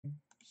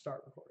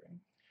Start recording.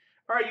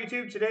 All right,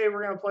 YouTube. Today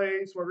we're gonna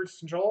play some more Grixis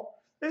Control.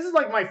 This is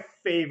like my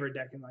favorite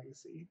deck in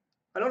Legacy.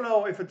 I don't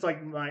know if it's like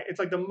it's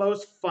like the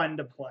most fun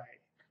to play.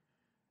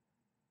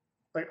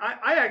 Like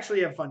I actually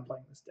have fun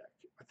playing this deck.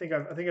 I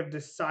think I've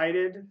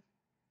decided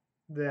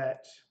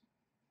that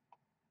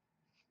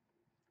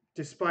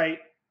despite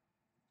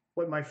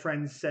what my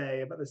friends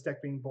say about this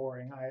deck being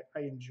boring, I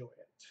enjoy it.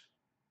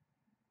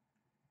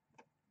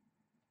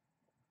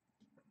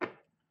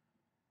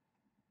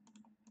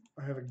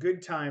 I have a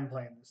good time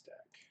playing this deck.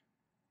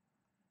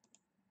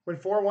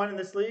 Went 4-1 in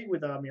this league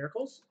with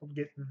Miracles. I'll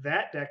get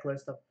that deck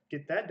list up.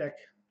 Get that deck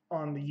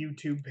on the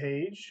YouTube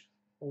page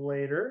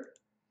later.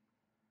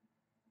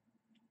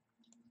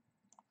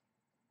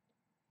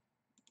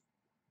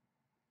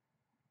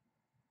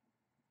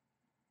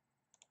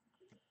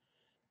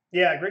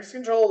 Yeah, Grixis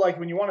Control, like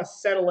when you want to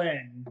settle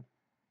in,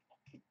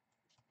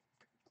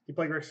 you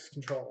play Grixis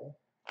Control.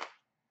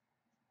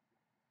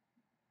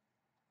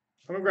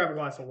 I'm going to grab a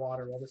glass of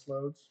water while this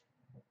loads.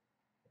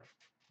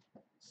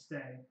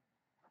 Stay.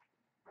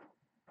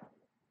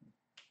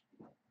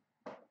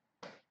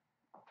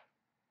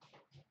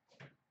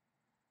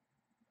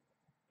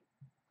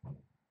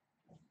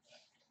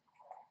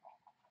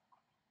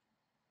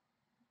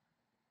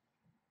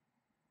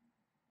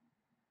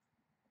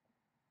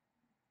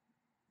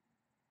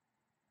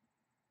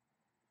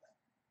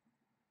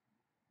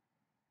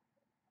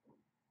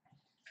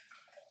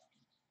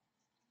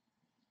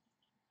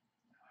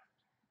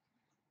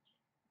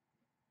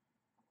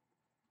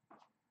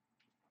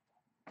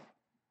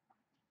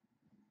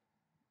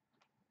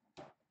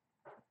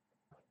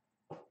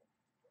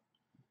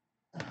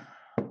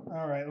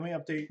 All right, let me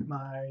update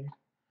my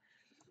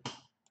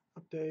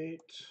update.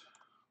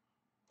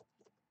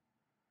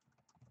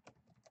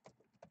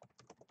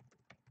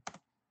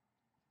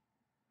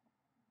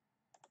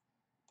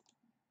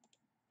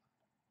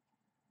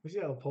 Let me see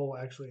how the poll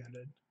actually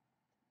ended.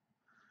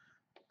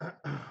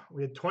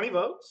 We had 20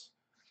 votes.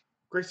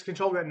 Grixis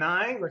Control got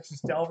 9.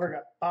 Grixis Delver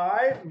got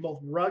 5. And both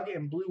Rug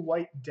and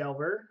Blue-White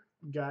Delver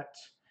got...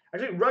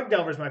 Actually, Rug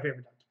Delver is my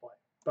favorite deck to play,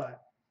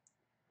 but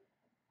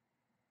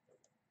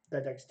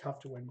that deck's tough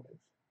to win with.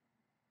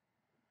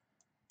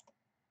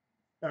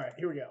 All right,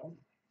 here we go.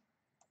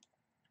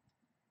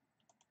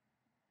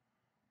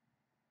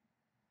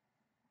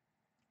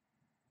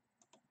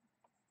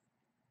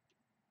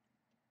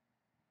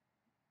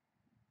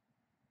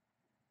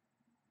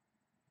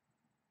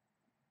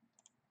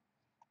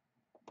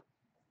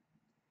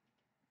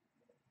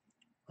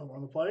 Oh,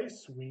 on the play.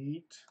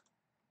 Sweet.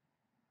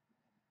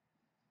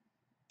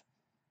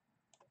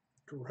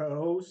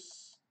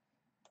 Gross.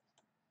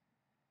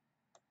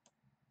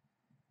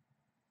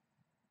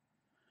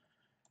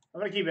 I'm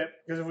gonna keep it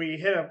because if we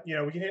hit a,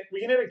 we can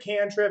hit a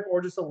cantrip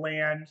or just a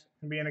land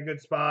and be in a good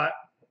spot.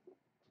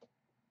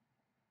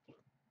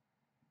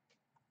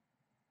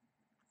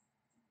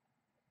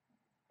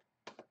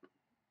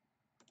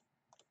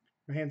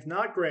 My hand's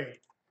not great.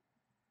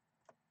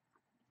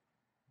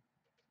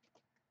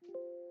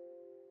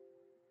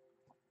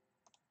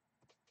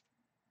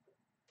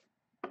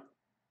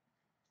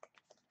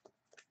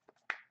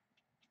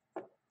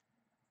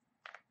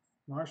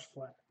 Marsh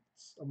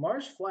Flats. A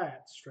Marsh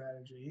Flats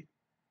strategy.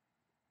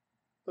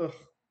 Ugh.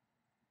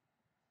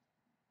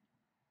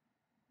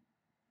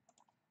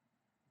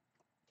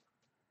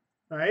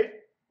 All right.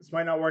 This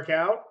might not work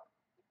out.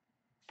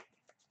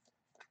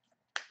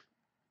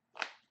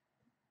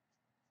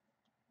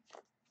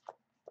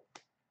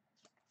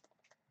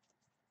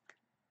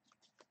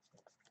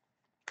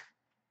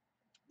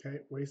 Okay,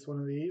 waste one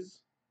of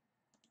these.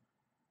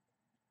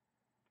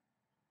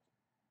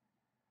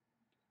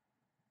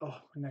 Oh,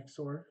 my neck's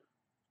sore.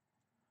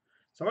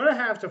 So I'm going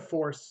to have to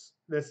force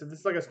this. If this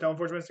is like a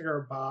Stoneforge Mystic or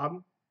a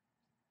Bob.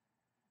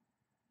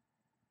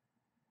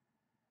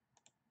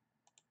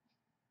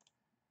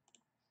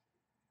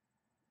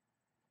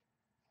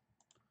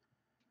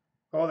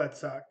 Oh, that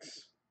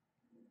sucks.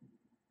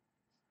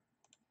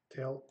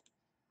 Tail.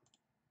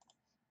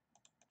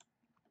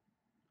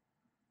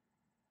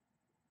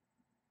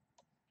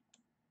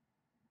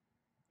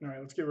 All right,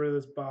 let's get rid of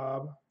this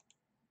Bob.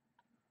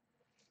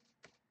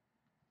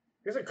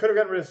 I guess I could have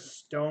gotten rid of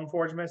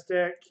Stoneforge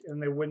Mystic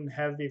and they wouldn't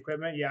have the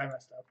equipment. Yeah, I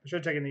messed up. I should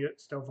have taken the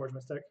Stoneforge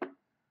Mystic.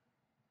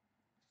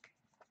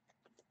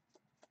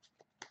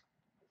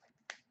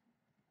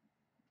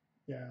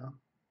 Yeah.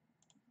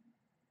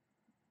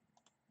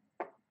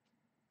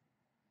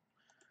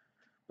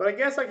 But I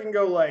guess I can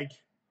go like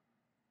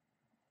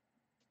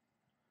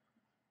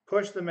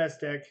push the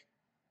Mystic.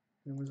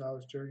 And was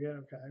always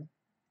Jurgen, okay.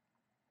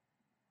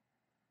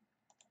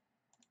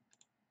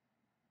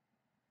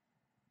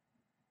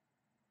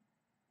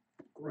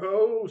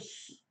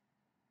 Gross.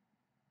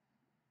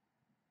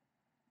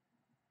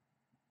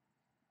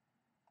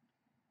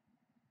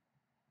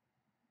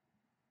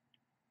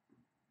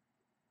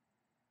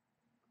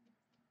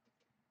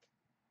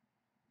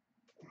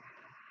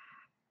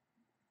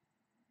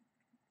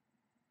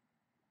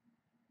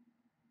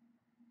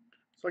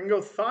 So I can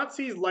go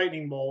Thoughtseize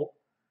Lightning Bolt,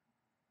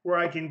 where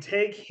I can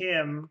take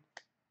him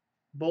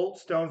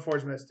Bolt,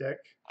 Stoneforge Mystic.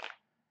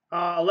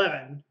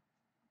 11.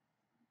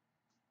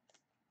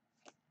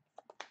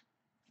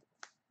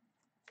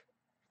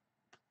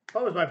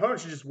 Oh, my opponent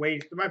should just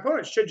waste. My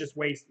opponent should just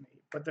waste me,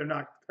 but they're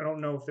not. I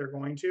don't know if they're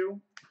going to.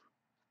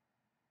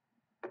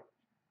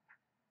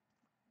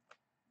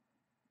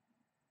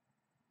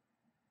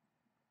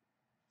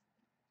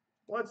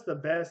 What's the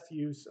best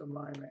use of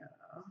my mana?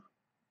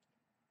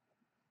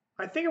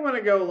 I think I'm going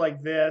to go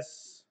like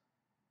this.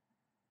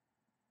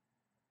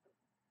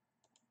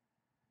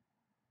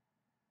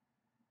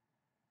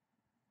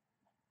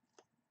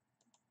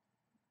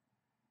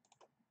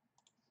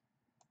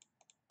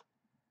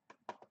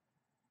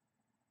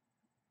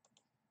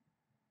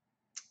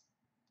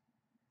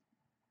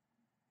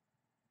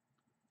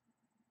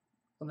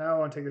 Well, now I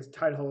want to take this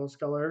Tidehollow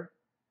Sculptor.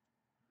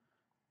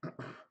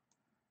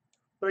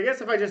 But I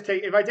guess if I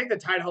take the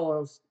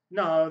Tidehollows,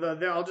 no,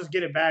 I'll just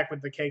get it back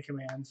with the K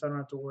command, so I don't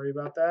have to worry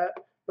about that.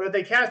 But if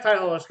they cast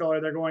Tidehollow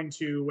Sculptor, they're going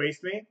to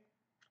waste me.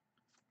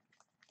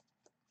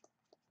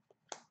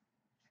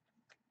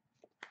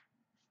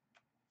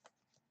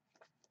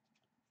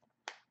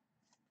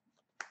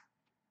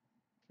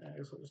 I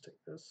guess I'll just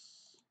take this.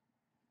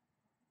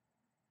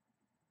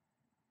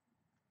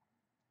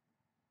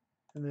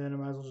 And then I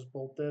might as well just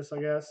bolt this, I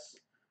guess.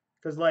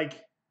 Because,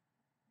 like,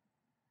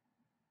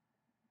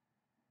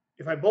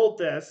 if I bolt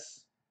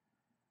this,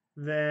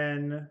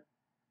 then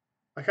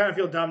I kind of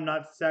feel dumb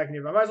not stacking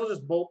it. I might as well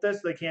just bolt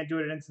this so they can't do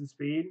it at instant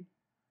speed.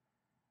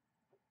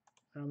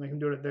 I'll make them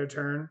do it at their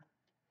turn.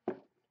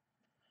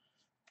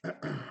 It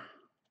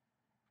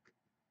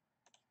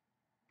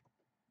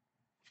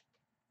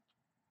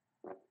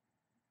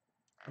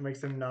makes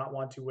them not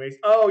want to waste.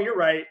 Oh, you're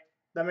right.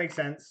 That makes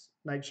sense.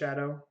 Night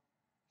Shadow.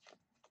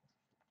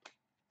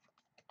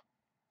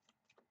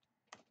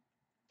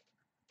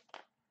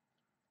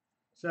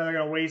 So they're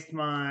gonna waste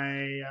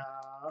my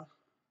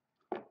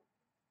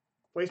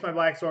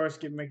Black Source,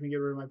 make me get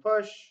rid of my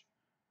push.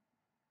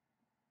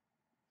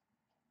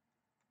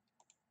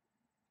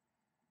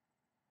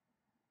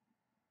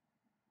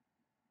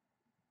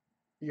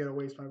 You gotta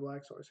waste my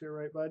Black Source here,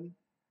 right, bud?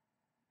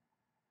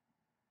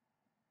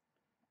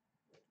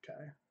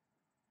 Okay.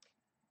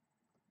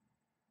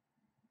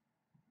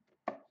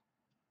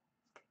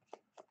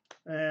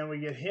 And we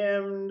get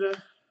hemmed.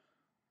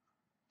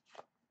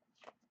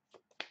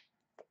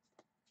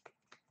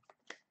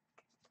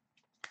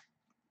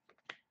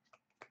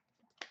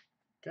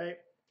 Okay.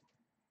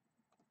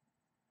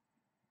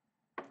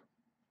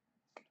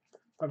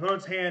 My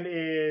opponent's hand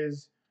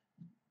is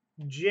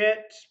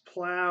Jet,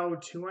 Plow,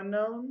 2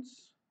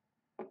 unknowns.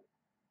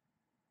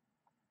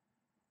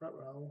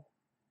 Ruh-roh.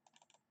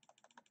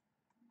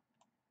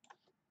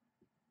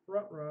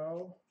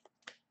 Ruh-roh.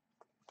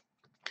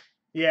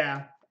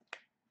 Yeah.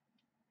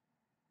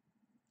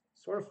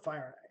 Sort of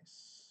Fire and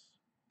Ice.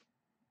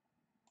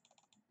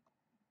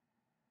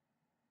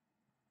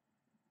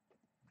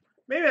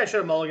 Maybe I should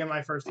have mulliganed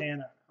my first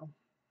hand. I don't know.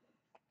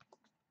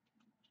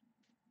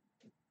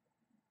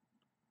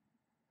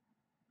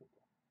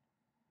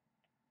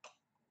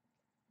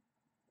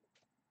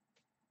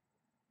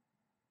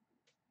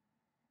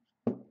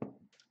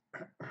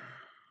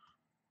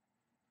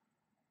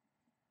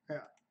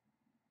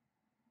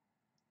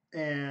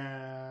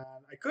 And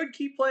I could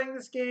keep playing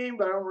this game,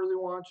 but I don't really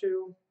want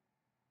to.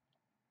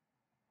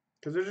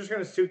 Because they're just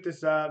going to suit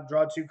this up,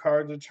 draw 2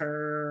 cards a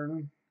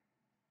turn.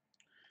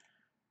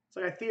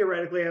 So I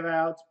theoretically have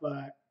outs, but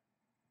I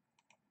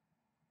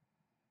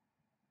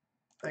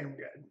think I'm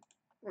good. I'm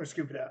going to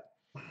scoop it up.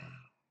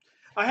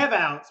 I have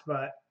outs,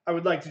 but I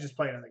would like to just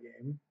play another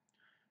game.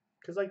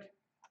 Because, like,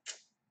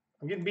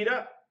 I'm getting beat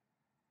up.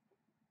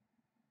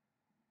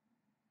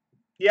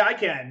 Yeah, I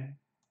can.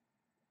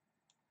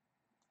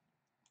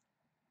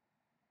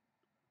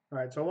 All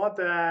right, so I want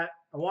that.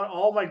 I want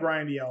all my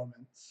grindy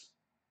elements.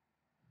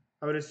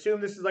 I would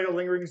assume this is like a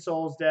Lingering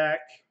Souls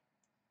deck.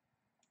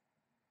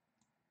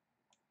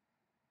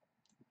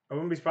 I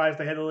wouldn't be surprised if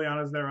they had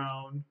Liliana as their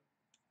own.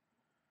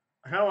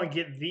 I kind of want to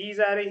get these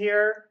out of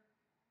here.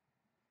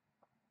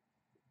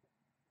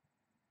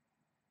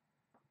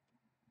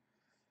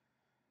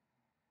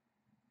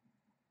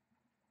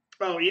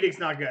 Oh, Edict's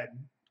not good.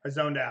 I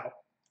zoned out.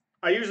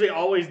 I usually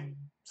always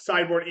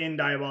sideboard in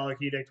Diabolic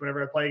Edict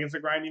whenever I play against a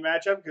grindy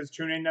matchup because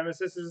True Name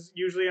Nemesis is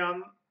usually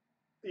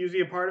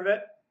a part of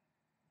it.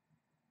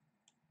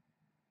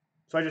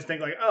 So I just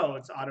think like, oh,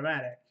 it's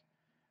automatic.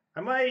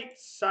 I might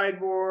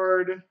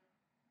sideboard.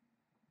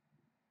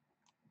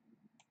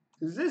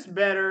 Is this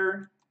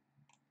better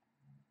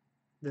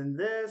than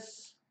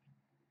this?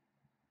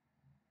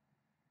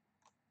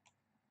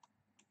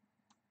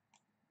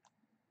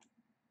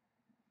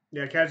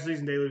 Yeah, Casualties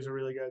and Deluge are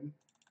really good.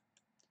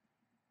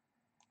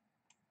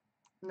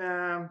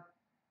 Nah.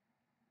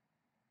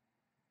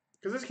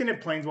 Because this can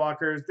hit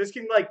Planeswalkers. This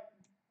can, like,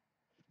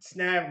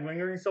 snap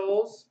Lingering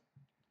Souls.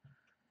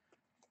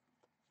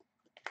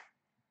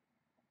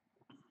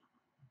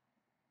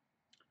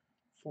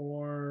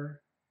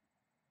 Four,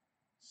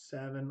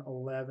 7,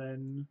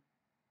 11,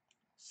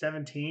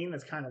 17.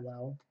 That's kind of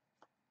low.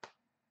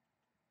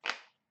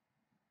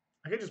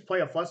 I could just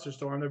play a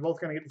Flusterstorm. They're both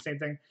going to get the same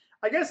thing.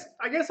 I guess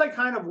I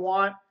kind of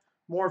want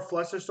more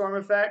Flusterstorm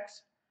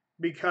effects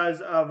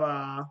because of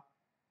I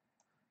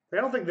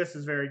don't think this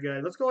is very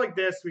good. Let's go like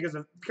this because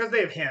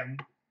they have him.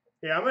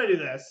 Yeah, I'm going to do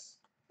this.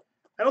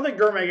 I don't think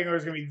Gurmag Angler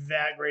is going to be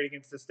that great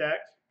against this deck.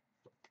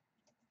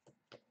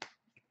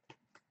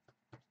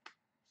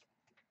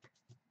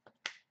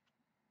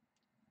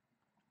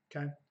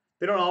 Okay.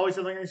 They don't always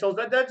have Lingering Souls.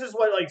 That's just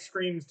what like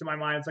screams to my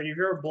mind. It's like if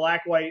you're a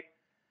black, white,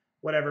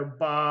 whatever,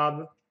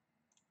 Bob,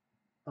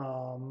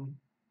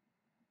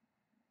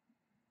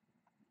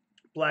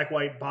 black,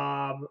 white,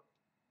 Bob,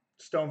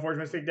 Stoneforge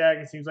Mystic deck,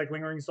 it seems like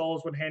Lingering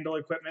Souls would handle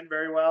equipment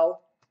very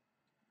well.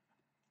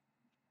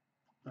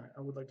 All right,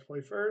 I would like to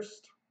play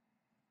first.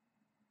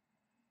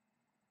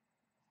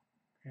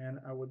 And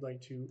I would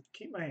like to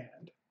keep my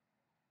hand.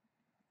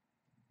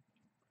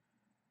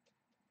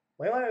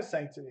 Leyline of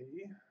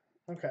Sanctity.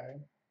 Okay.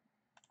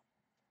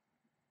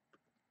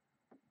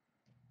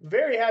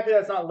 Very happy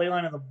that's not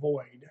Leyline of the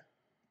Void.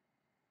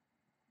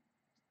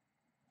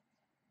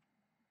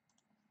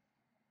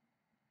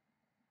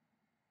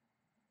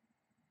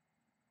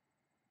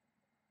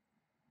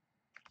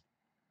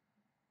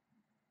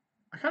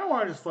 I kind of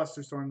want to just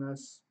Flusterstorm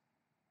this.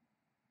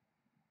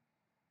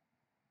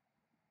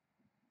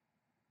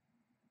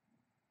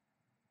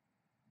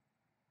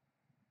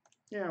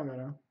 Yeah, I'm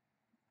gonna.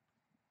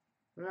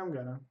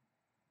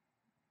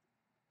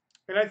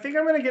 And I think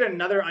I'm gonna get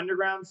another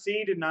Underground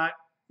Sea to not,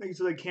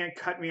 so they can't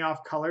cut me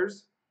off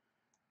colors.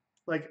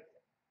 Like,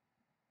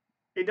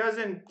 it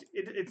doesn't.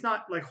 It's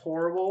not like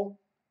horrible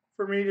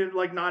for me to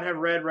like not have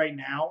red right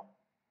now.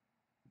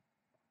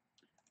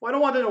 Well, I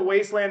don't want them to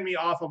wasteland me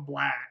off of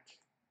black,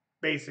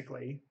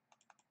 basically.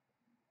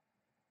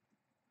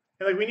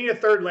 And like we need a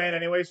third land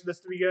anyways for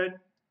this to be good.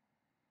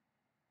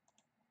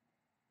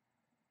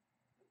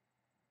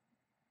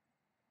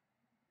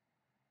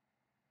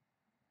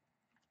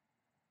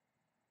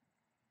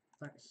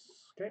 Nice.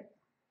 Okay.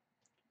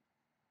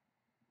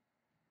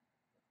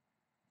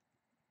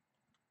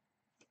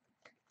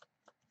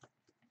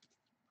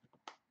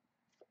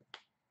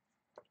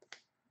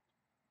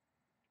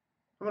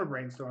 I'm gonna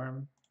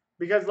Brainstorm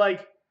because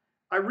like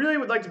I really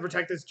would like to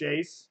protect this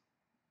Jace.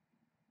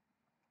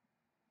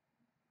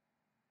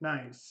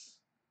 Nice.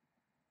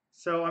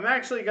 So I'm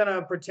actually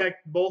gonna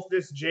protect both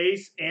this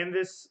Jace and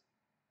this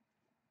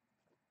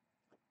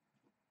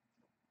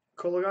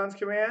Kolaghan's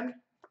command.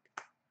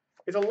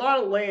 It's a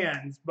lot of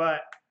lands,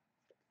 but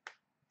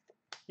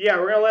yeah,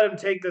 we're gonna let him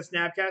take the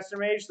Snapcaster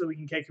Mage so that we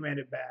can K-command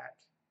it back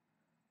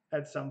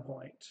at some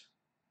point.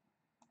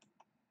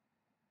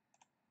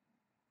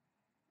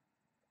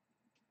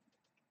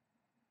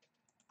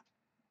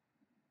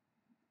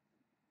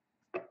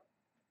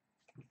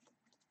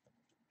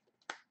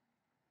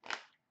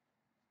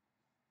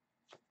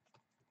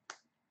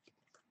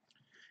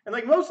 And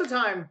like most of the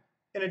time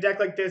in a deck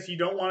like this, you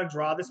don't want to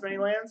draw this many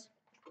lands.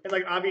 And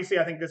like obviously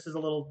I think this is a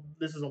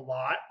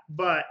lot,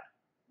 but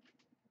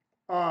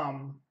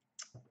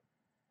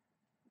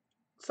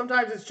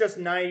sometimes it's just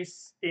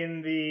nice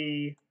in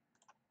the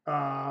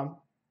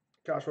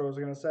gosh, what was I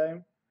gonna say?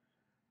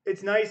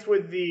 It's nice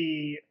with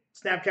the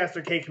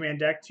Snapcaster K command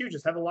deck to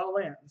just have a lot of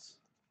lands.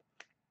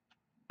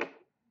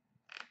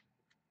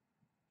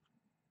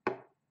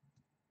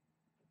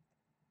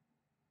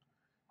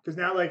 Because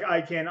now, like,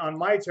 I can, on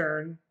my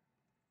turn,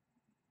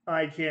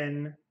 I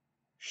can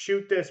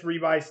shoot this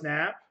Rebuy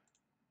Snap,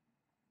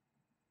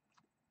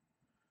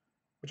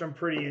 which I'm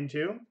pretty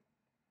into.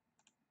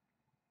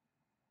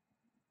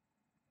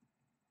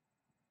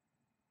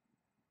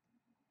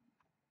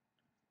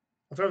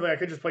 Alternatively, I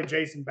could just play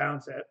Jace and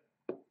bounce it,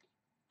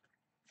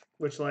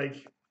 which,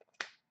 like,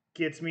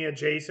 gets me a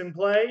Jace in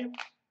play.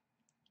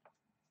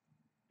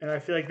 And I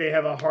feel like they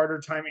have a harder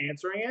time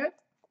answering it.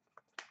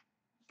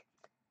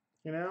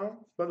 You know?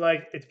 But,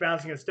 like, it's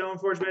bouncing a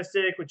Stoneforge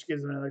Mystic, which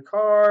gives them another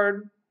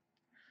card.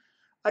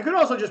 I could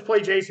also just play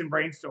Jace and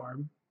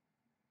Brainstorm.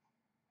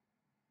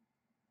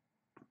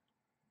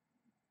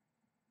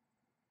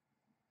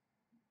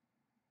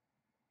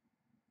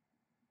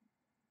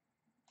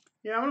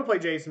 Yeah, I'm going to play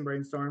Jace and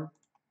Brainstorm.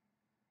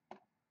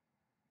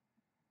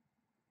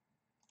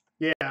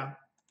 Yeah.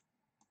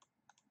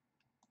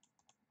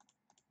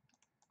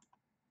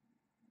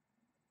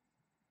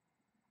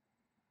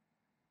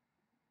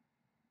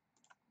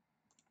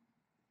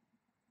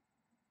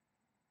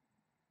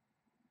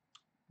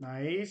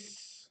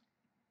 Nice.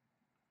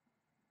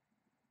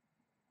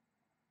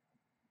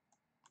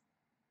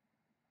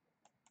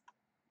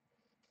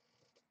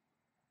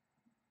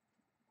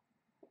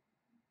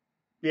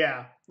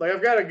 Yeah, like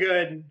I've got a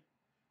good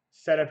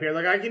setup here.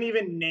 Like I can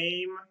even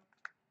name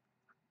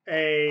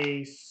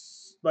I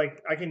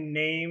can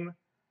name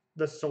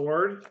the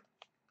sword.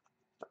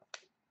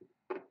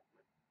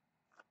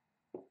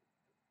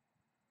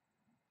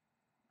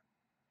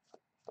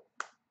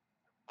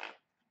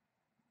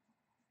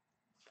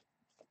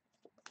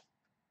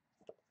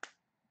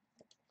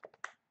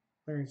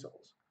 Clearing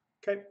souls.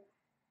 Okay.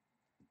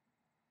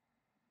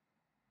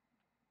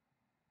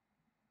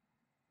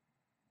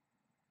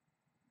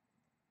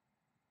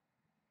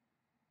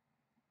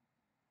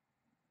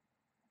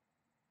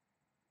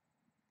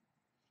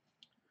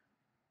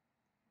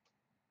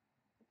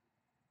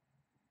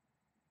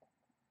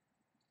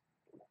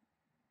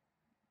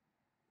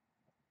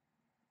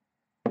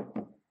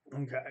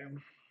 Okay.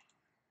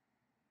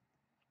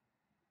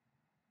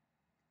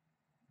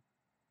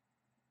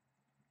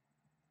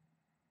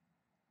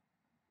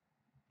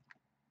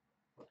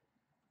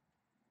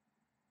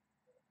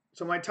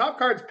 So my top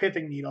card's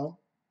Pithing Needle,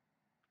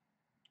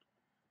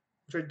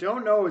 which I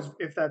don't know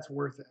if that's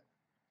worth it.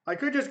 I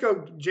could just go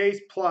Jace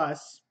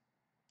plus,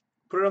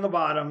 put it on the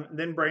bottom,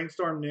 then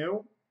Brainstorm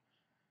new.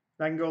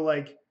 I can go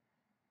like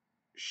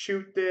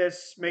shoot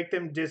this, make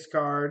them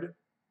discard,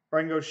 or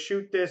I can go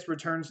shoot this,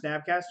 return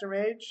Snapcaster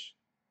Mage.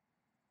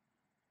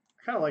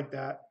 I kind of like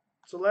that.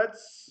 So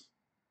let's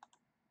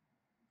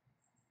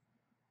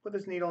put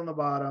this needle on the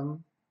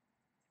bottom.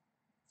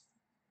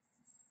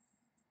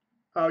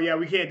 Oh yeah,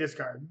 we can't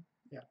discard.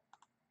 Yeah.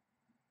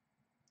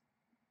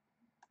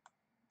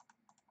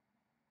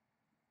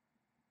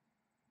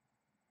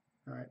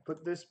 All right,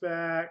 put this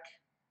back.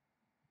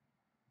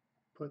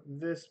 Put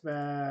this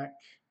back.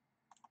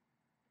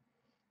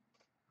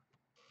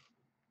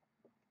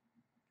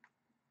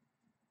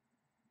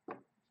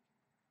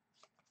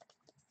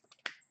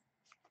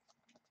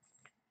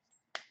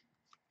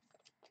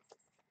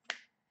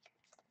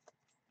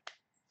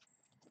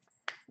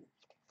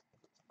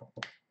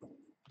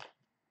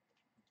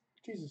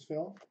 Jesus,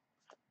 Phil.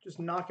 Just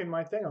knocking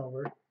my thing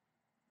over.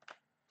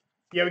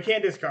 Yeah, we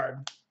can't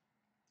discard.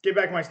 Get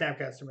back my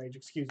Snapcaster Mage,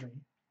 excuse me.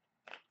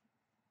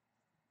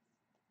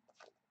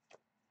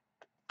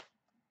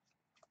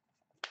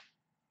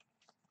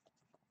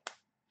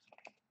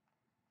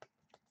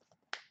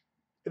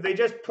 If they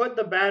just put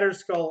the Batter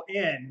Skull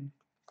in,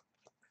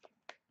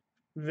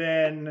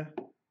 then,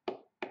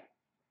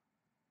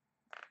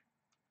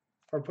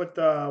 or put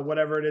the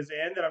whatever it is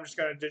in, then I'm just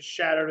going to just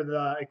shatter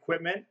the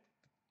equipment.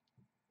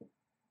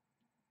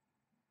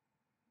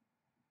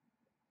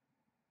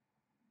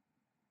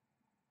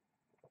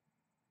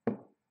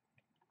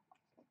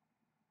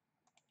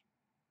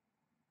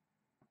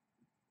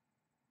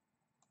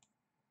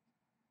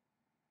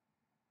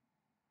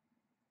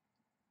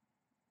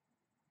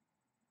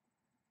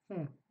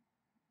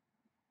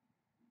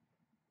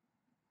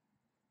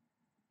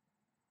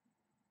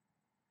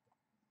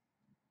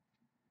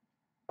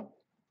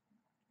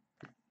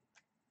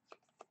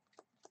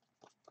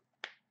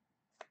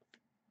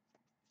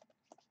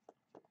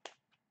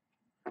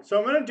 So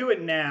I'm going to do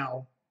it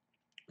now,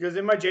 because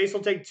then my Jace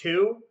will take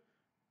 2,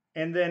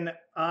 and then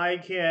I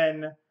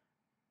can...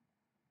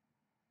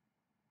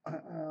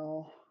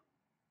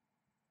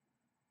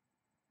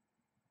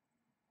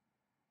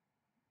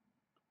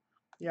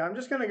 Yeah, I'm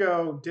just going to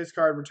go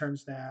discard, return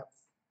snap.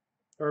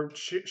 Or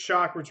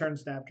shock, return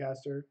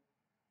Snapcaster.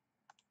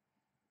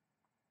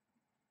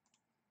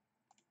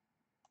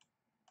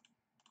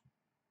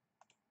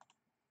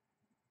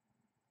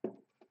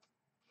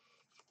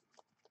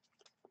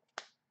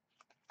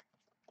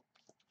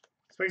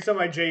 Let's make so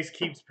my Jace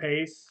keeps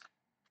pace.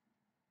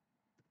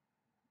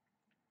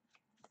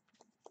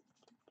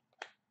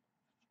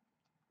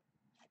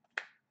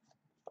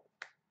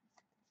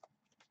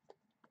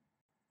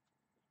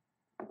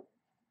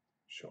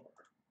 Sure.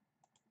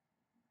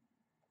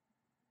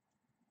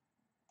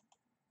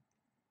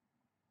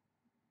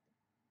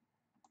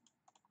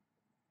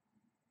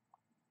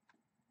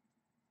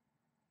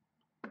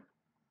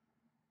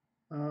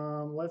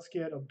 Let's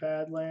get a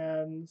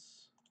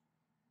Badlands.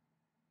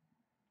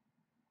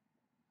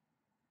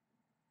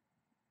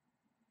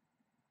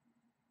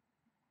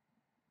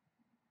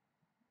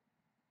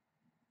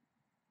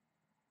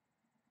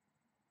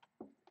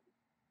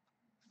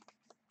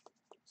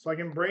 So I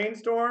can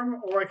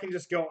Brainstorm, or I can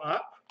just go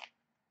up.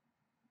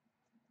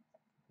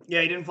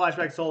 Yeah, he didn't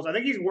flashback souls. I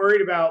think he's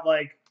worried about,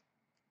 like,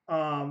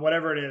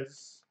 whatever it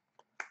is.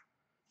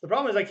 The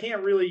problem is I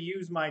can't really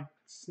use my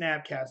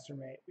Snapcaster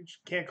Mage.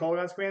 Can't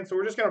Kolaghan's command, so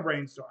we're just going to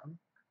Brainstorm.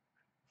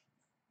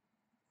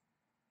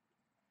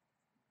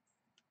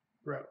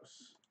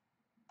 Gross.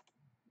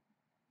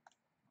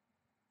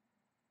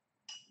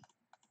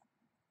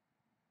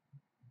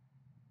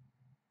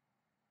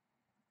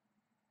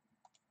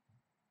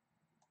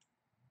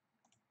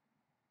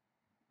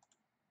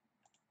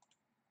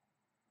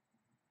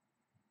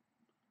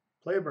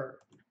 Play a bird.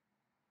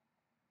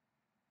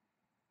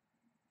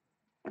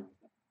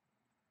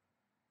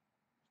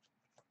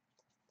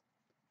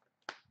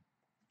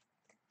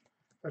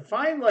 I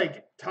find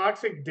like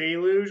Toxic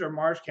Deluge or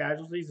Marsh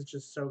Casualties, it's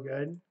just so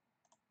good.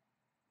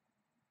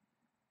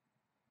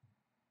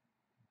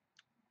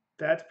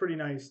 That's pretty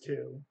nice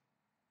too.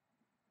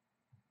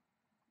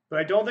 But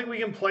I don't think we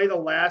can play the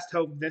Last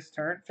Hope this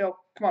turn. Phil,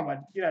 come on, bud.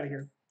 Get out of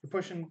here. You're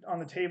pushing on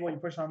the table. You're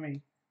pushing on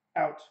me.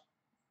 Out.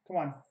 Come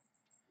on.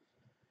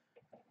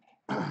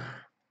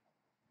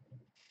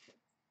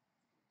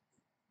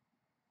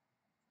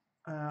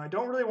 I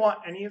don't really want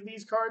any of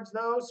these cards,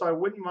 though, so I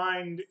wouldn't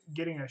mind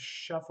getting a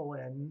shuffle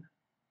in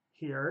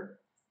here.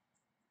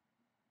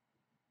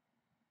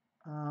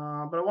 But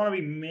I want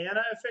to be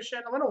mana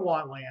efficient. I'm going to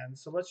want land,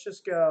 so let's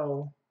just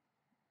go...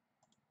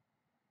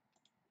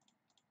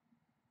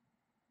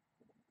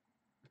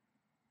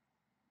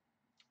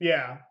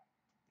 Yeah.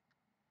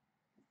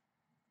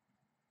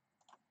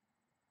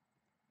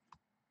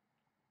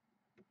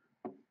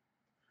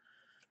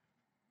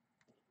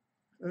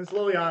 This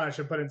Liliana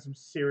should put in some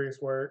serious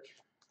work.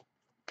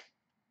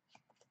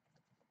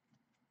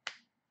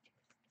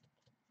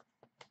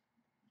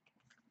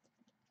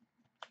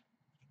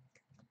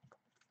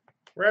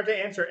 We're going to have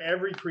to answer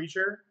every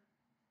creature.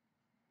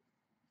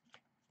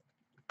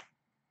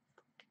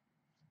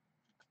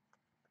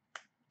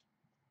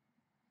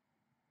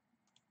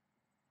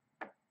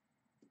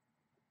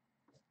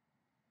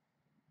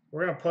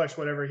 We're going to push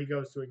whatever he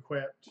goes to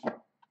equipped.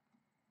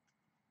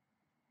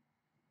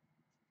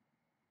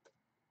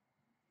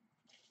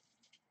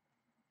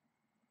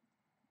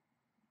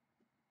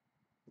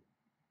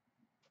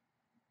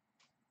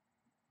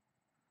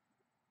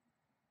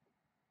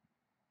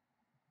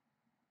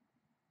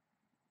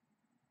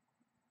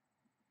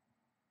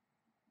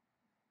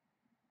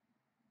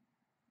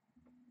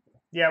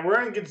 Yeah,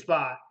 we're in a good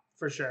spot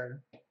for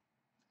sure.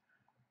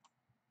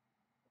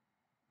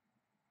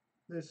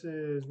 This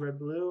is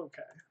red-blue.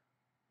 Okay.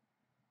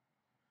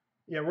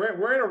 Yeah,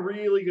 we're in a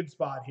really good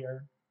spot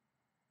here.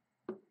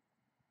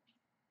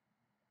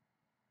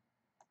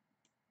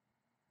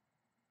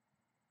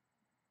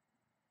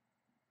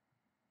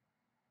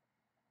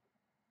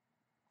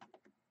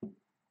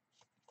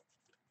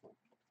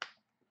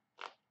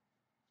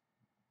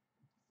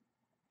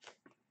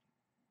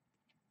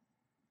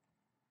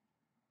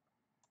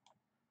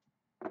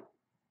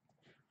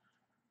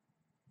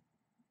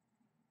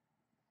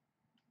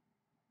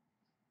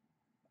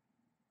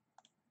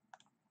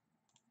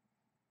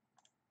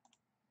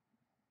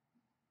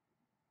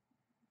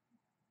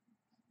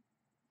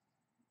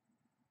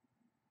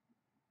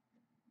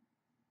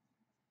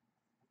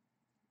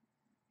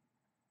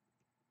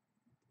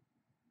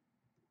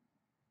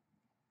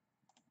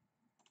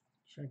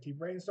 Just gonna keep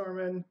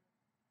brainstorming.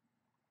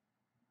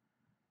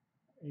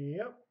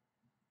 Yep.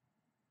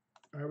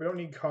 All right, we don't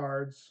need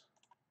cards.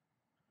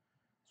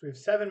 So we have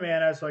 7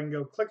 mana, so I can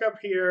go click up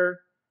here,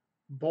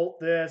 bolt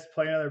this,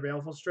 play another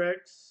Baleful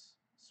Strix.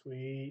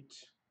 Sweet.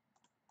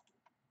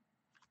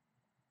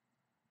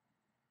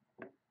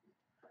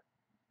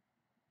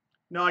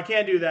 No, I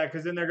can't do that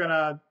because then they're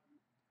gonna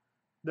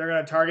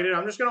target it.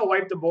 I'm just gonna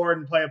wipe the board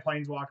and play a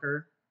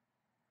Planeswalker.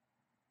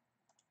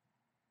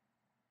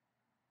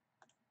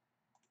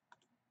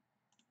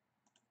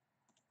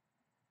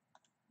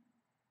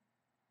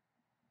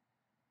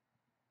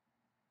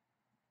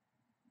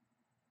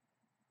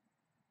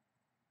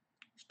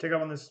 Take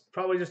up on this,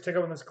 probably just take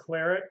up on this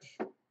Cleric.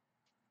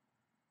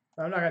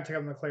 I'm not going to take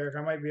up on the Cleric.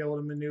 I might be able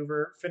to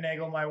maneuver,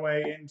 finagle my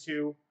way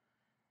into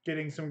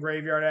getting some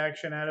graveyard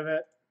action out of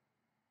it.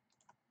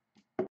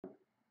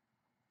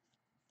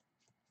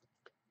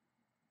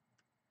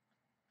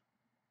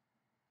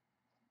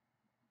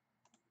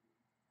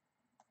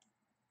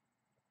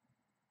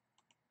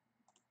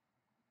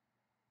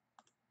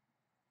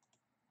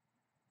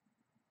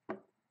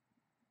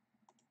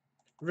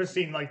 We've just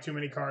seen like too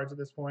many cards at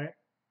this point.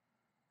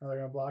 Oh, they're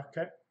going to block.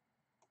 Okay.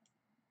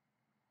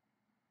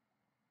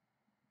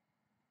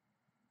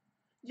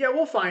 Yeah,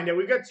 we'll find it.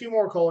 We've got 2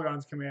 more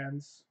Kolaghan's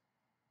commands.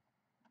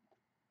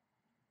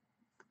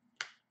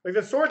 Like,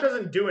 the sword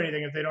doesn't do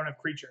anything if they don't have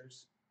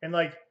creatures. And,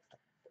 like,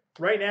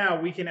 right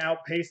now, we can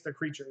outpace the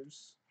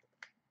creatures.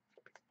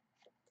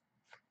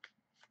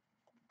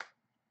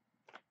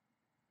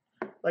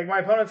 Like,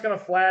 my opponent's going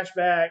to flash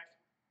back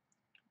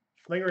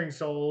Lingering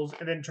Souls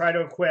and then try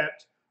to equip.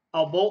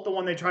 I'll bolt the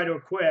one they try to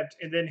equip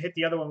and then hit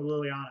the other one with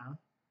Liliana.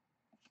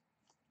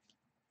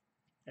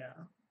 Yeah.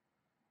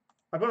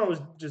 My opponent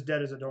was just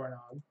dead as a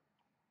doorknob.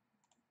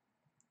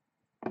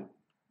 All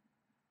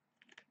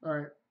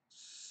right.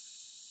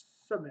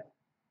 Submit.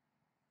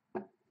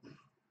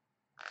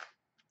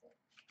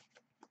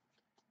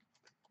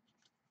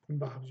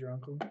 Bob's your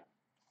uncle.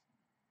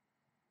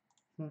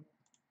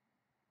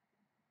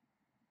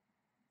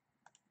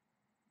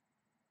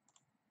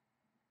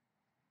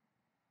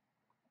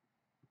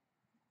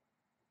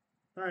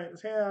 All right,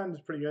 this hand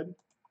is pretty good. A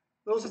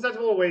little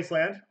susceptible to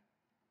Wasteland.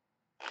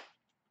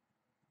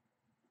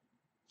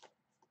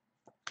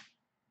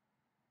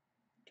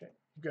 Okay,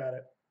 you got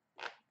it.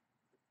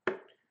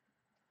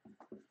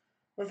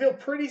 I feel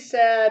pretty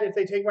sad if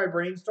they take my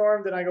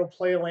Brainstorm, then I go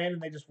play a land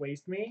and they just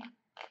waste me.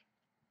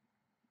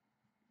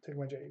 Take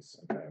my Jace.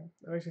 Okay.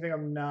 That makes me think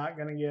I'm not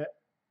going to get...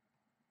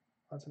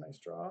 That's a nice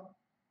draw.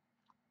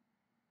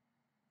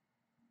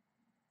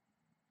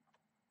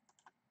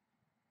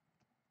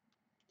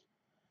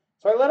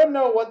 So I let them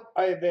know what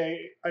I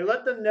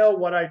let them know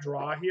what I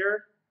draw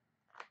here.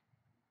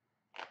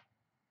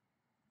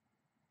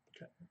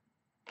 Okay.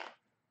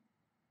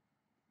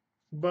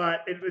 But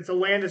it's a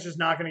land that's just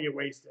not going to get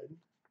wasted.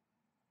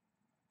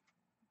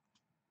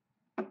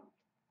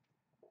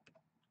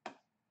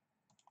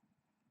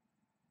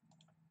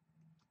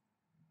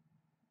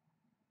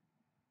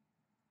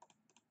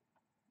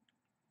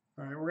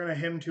 All right, we're going to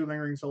hymn 2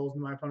 Lingering Souls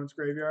in my opponent's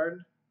graveyard.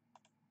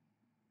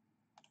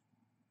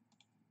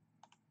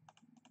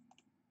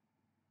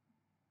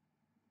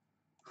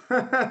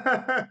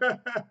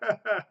 That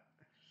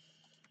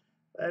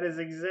is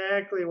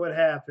exactly what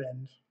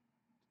happened.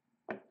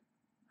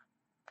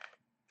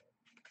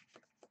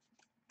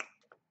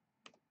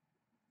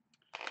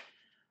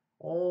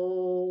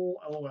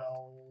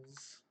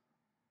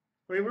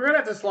 I mean, we're gonna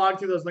have to slog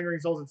through those Lingering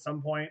Souls at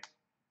some point.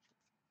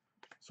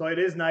 So it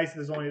is nice.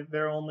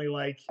 They're only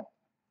like,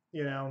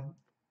 you know,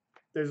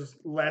 there's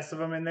less of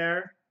them in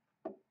there.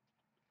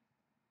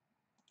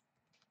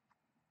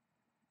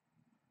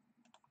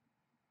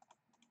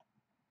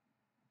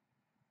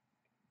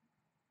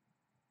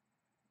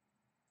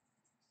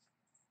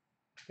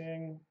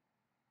 Ding.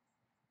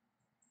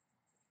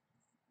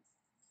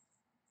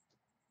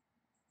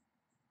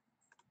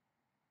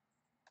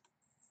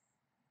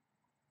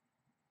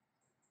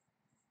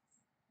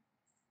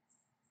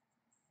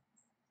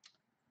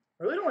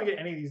 I really don't want to get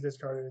any of these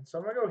discarded. So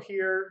I'm going to go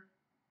here,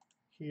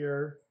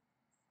 here,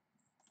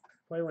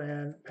 play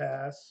land,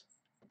 pass.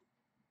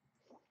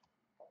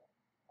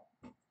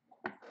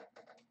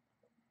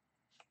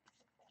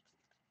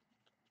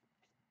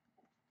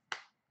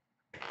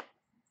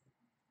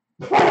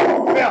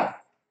 Phil!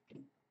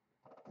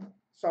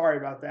 Sorry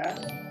about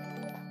that.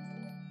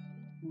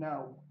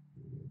 No.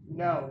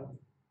 No.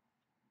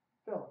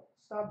 Phil,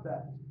 stop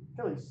that.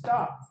 Philly,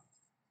 stop.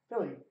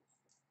 Philly,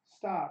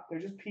 stop. They're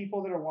just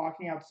people that are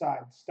walking outside.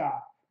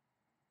 Stop.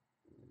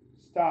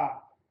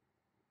 Stop.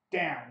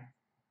 Down.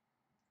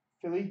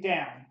 Philly,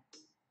 down.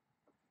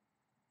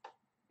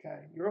 Okay,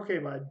 you're okay,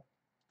 bud.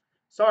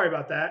 Sorry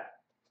about that.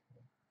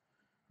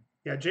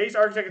 Yeah, Jace,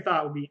 Architect of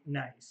Thought would be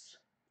nice.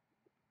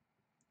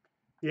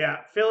 Yeah,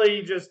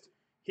 Philly just,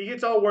 he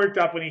gets all worked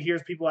up when he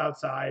hears people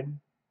outside.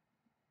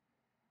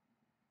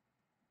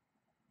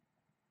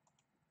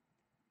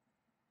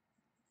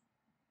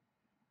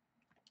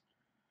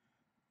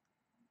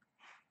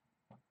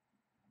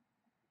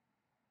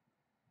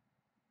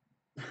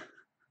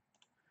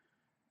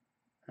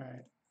 All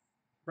right,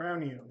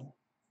 brown you.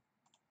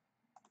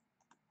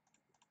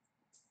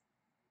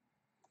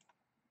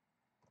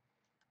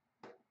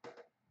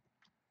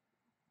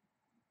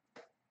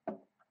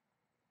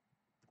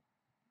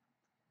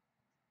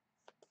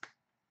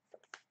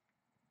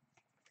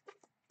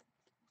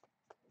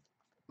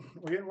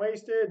 We're getting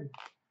wasted.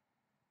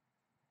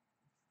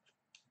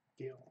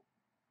 Deal.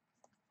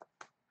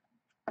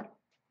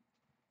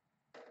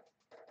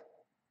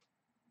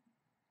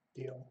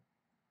 Deal.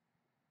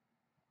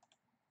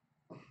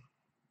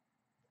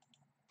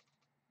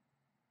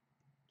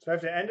 So I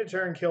have to end a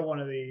turn, kill one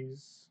of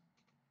these.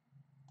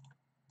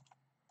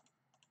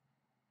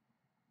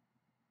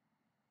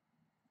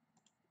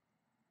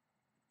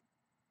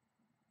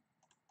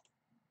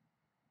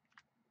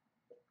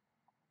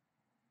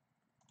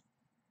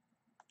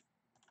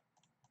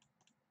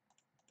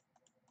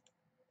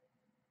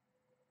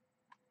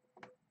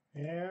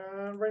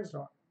 And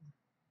Brainstorm.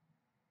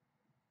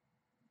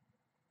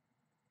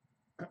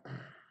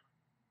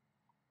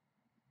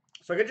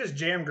 So I could just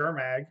jam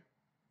Gurmag,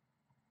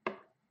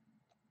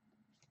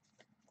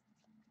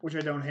 which I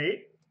don't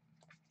hate.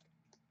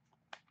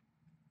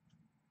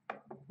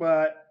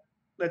 But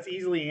that's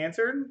easily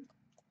answered.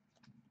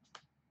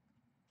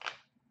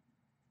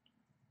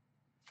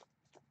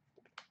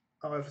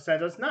 Oh, if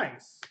Santa's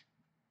nice.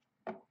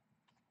 Grixis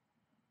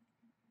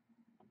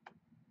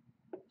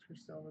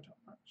Delver top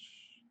notch.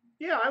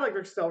 Yeah, I like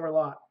Grixis Delver a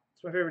lot.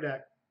 It's my favorite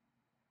deck.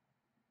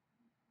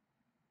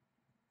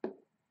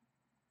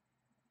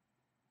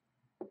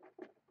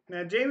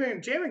 Now,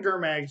 jamming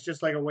Gurmag is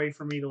just like a way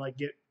for me to like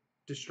get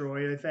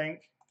destroyed, I think.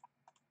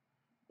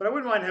 But I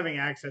wouldn't mind having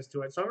access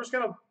to it. So I'm just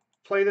gonna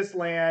play this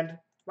land.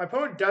 My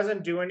opponent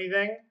doesn't do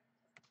anything.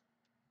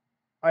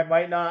 I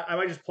might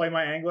just play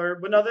my Angler.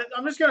 But no,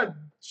 I'm just gonna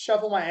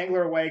shuffle my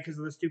Angler away because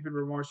of the stupid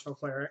Remorseful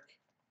Cleric.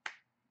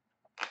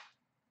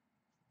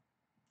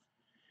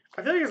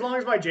 I feel like as long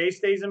as my Jace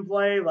stays in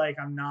play, like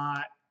I'm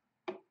not,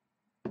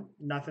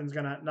 nothing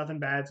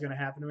bad's gonna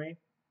happen to me.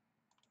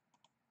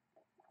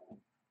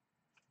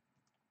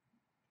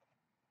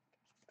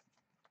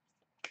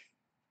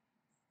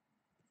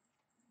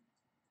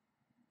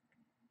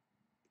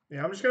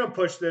 Yeah, I'm just gonna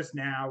push this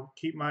now.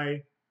 Keep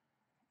my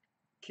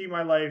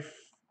life,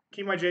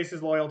 keep my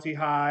Jace's loyalty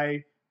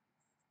high.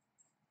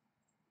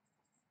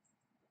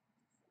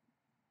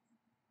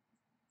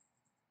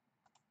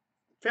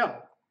 Phil,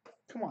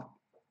 come on.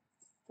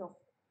 Phil,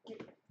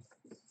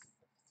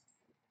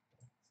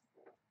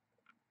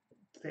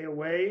 stay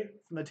away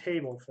from the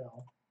table,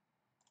 Phil.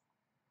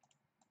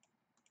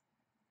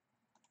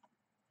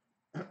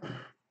 All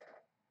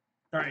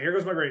right, here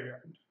goes my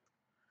graveyard.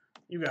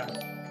 You got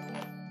it.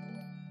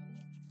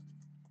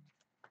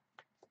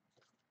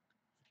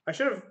 I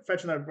should have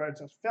fetched another bread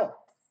sauce. Phil.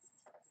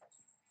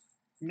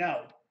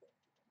 No.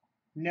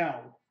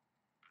 No.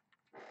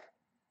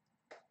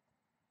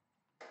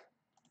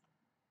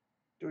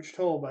 Do what you're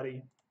told,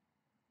 buddy.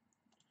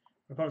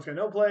 My opponent's got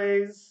no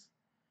plays,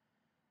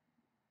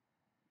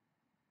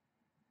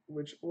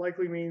 which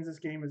likely means this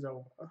game is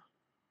over.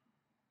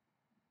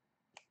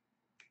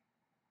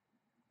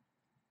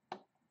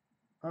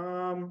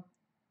 I'm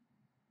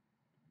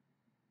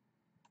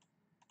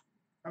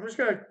just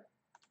gonna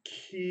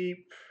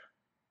keep.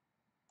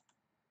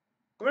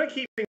 I'm gonna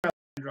keep hitting my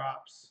land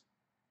drops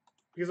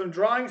because I'm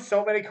drawing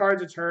so many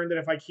cards a turn that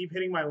if I keep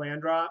hitting my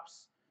land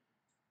drops,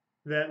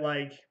 that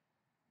like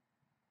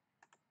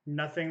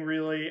nothing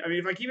really. I mean,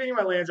 if I keep any of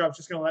my land drops, it's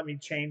just going to let me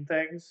chain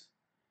things.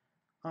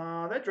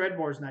 That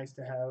Dreadbore is nice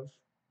to have.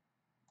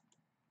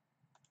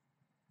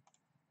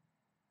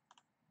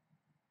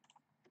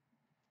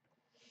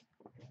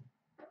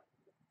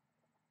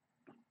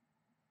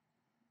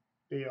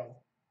 Deal.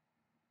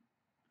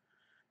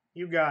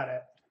 You got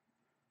it.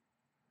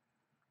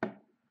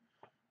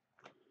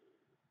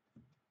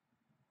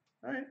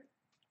 All right.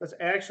 That's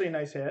actually a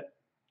nice hit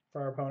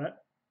for our opponent.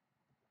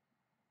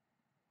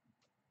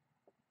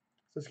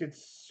 So let's get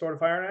Sword of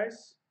Fire and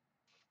Ice.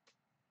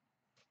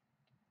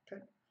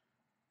 Okay.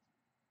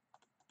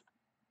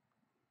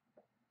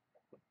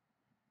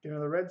 Get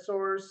another red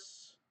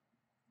source.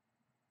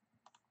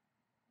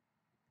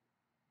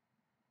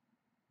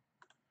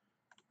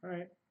 All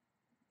right.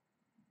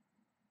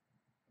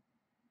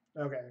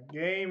 Okay,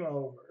 game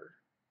over.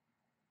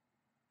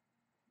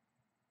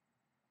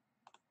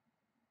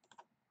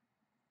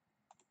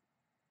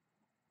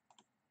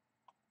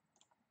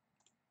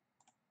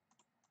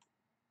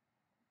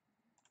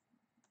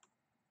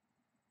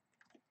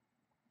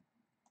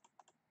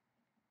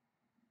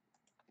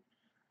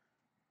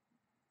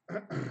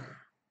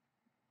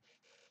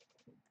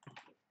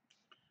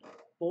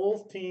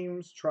 Both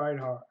teams tried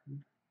hard.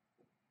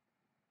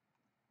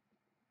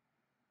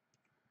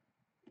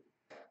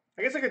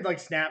 I guess I could like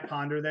snap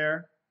Ponder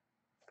there.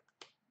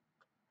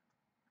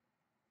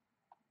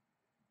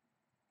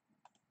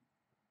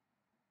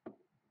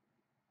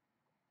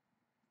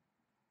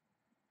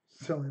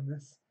 Still in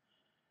this.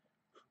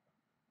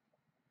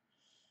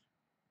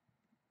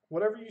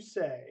 Whatever you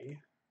say.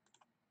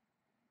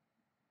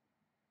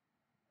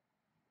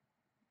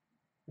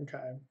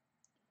 Okay.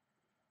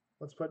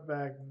 Let's put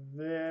back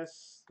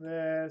this.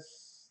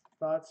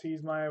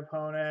 Thoughtseize my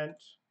opponent.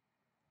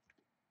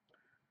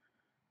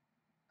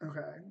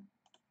 Okay.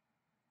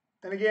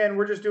 And again,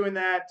 we're just doing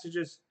that to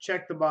just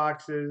check the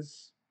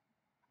boxes.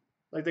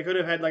 Like they could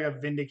have had like a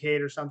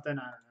Vindicate or something.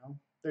 I don't know.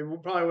 They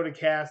probably would have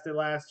cast it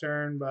last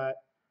turn, but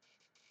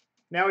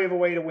now we have a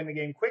way to win the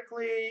game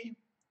quickly.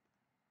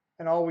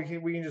 And all we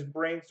can just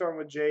brainstorm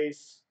with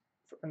Jace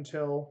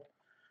until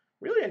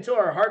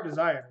our heart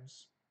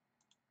desires.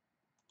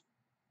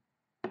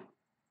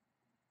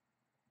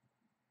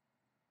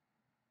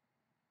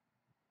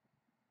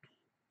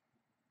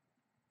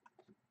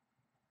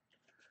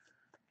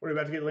 We're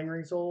about to get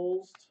Lingering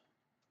Souls.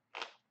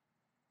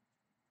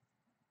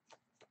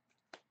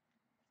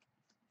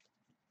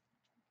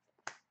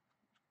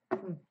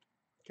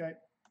 Okay.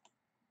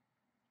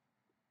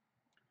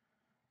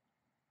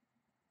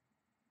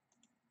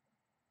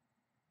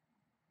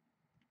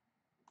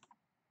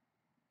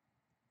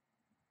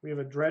 We have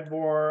a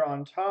Dreadbore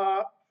on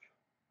top.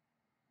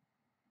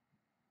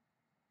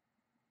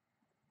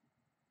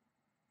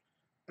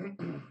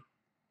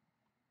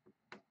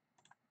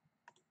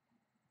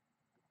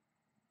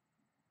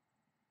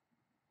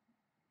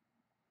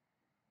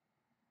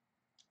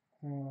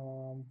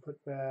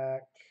 Put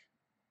back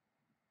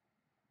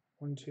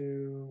 1,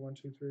 2, 1,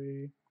 2,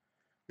 3.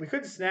 We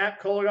could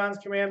snap Kolaghan's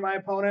Command my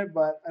opponent,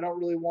 but I don't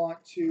really want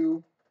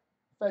to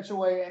fetch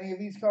away any of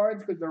these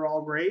cards because they're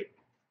all great.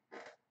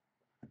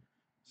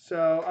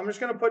 So I'm just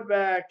going to put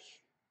back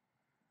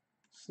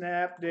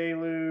Snap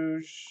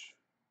Deluge.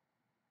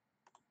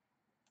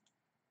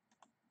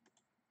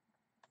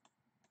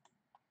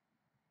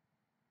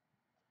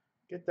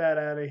 Get that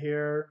out of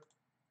here.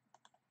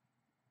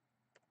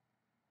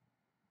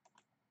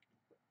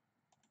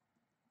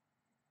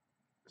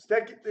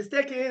 This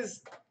deck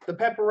is the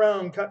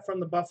pepperone cut from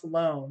the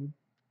buffalone.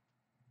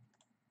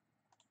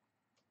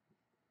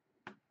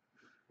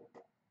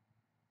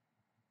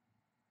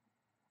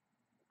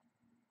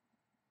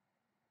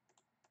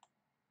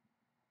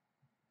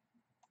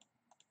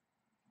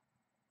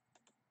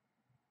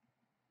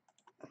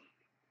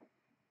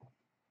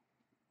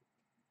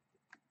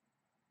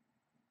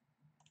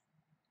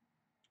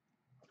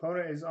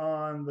 Opponent is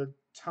on the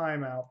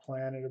timeout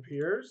plan, it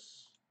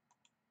appears,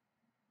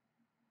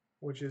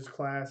 which is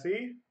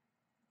classy.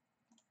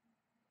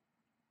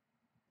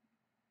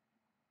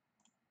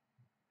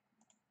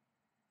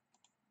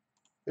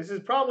 This is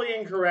probably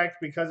incorrect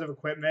because of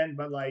equipment,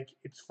 but like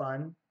it's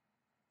fun.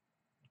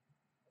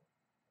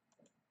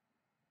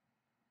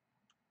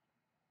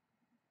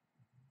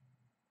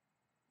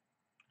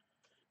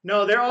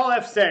 No, they're all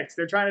F6.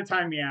 They're trying to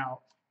time me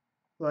out.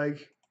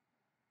 Like,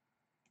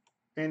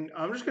 and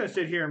I'm just going to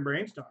sit here and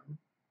brainstorm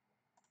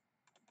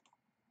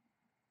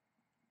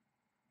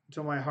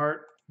until my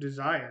heart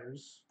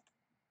desires.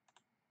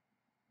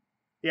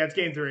 Yeah, it's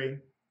game 3.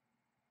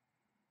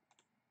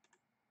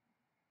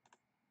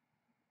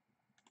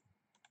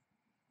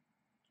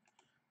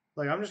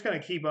 Like, I'm just going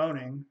to keep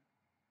owning.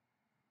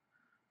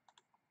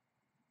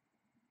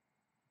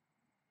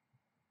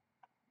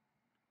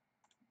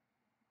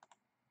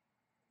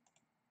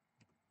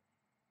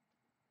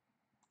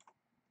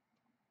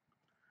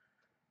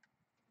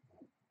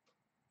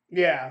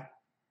 Yeah.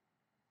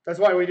 That's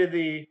why we did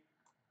the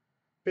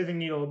Pithing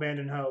Needle,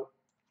 Abandon Hope.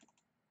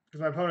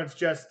 Because my opponent's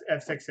just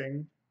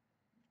F6ing.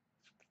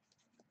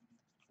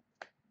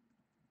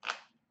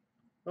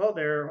 Well,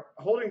 they're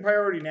holding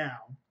priority now.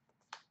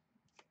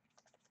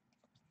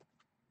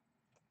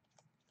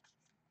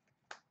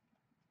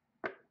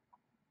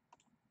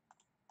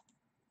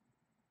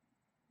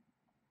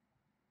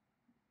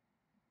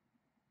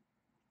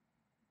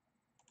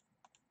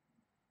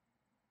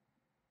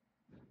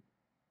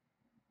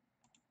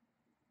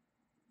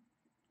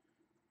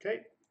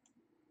 Okay.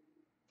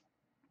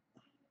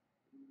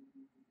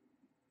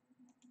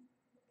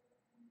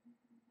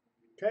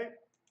 Okay.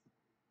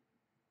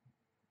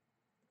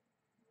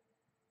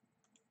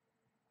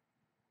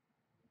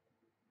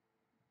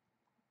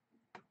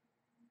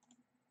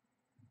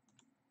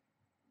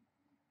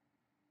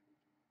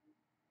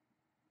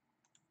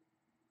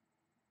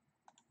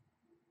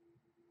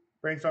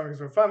 Brainstorming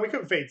is fun. We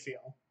could Fate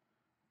Seal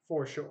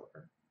for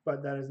sure,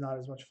 but that is not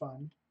as much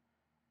fun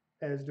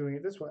as doing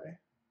it this way.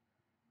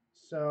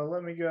 So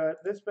let me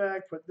get this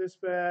back, put this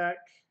back,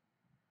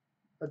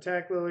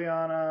 attack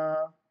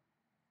Liliana.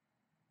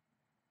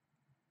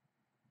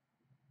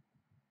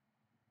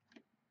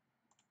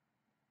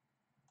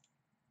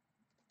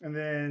 And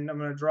then I'm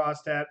going to draw a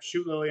step,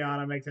 shoot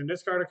Liliana, make them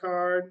discard a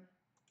card.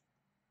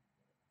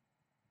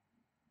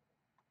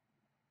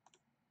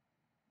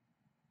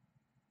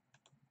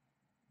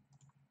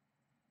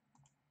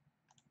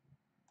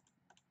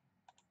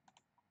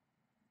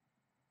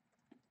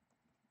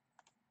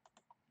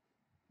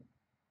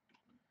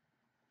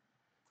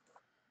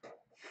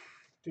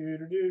 Okay.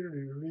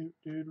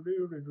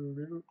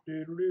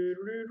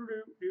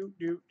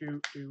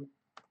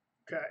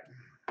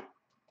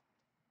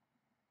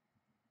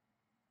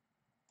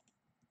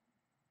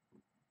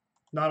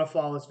 Not a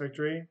flawless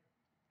victory.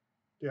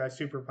 Yeah, I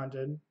super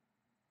punted.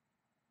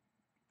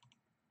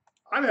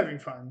 I'm having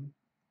fun.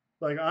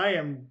 Like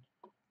I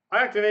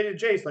activated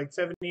Jace like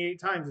 78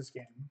 times this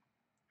game.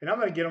 And I'm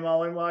going to get them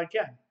all in while I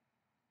can.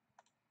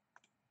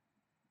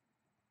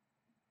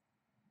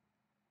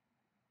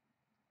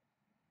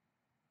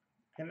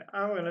 And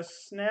I'm going to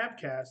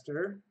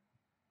Snapcaster.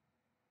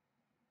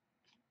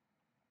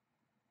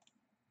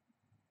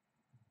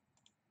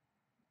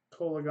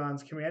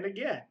 Kolaghan's command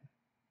again.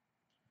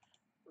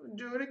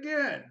 Do it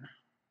again.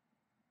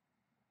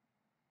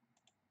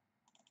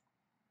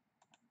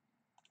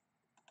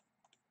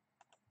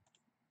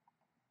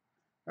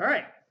 All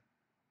right.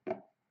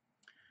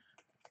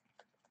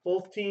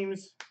 Both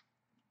teams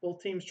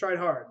tried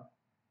hard.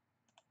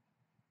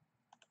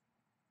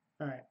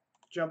 All right,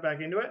 jump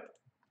back into it.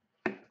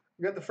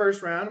 We got the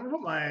first round. I'm gonna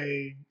put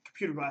my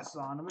computer glasses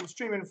on. I'm gonna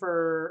stream in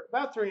for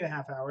about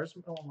 3.5 hours.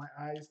 I don't want my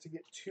eyes to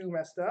get too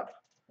messed up.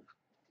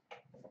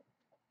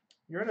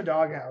 You're in a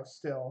doghouse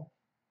still.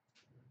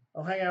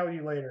 I'll hang out with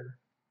you later,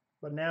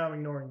 but now I'm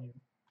ignoring you.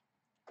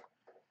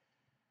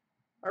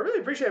 I really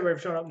appreciate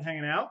everybody showing up and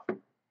hanging out.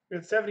 We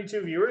had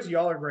 72 viewers.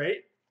 Y'all are great.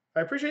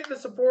 I appreciate the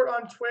support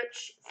on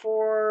Twitch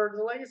for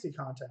the legacy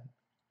content.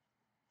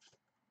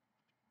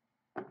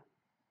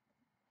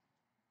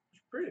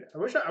 Pretty. I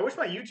wish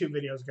my YouTube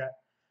videos got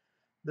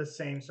the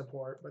same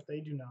support, but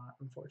they do not,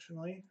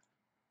 unfortunately.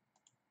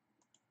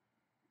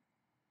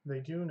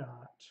 They do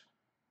not.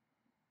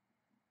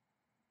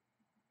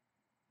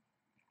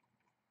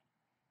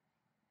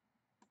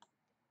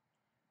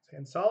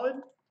 Hand solid.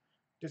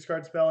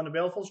 Discard spell into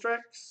Baleful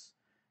Strix.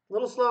 A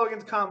little slow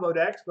against combo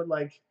decks, but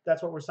like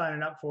that's what we're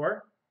signing up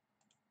for.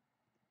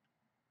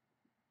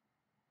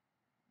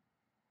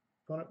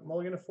 Opponent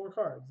mulligan to 4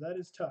 cards. That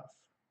is tough.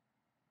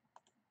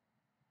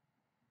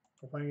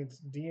 We're playing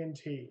against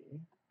D&T.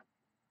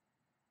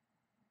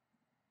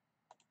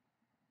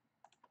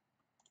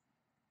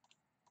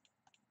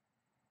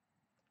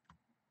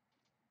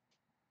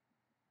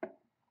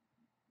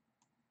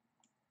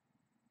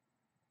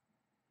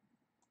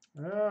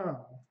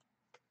 Oh.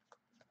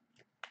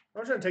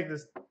 I'm just going to take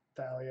this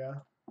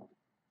Thalia.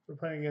 We're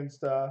playing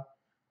against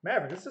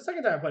Maverick. This is the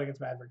second time I'm playing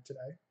against Maverick today.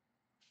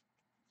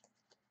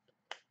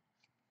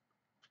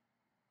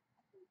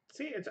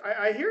 See,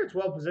 I hear it's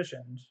well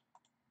positioned.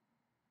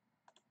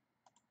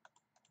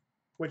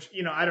 Which,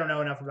 you know, I don't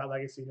know enough about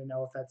Legacy to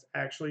know if that's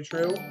actually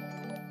true.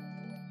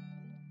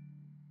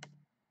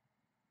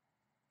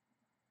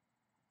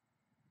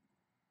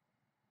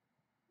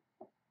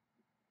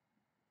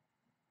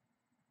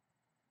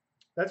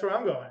 That's where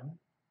I'm going.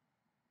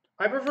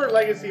 I prefer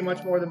Legacy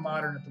much more than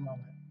Modern at the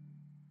moment.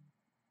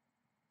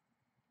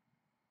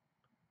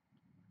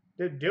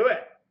 Dude, do it.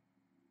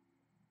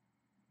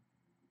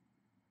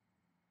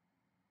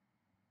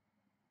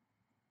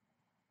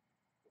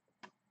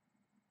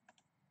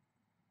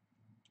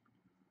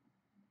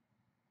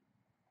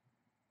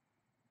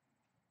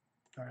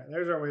 All right,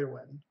 there's our way to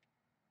win.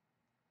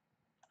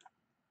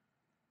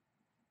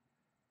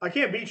 I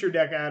can't beat your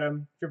deck,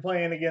 Adam. If you're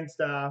playing against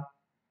well,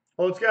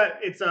 it's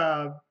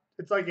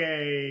like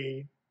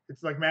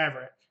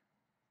Maverick.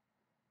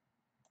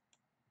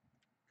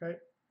 Okay.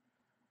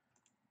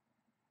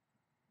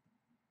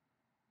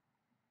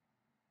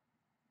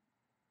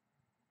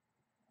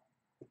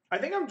 I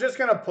think I'm just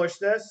gonna push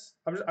this.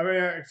 I'm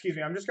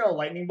just gonna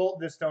lightning bolt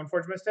this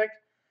Stoneforge Mystic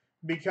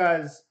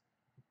because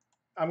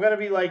I'm gonna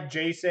be like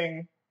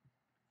Jacing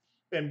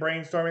and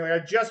brainstorming.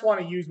 Like I just want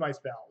to use my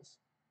spells.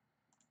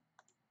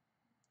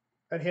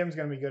 And him's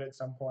gonna be good at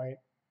some point.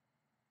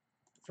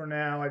 For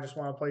now, I just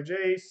want to play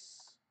Jace.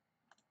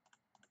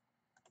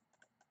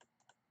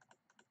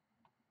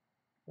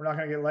 We're not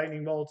gonna get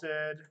lightning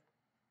bolted.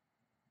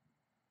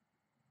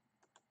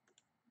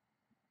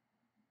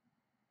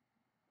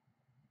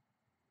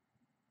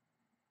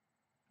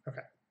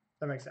 Okay,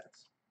 that makes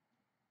sense.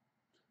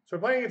 So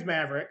we're playing against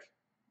Maverick.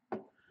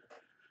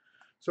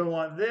 So I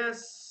want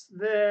this,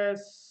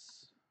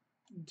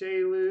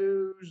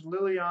 Deluge,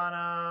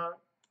 Liliana,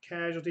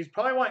 Casualties.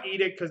 Probably want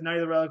Edict because Knight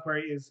of the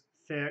Reliquary is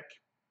thick.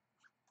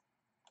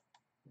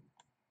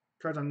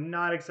 Cards I'm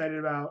not excited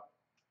about.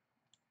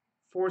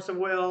 Force of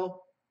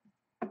Will.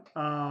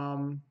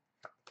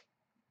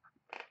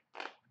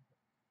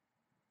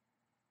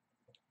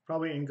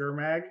 Probably in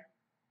Gurmag.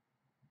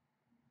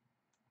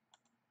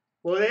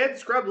 Well, they had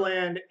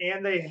Scrubland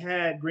and they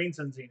had Green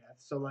Sun Zenith.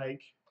 So,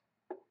 like,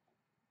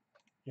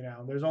 you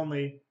know, there's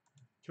only,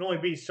 can only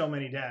be so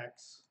many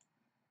decks.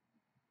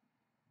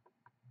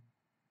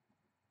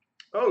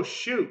 Oh,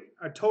 shoot.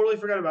 I totally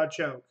forgot about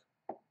Choke.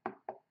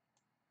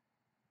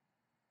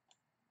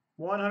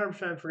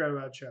 100% forgot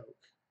about Choke.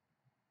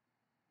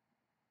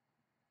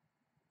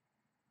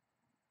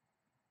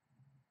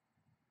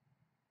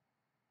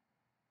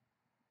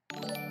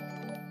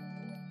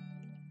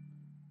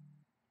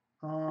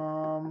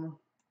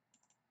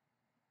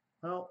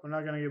 Well, we're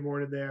not going to get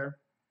boarded there.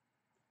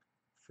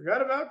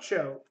 Forgot about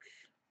Choke.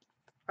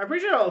 I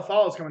appreciate all the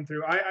follows coming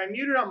through. I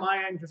muted on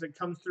my end because it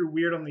comes through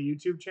weird on the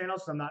YouTube channel,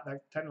 so I'm not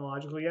that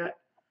technological yet.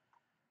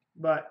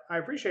 But I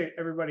appreciate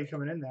everybody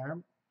coming in there.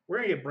 We're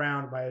going to get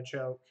browned by a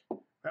Choke.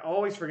 I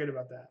always forget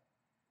about that.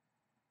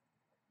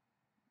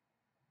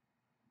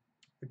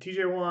 The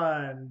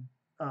TJ1,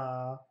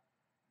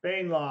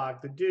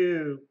 Banelock, the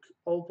Duke,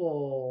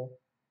 Opal,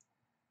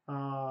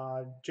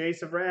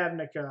 Jace of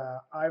Ravnica,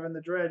 Ivan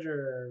the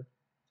Dredger,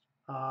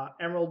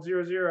 Emerald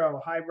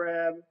 00,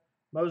 Hybrab,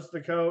 Moses the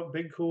Coat,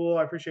 Big Cool.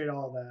 I appreciate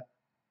all of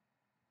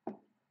that.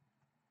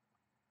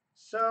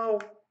 So,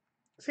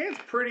 this hand's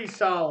pretty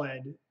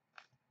solid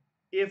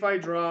if I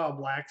draw a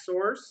black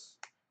source.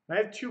 I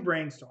have 2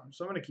 Brainstorms,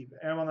 so I'm going to keep it.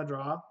 And I'm on the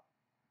draw.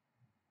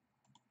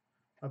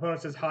 My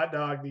opponent says hot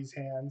dog these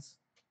hands.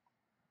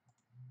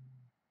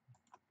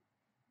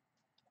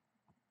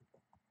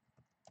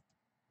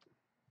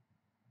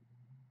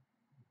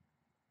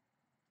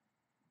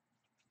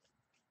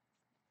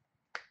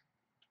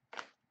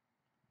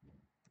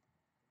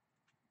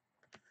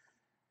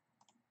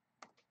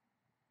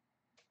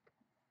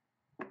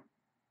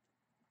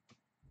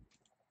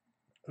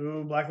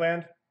 Ooh, black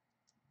land.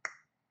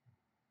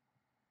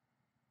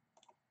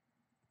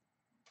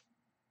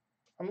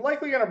 I'm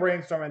likely going to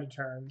Brainstorm end of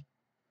turn.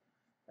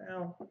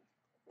 Well,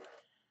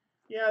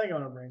 yeah, I think I'm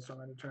going to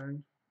Brainstorm end of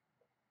turn.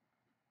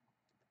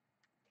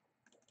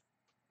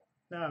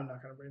 No, I'm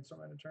not going to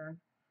Brainstorm end of turn.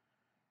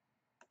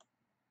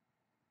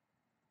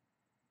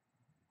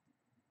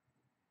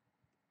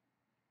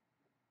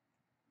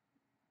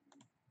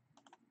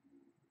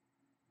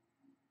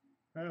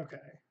 Okay.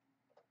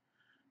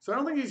 So I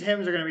don't think these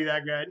hymns are going to be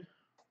that good.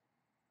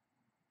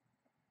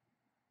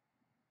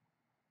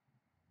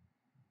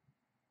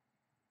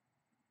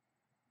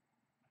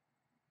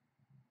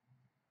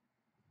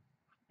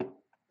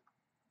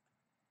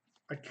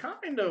 I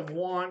kind of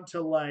want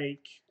to,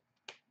 like,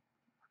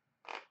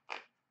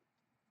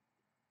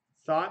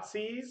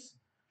 Thoughtseize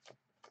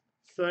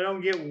so I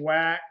don't get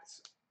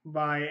whacked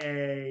by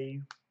a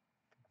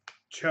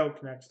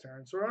Choke next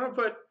turn. So we're going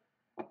to put,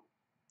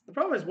 the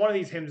problem is one of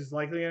these hymns is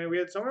likely going to be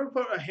it. So I'm going to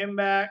put a hymn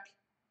back,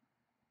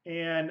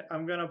 and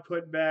I'm going to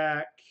put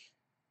back,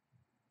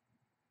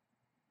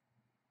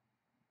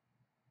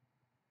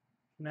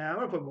 I'm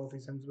going to put both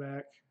these hymns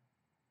back.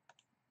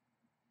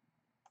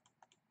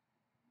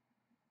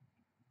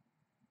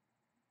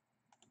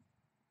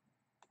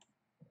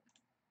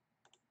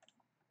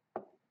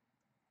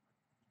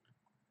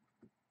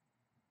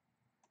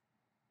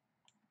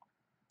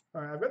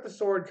 All right, I've got the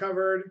sword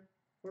covered.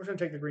 I'm just going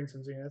to take the Green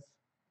Sun Zenith.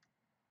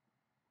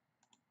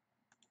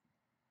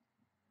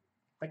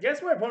 I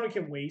guess my opponent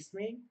can waste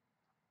me,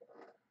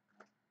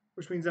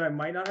 which means that I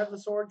might not have the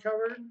sword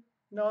covered.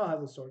 No, I'll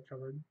have the sword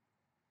covered.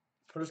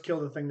 I'll just kill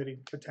the thing that he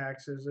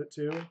attacks it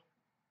to,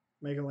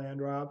 make a land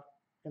drop,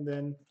 and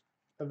then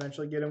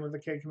eventually get him with the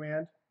K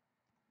command.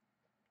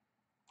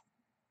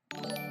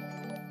 That's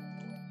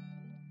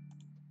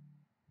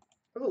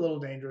a little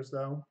dangerous,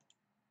 though.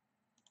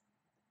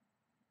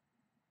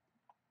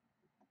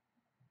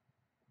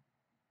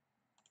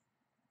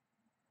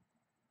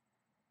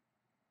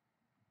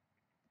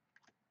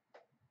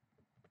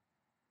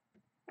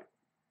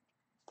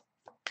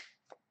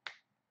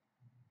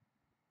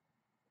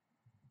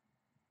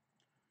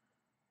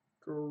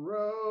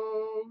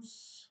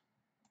 Gross.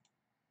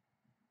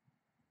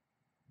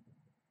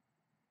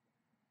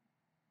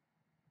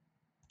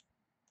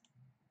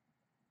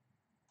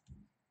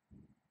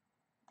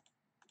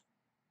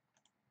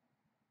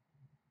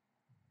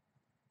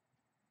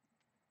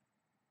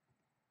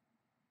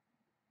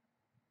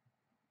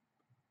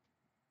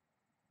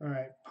 All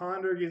right,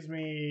 Ponder gives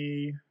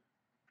me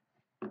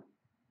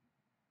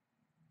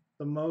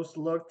the most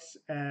looks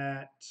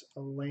at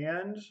a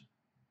land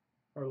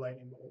or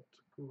Lightning Bolt.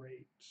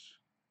 Great.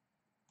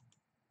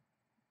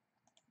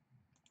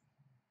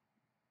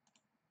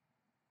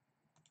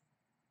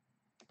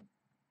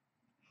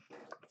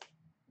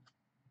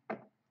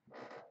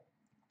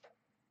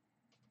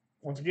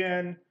 Once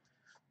again,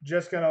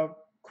 just gonna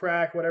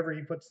crack whatever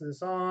he puts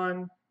this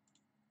on.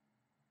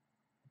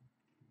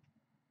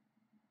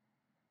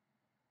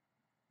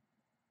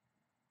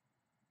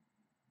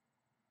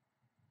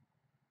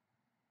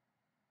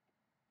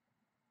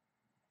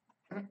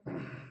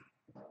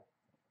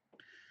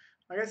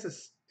 I guess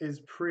this is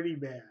pretty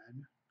bad.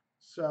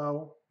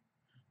 So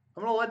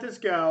I'm gonna let this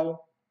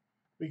go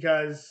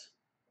because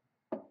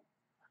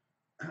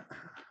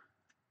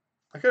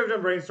I could have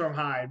done Brainstorm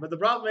Hide, but the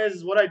problem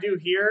is what I do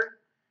here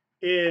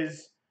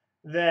is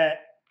that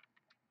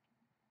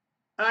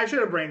I should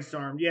have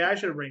brainstormed. Yeah, I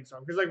should have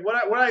brainstormed because like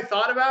what I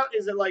thought about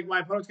is that like my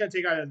opponent's gonna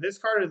take either this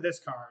card or this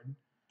card,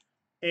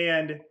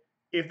 and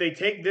if they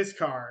take this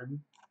card,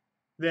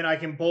 then I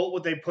can bolt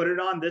what they put it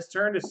on this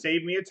turn to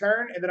save me a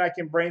turn, and then I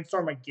can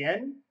brainstorm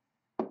again.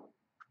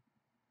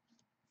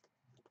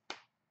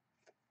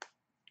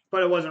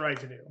 But it wasn't right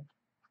to do.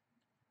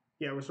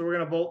 Yeah, so we're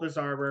gonna bolt this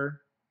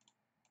Arbor.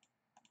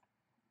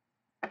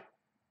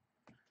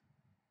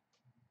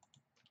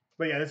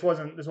 But yeah, this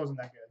wasn't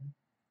that good.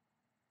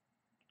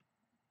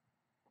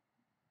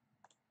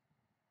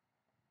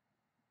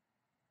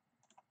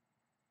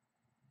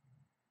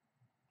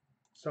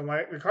 So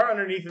the card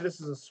underneath of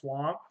this is a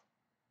Swamp.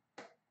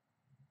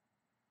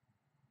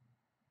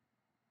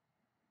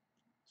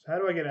 So how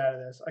do I get out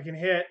of this? I can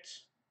hit.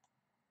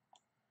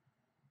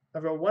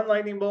 I've got one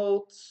Lightning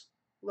Bolt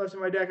left in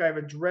my deck. I have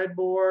a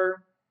Dreadbore.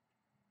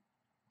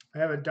 I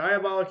have a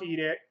Diabolic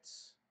Edict.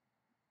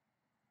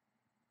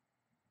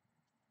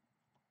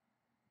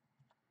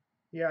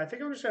 Yeah, I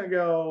think I'm just going to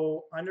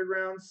go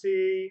Underground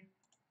Sea,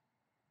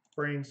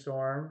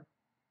 Brainstorm.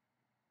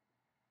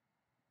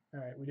 All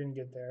right, we didn't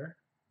get there.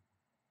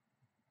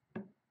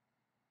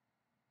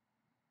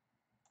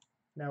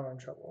 Now we're in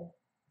trouble.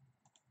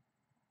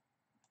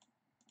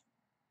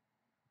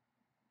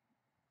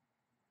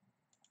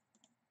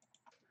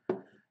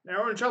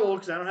 Now we're in trouble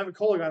because I don't have a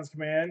Kolaghan's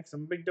command because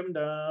I'm a big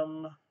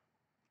dum-dum.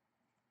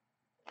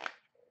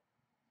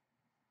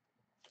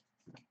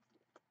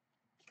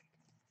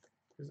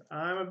 Because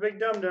I'm a big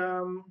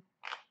dum-dum.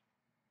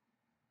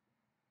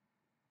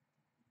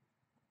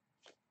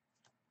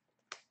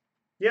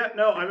 Yeah,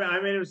 no,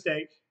 I made a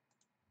mistake.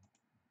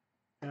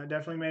 Yeah, I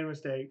definitely made a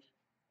mistake.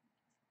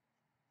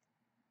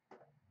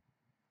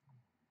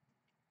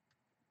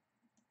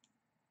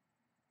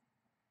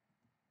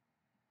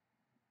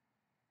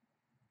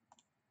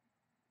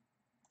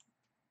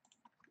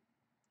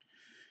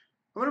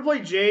 I'm going to play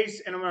Jace,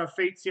 and I'm going to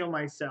Fate Seal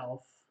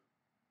myself.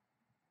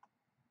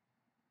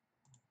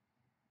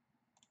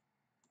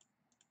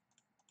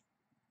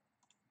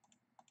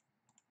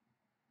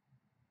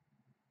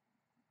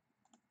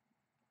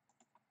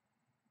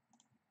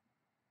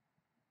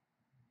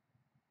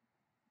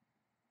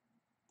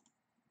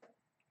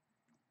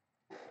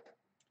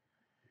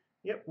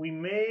 Yep, we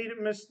made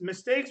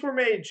mistakes were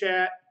made,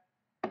 chat.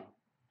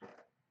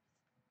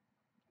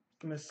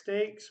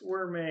 Mistakes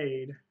were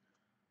made.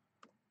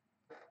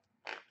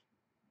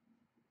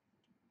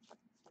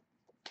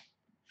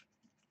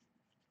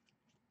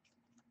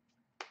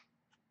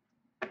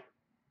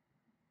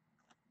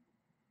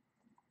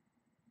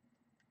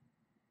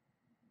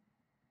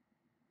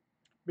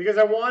 Because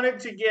I wanted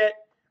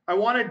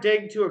to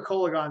dig to a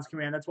Kolaghan's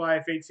command. That's why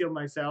I Fate Sealed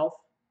myself.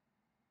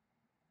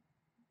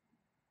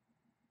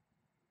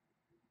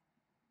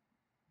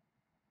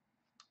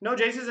 No,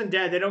 Jace isn't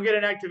dead. They don't get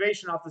an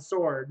activation off the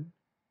sword.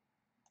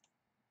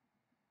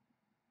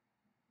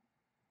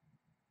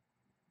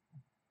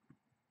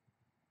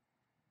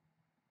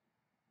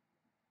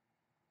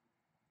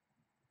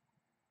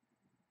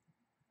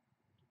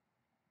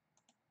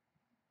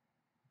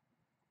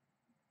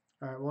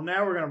 All right, well,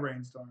 now we're going to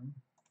Brainstorm.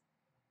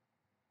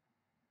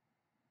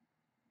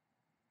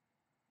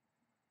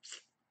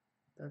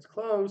 That's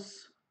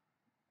close.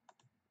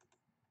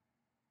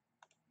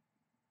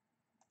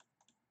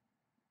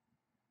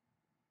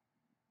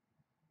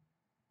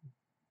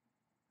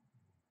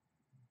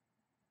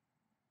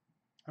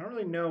 I don't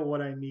really know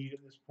what I need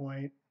at this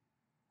point.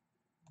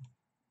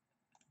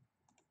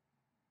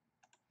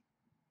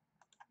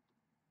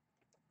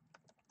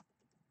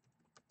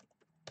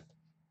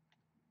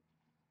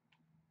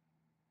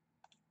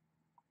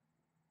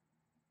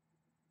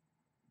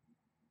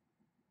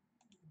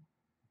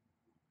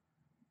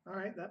 All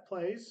right, that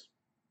plays.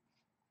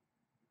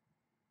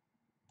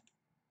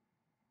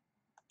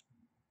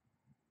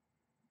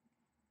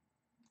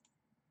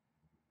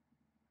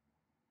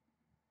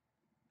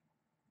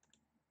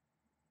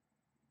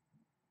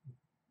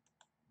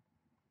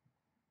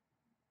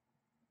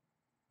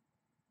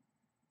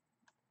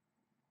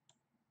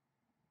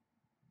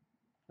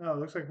 Oh,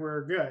 looks like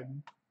we're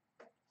good.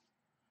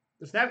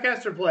 The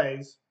Snapcaster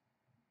plays.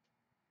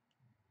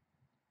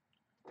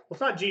 Well, it's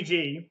not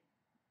GG.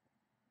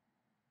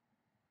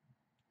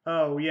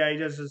 Oh, yeah, he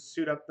does just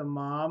suit up the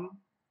mom.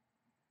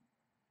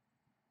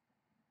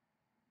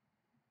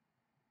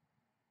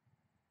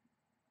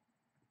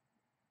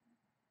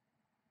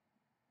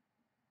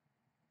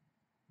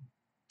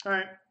 All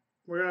right,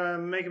 we're going to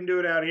make him do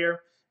it out here.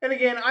 And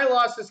again, I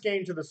lost this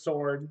game to the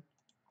sword.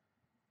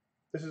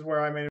 This is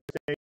where I made a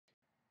mistake.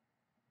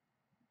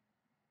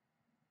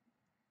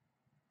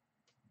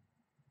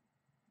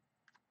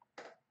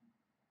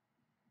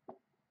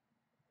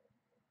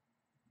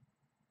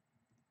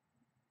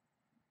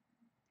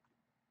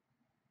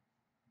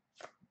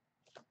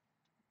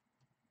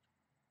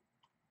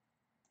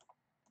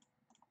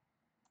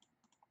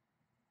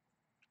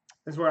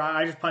 This is where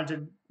I just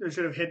punted. I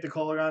should have hit the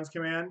Kolaghan's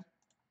command.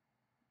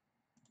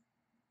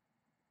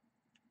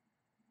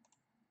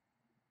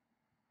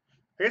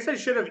 I guess I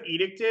should have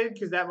edicted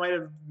because that might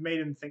have made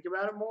him think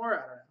about it more. I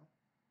don't know.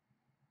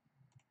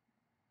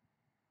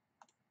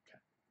 Okay.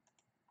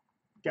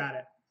 Got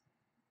it.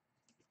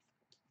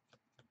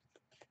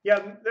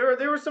 Yeah,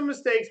 there were some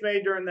mistakes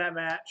made during that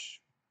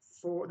match,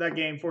 for that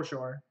game for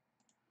sure.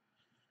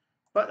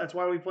 But that's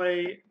why we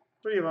play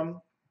 3 of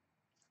them.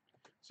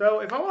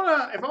 So if I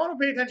wanna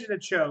pay attention to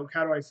choke,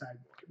 how do I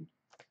sideboard?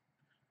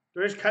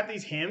 Do I just cut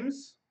these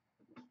hymns?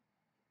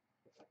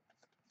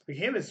 Like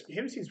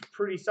him seems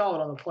pretty solid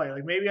on the play.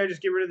 Like maybe I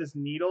just get rid of this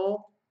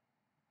needle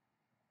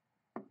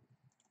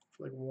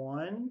for like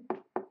 1.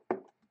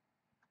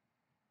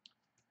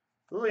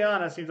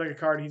 Liliana seems like a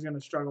card he's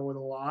gonna struggle with a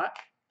lot.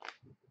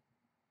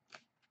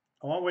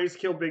 I want ways to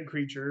kill big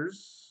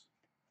creatures.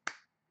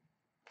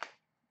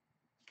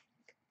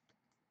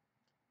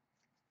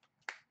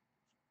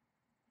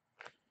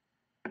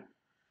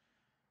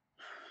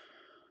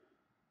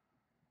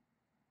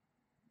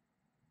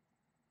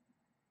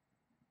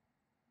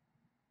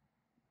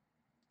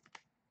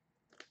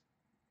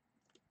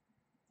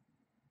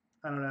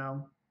 I don't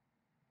know.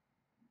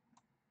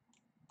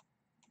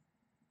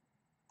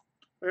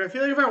 Like I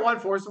feel like if I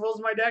want Forcibles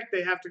in my deck,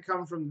 they have to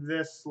come from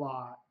this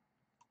slot.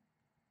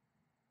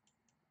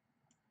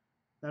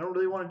 I don't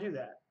really want to do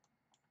that.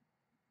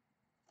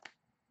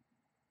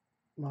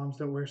 Moms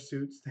don't wear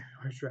suits, they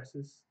wear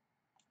dresses.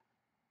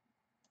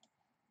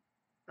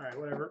 All right,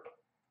 whatever.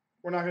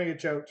 We're not going to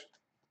get choked.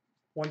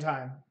 1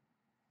 time.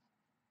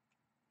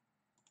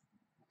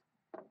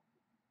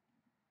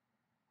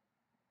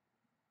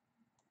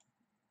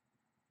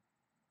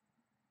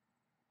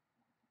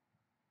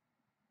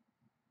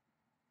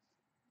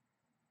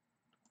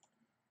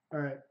 All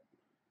right.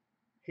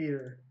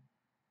 Heater.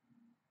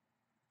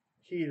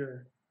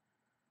 Heater.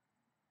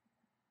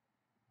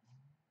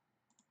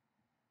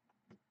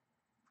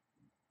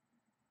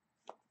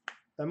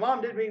 The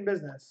mom did mean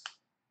business.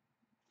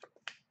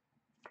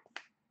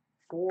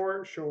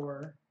 For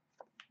sure.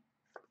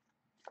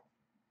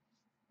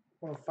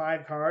 1 of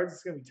 5 cards.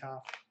 It's going to be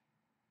tough.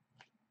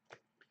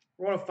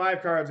 For 1 of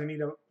 5 cards, I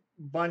need a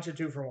bunch of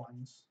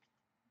 2-for-1s.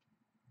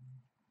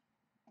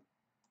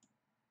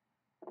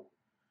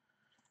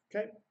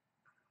 Okay.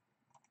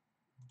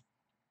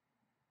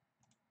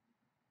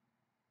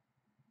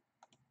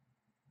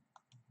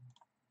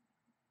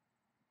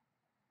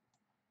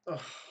 Ugh.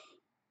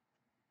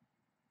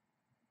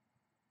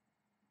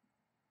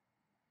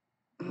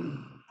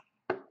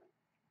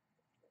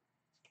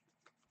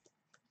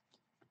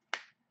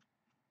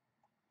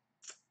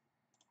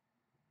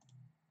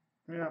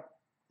 Yeah.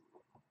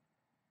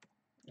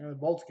 The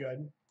bolt's good.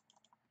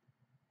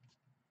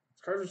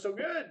 These cards are so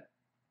good.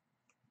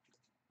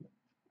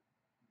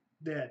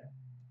 Dead.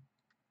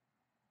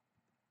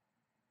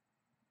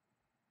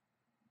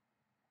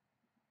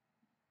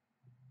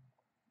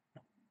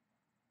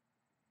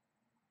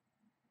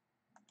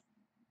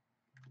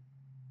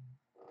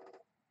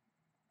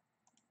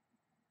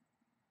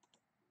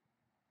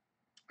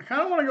 I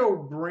kind of want to go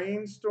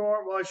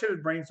Brainstorm. Well, I should have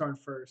Brainstormed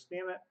first.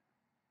 Damn it.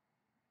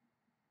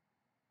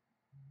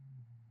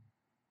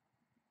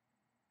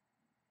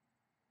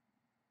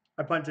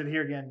 I punted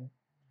here again.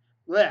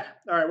 Blech.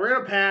 All right, we're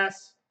going to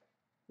pass.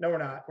 No, we're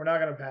not. We're not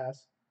going to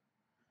pass.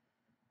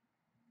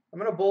 I'm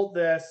going to bolt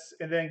this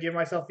and then give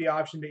myself the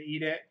option to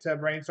eat it to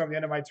Brainstorm at the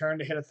end of my turn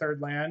to hit a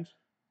 3rd land.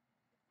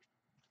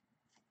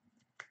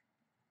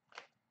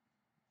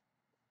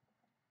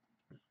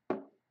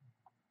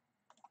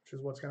 Which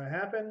is what's going to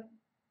happen.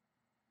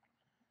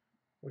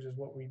 Which is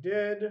what we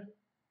did.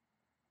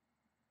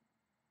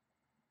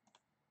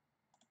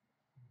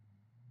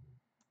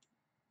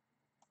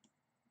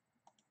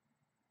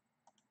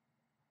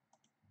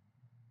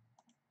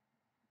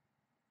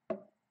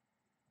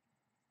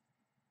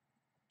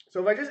 So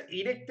if I just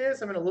edict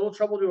this, I'm in a little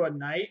trouble to a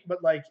knight,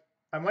 but like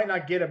I might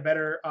not get a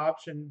better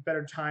option,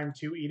 better time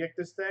to edict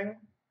this thing.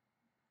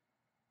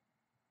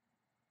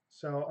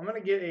 So I'm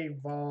going to get a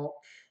Volk.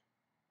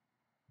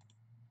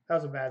 That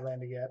was a bad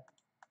land to get.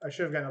 I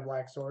should have gotten a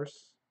black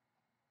source.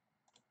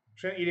 I'm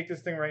just going to edict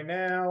this thing right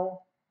now.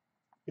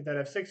 Get that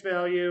F6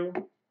 value.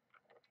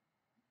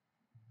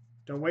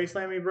 Don't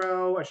wasteland me,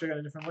 bro. I should have got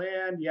a different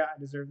land. Yeah, I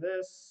deserve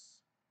this.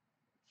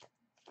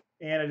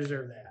 And I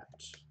deserve that.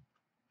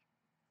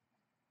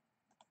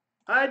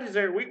 I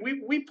deserve.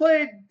 We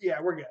played.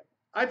 Yeah, we're good.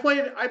 I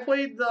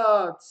played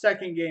the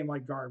second game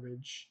like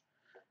garbage,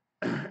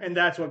 and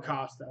that's what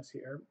cost us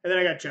here. And then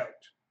I got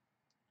choked.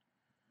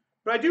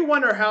 But I do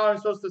wonder how I'm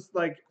supposed to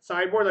like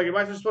sideboard. Like, am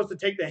I supposed to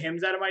take the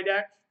hymns out of my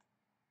deck?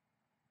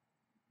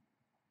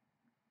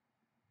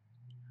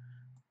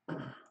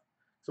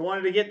 So I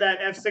wanted to get that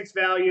F6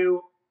 value,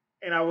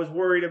 and I was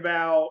worried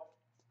about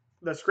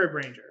the Scrib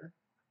Ranger,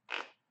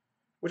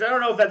 which I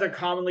don't know if that's a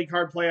commonly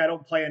card play. I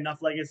don't play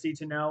enough Legacy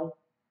to know,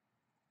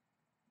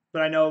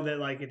 but I know that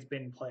like it's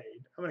been played.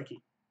 I'm gonna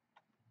keep.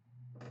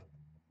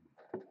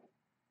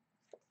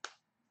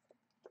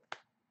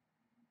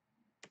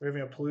 We're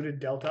having a Polluted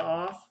Delta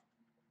off.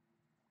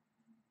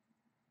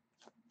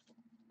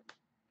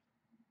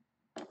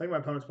 I think my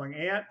opponent's playing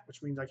Ant,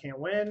 which means I can't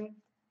win.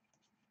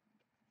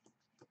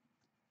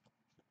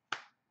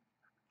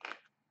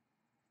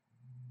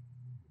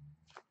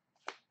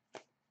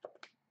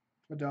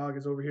 The dog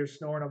is over here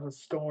snoring up a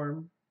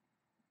storm.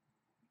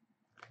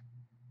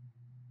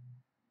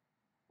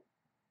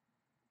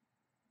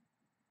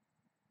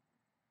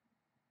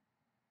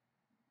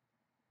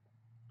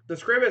 The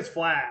Scrib is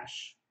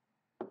Flash.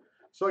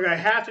 So like I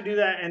have to do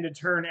that end of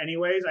turn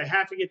anyways. I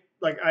have to get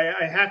like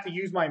I have to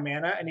use my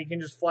mana, and he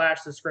can just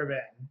flash the Scrib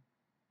in.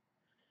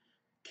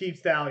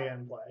 Keeps Thalia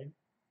in play.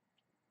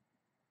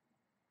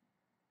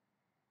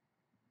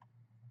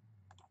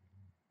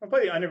 I'll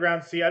play the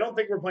Underground Sea. I don't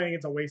think we're playing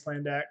against a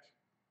Wasteland deck.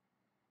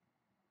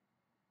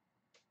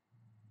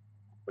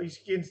 But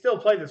you can still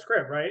play the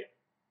Scrib, right?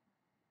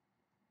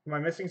 Am I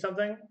missing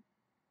something?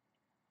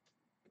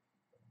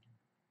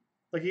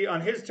 Like he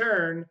on his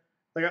turn,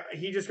 like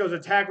he just goes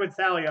attack with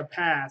Thalia,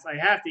 pass. I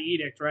have to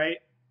Edict, right?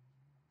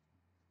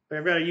 Like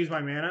I've got to use my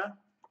mana.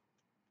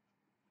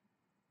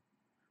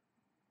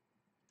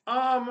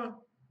 I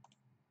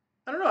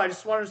don't know. I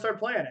just wanted to start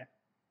playing it.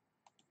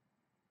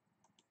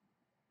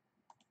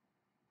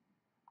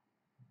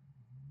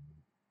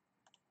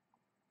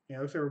 Yeah,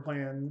 looks like we're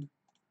playing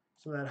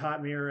some of that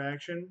hot mirror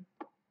action.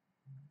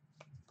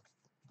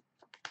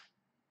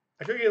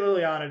 I could get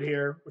Liliana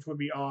here, which would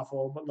be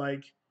awful, but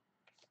like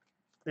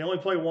they only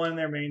play one in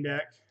their main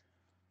deck.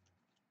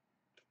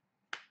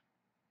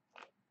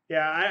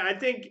 Yeah, I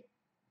think.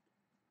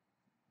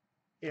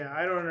 Yeah,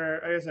 I don't know.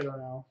 I guess I don't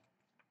know.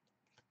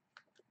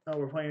 Oh,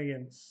 we're playing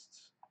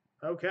against.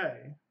 Okay,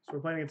 so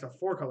we're playing against a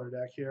 4-color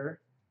deck here.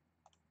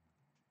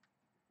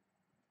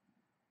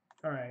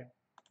 All right.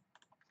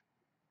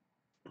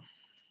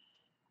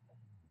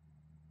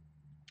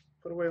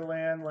 Put away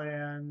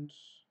land.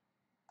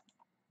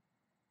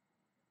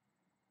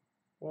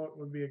 What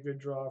would be a good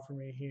draw for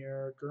me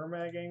here?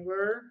 Gurmag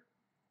Angler.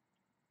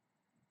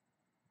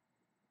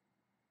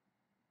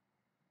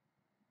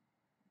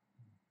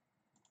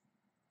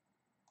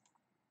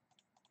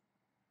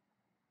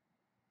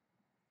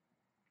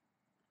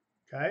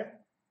 Okay.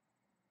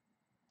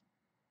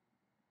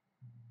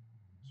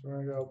 So we're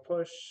going to go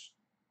push,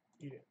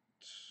 Edict.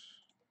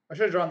 I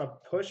should have drawn the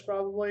push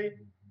probably,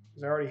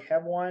 because I already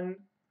have one.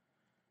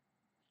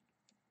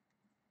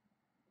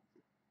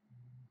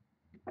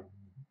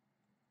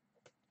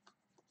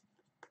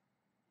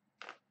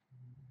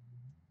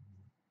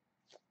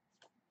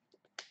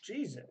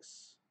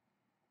 Jesus.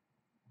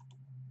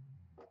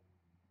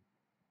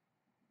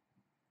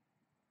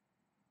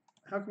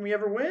 How can we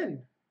ever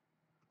win?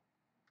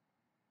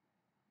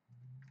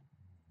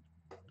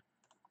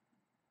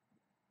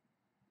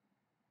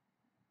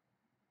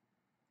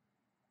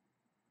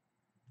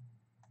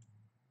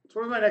 So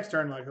what does my next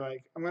turn look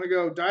like? I'm gonna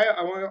go die.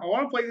 I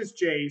want to play this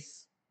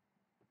Jace,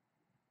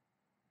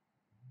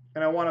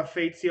 and I want to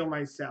Fate Seal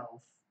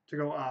myself to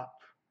go up.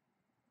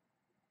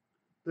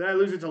 Then I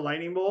lose it to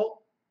Lightning Bolt.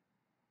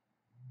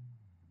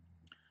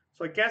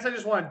 So I guess I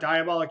just want to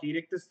Diabolic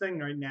Edict this thing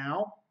right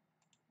now.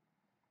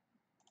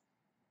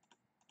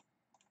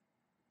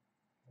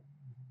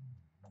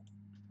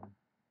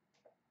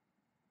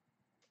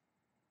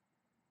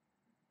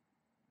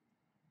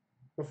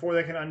 Before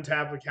they can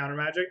untap with counter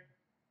magic.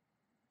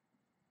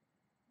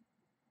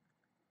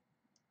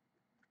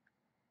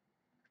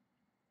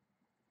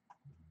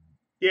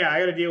 Yeah, I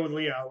got to deal with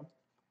Leo.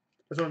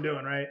 That's what I'm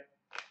doing, right?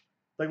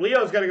 Like,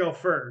 Leo's got to go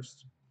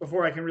first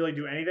before I can really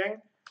do anything.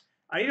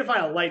 I need to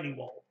find a Lightning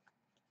Bolt.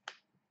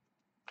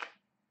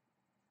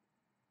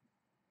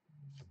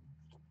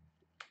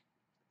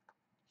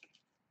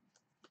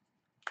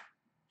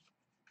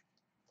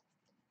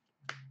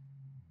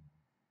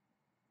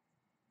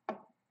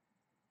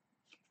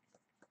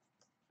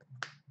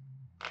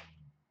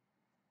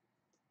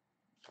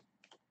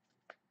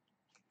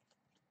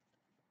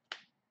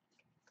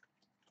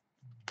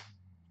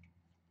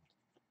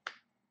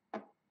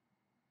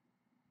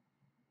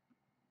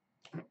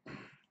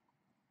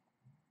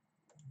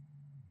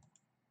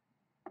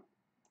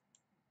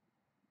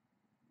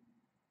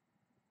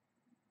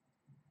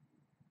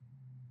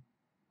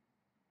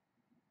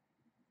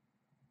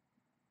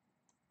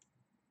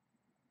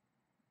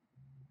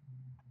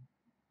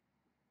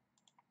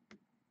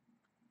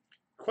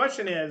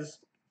 Question is,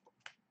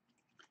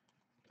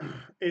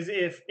 is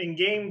if in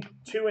game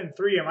 2 and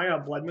 3, am I going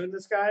to Blood Moon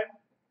this guy?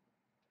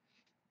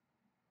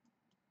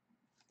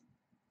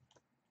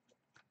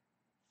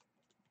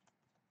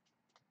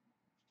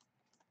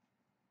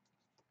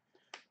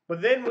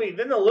 But then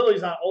the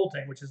Lily's not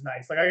ulting, which is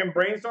nice. Like I can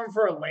Brainstorm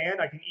for a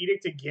land, I can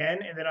Edict again,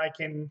 and then I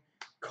can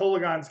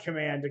Kolaghan's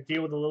Command to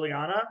deal with the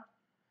Liliana.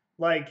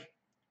 Like,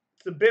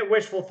 it's a bit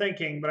wishful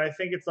thinking, but I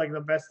think it's like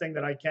the best thing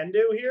that I can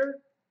do here.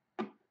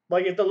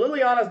 Like if the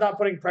Liliana's not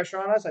putting pressure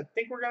on us, I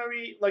think we're gonna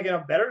be like in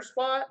a better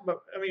spot. But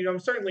I mean, I'm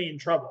certainly in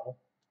trouble.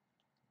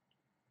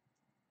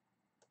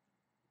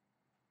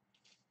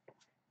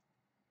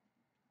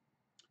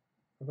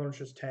 Opponent's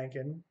just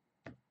tanking.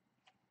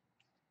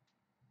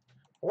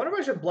 I wonder if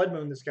I should Blood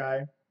Moon this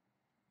guy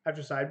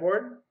after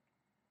sideboard.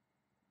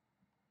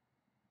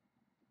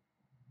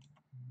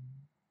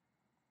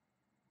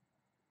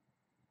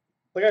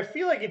 Like I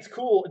feel like it's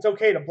cool. It's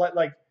okay to blood.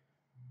 Like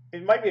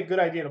it might be a good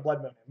idea to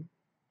Blood Moon him.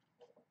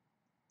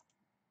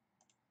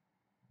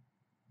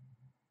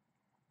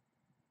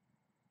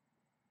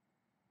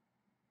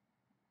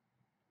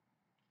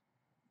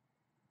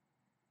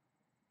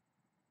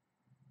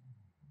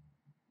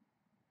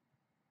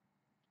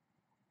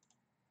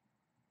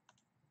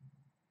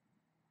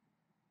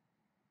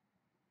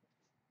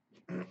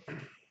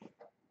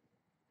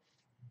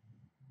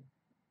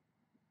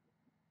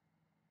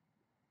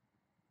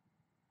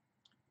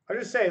 I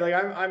just say like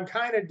I'm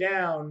kind of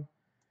down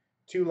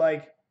to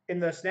like in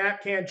the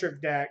Snap Cantrip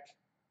deck,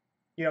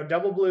 you know,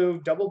 double blue,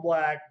 double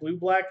black, blue,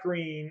 black,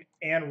 green,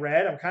 and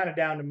red. I'm kind of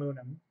down to moon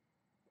him.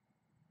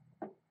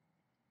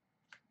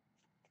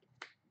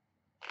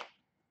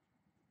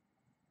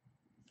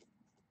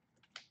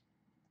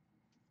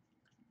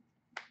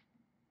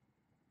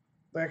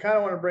 But I kind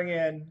of want to bring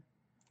in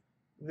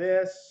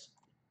this,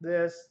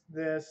 this,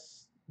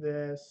 this,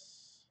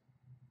 this,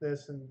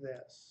 this, and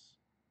this.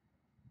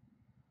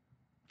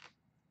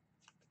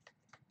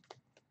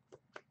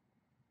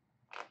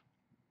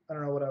 I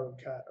don't know what I would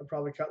cut. I'd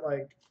probably cut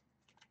like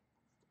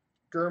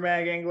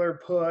Gurmag Angler,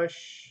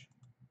 push,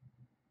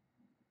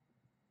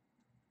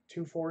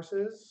 2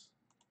 forces.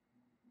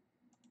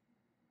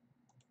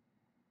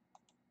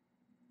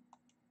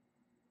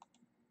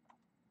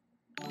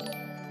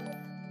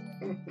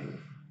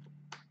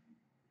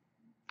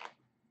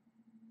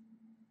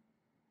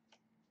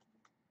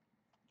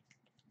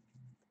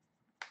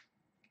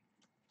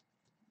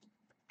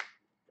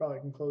 Probably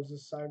can close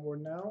this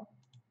sideboard now.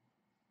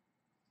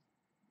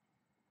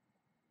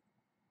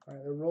 All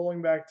right, they're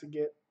rolling back to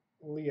get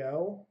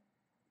Leo.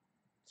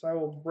 So I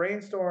will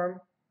Brainstorm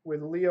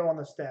with Leo on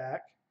the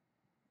stack.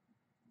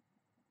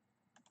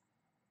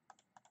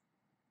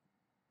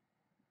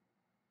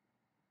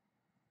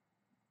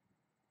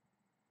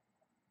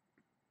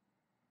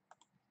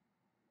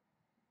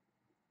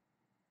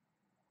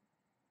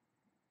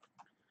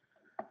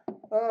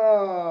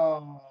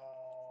 Oh,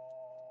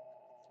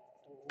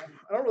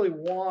 I don't really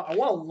want. I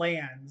want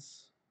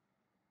lands.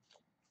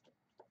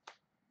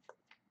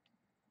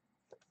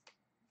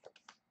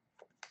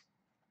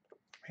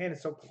 Hand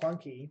is so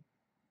clunky.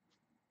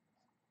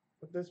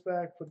 Put this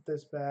back. Put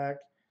this back.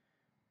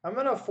 I'm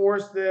gonna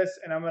force this,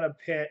 and I'm gonna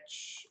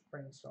pitch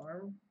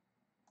Brainstorm.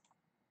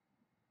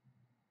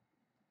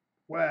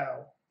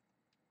 Wow,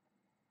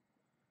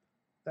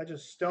 that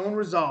just stone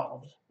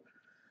resolved.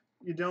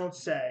 You don't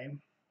say.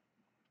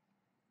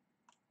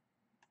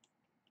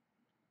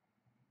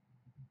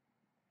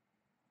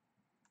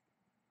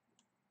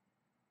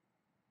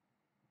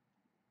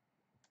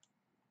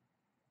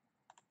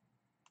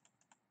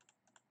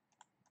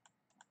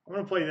 I'm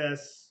gonna play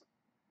this.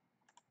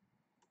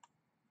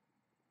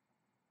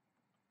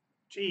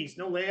 Jeez,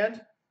 no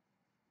land.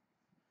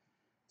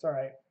 It's all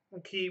right. We'll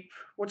keep.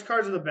 Which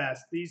cards are the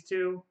best? These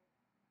two.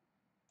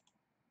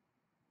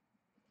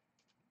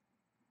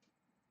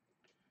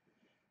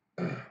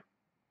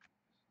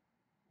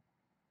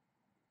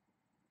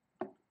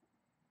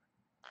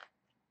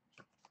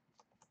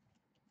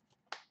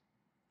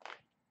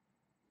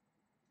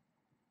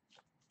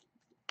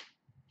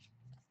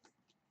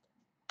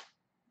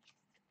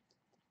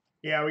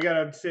 Yeah, we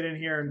gotta sit in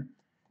here and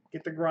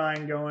get the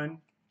grind going.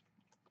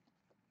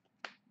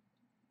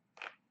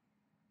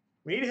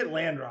 We need to hit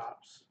land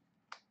drops.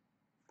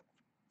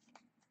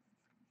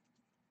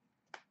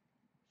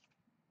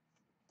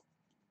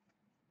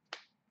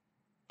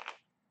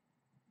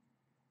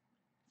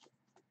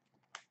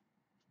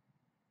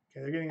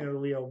 Okay, they're getting their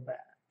Leo back.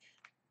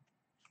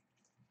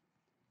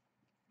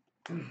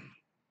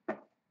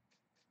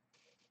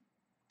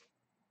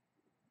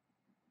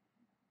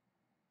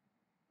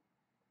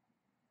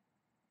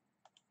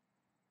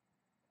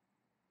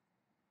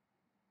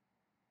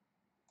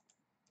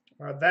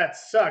 Oh, that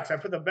sucks. I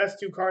put the best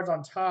 2 cards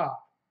on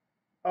top.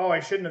 Oh,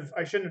 I shouldn't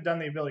have done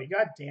the ability.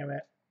 God damn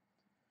it.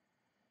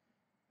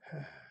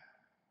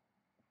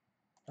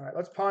 All right,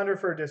 let's ponder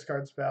for a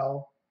discard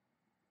spell.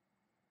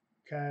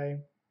 Okay.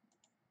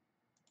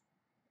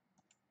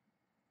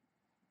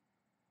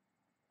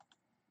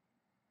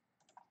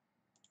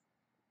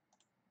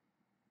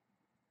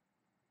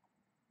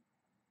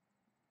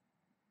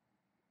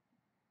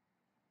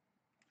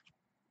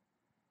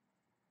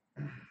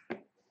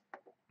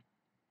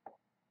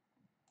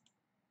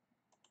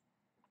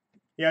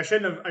 Yeah, I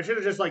shouldn't have. I should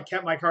have just like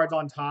kept my cards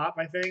on top,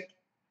 I think.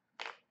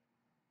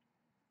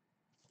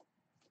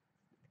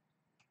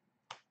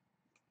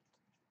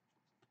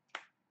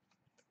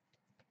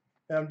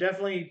 And I'm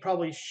definitely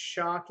probably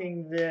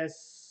shocking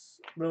this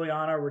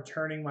Liliana,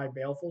 returning my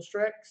Baleful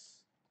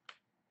Strix.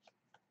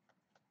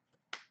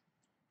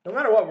 No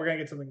matter what, we're gonna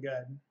get something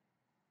good.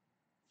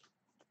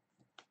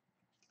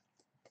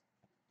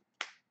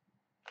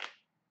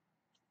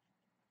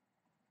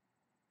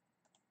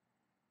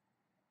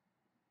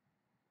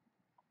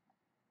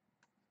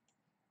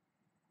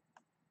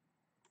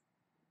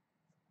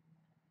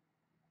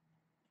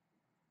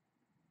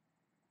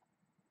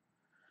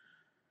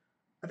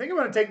 I think I'm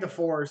going to take the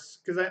Force,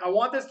 because I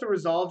want this to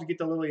resolve to get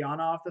the Liliana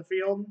off the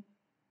field.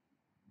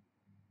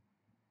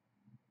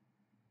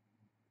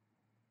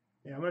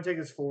 Yeah, I'm going to take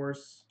this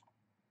Force.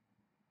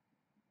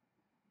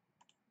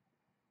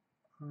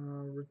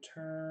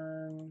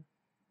 Return.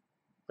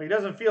 Like, it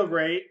doesn't feel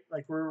great.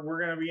 Like, we're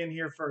going to be in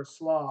here for a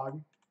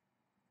slog.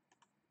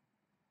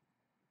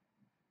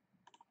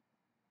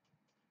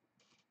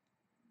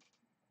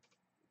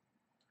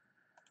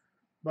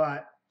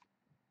 But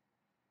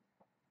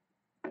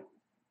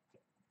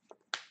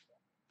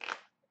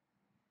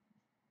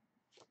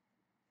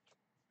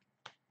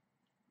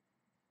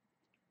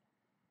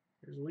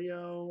here's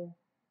Leo.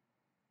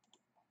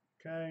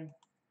 Okay.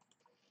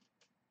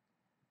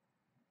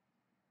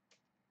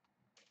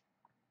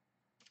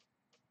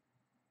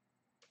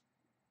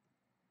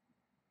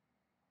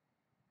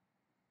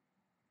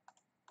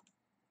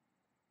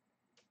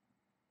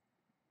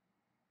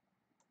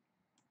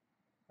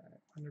 All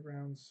right,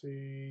 Underground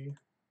Sea.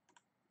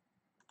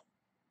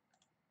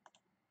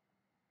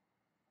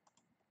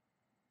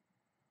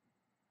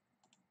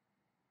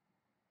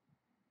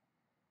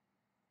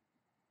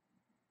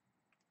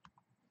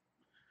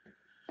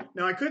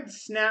 Now I could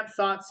snap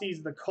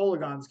Thoughtseize the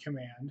Kolaghan's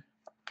command,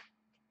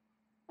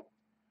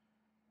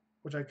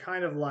 which I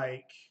kind of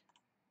like.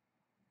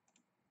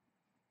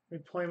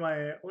 Let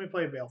me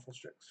play Baleful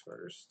Strix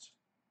first.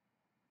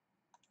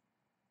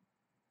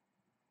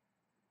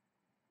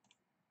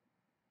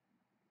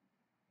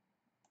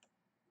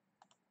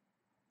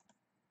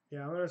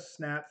 Yeah, I'm gonna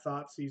snap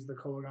Thoughtseize the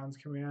Kolaghan's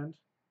command.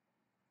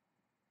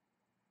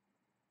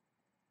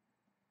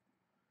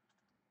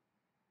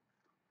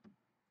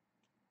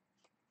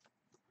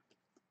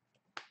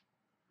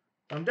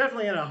 I'm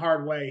definitely in a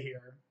hard way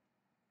here.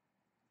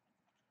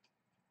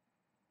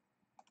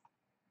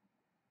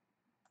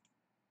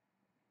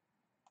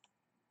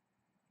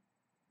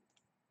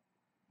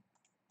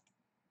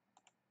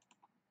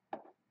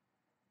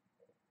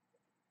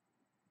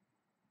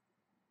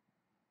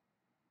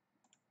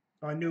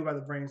 Oh, I knew about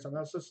the Brainstorm. That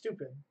was so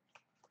stupid.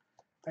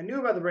 I knew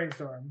about the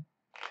Brainstorm.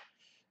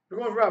 We're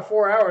going for about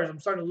 4 hours. I'm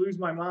starting to lose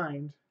my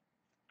mind.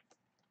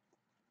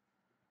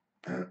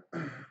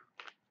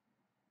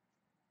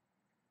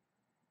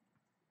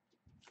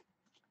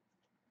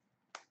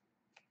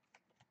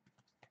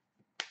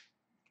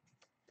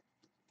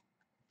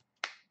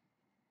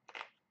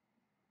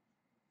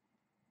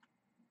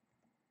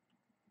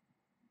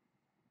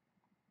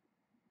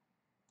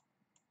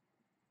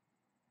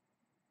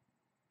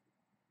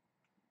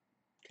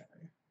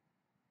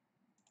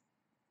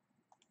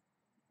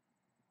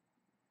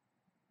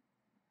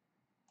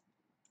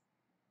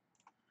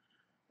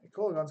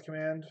 Kolaghan's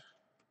command.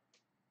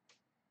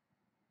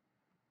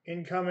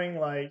 Incoming,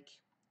 like,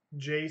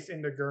 Jace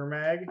into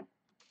Gurmag.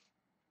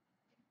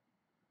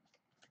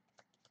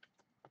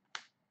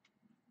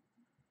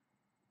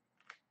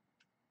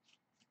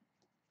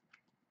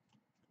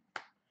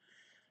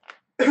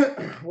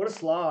 What a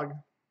slog.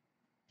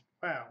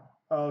 Wow.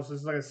 Oh, so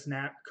this is like a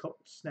snap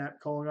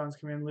Kolaghan's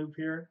command loop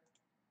here.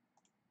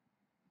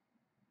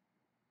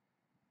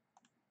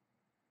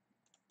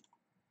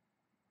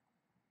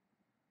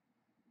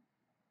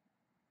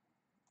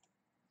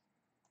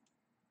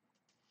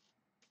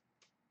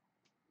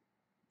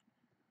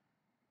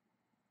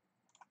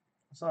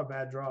 It's not a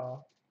bad draw.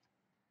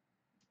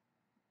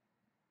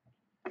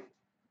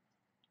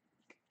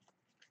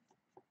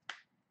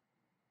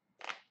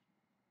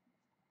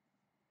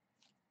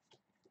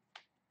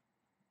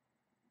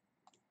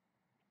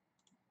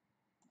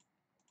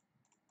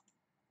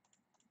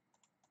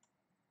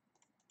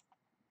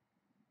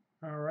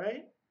 All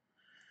right.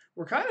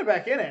 We're kind of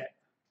back in it.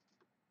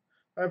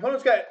 My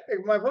opponent's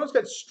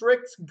got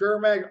Strix,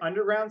 Gurmag,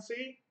 Underground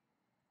Sea.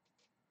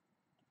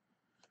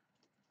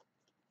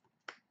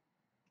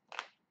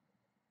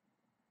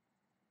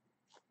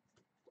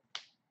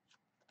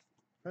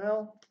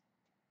 Well,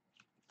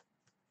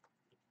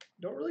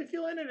 don't really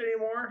feel in it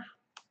anymore.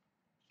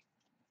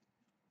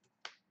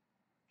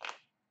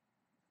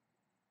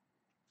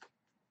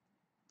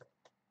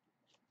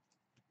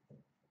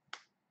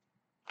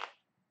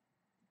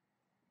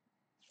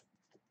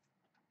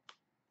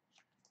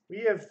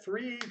 We have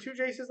two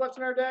Jaces left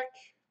in our deck.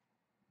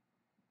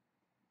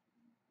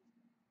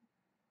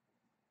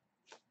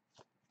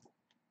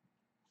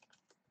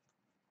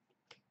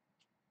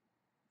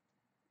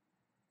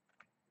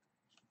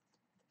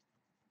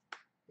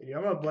 Yeah,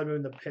 I'm gonna Blood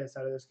Moon the piss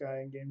out of this guy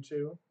in game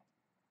 2.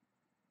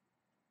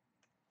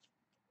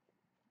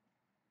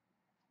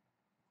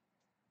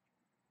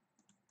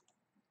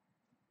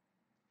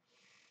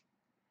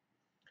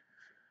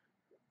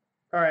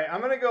 Alright,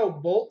 I'm going to go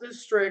Bolt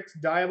this Strix,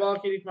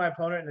 Diabolic Edict my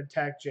opponent, and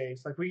attack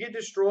Jace. Like, we get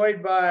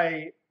destroyed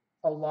by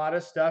a lot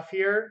of stuff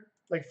here.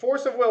 Like,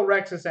 Force of Will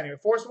wrecks us anyway.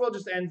 Force of Will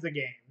just ends the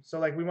game. So,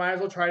 like, we might as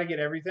well try to get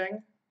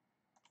everything.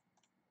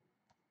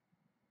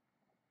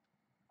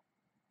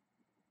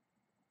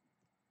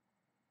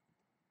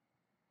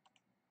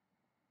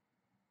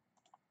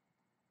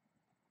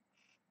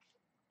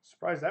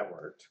 Surprised that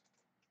worked.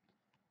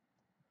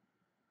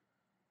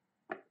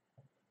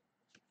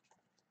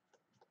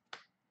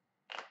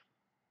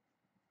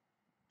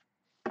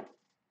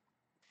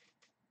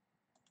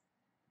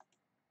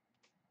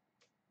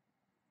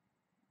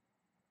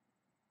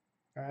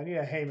 I need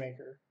a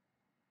Haymaker.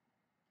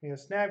 I need a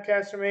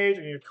Snapcaster Mage.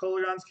 I need a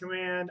Kolaghan's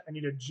Command. I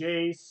need a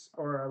Jace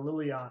or a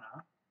Liliana.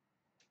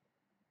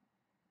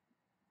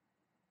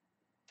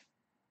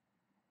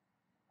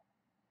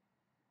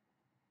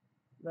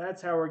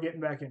 That's how we're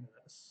getting back into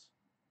this.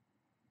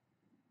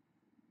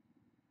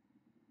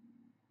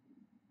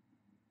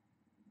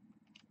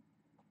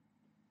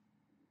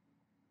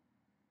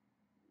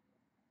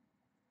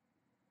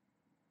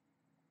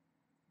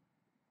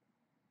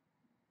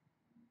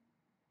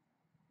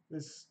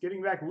 This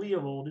getting back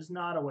Leovold is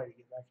not a way to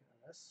get back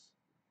into this.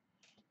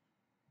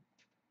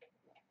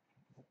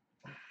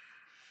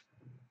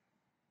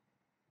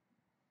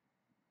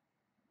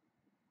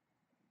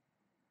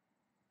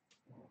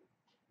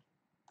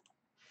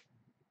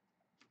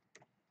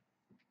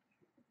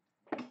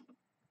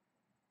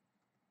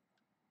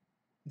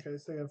 Okay,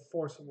 so they have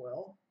Force of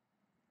Will.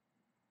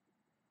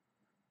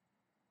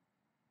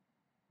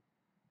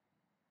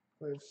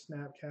 We have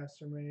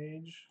Snapcaster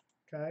Mage.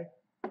 Okay.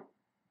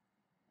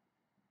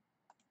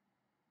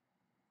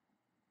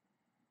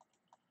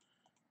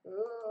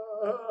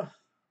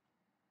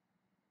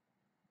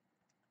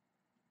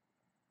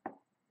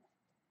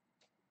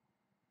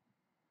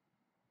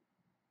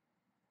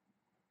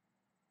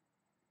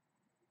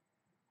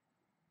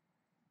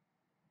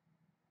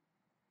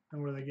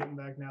 And what are they getting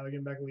back now? They're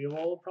getting back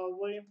Leovold,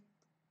 probably.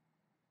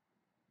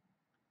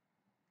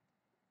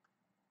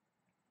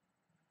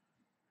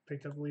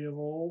 Picked up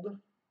Leovold.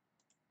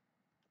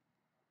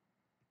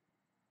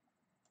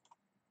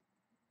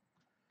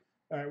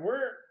 All right,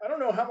 I don't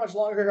know how much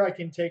longer I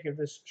can take of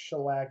this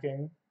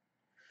shellacking.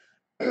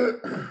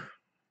 One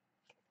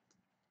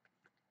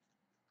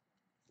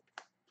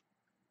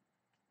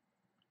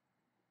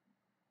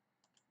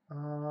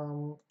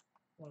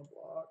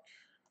block.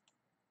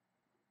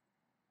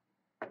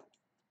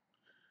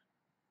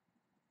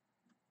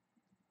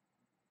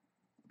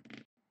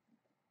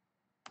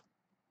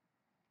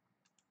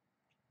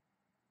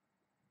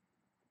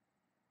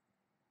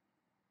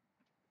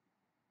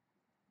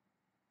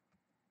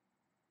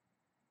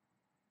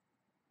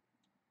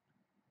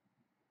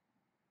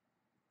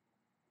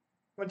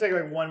 I'm gonna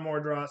take like one more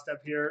draw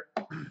step here.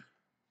 I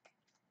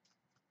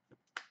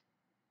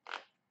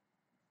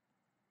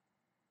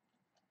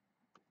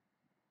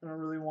don't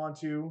really want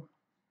to.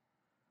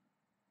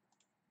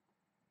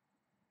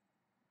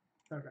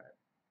 Okay.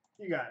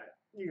 You got it.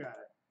 You got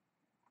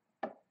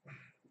it.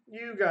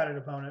 You got it,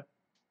 opponent.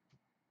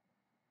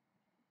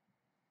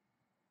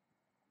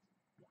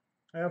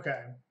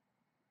 Okay.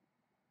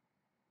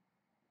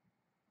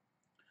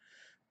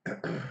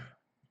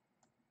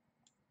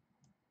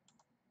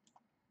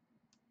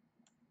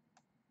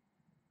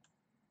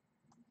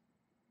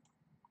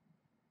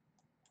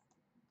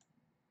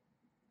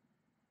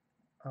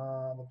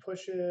 The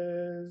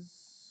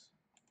pushes,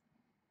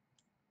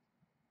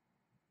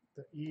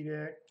 the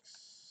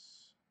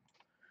edicts.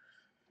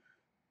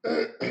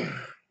 I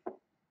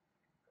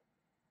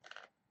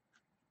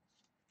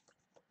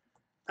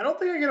don't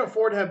think I can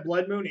afford to have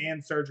Blood Moon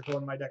and Surgical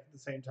in my deck at the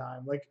same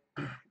time. Like,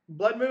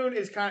 Blood Moon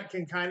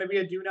can kind of be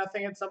a do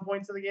nothing at some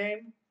points of the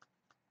game.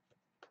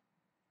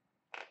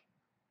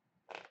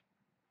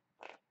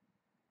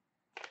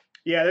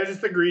 Yeah, they're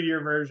just the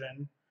greedier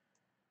version.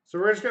 So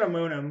we're just gonna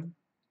moon him.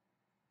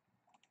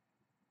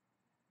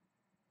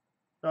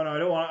 Oh no, I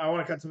don't want. I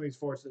want to cut some of these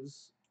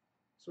forces.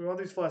 So we want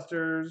these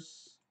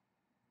Flusters.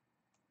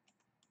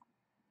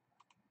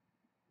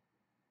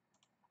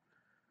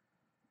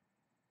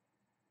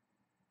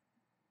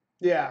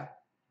 Yeah.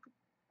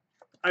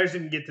 I just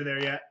didn't get to there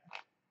yet.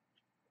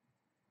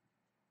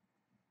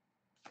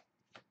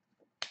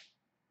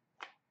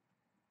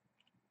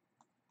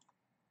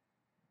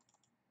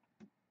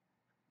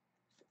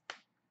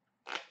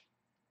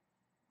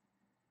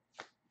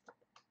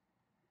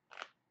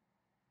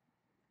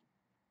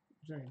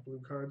 How many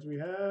blue cards we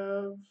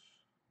have?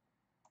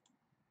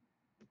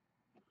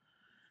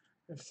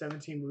 We have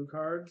 17 blue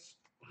cards.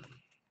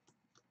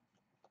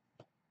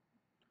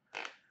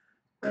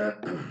 We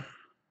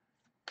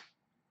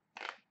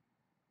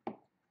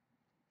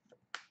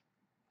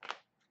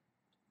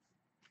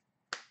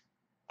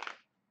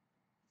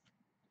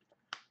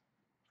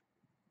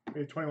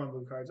have 21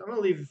 blue cards. I'm going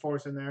to leave the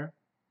force in there.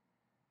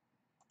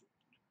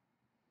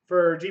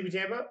 For GB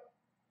Tampa?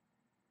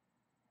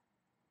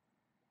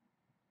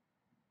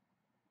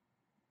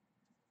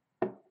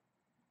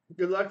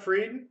 Good luck,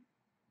 Freed.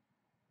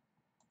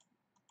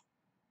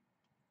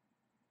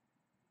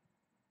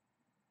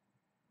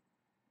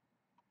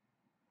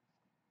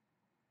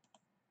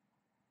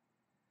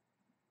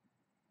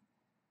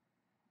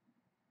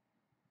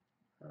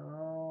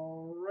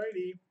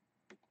 greedy.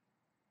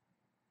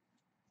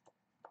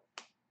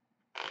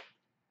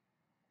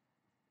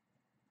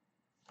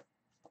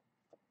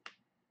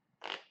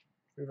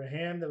 We have a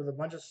hand with a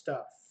bunch of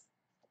stuff.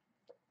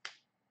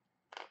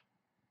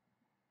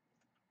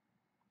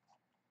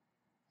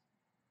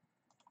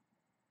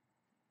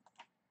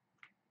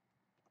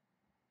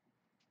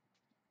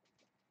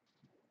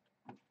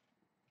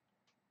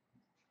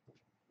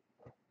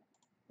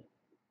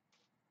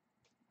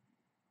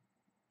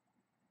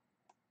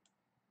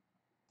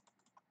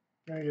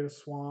 Gonna get a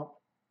swamp.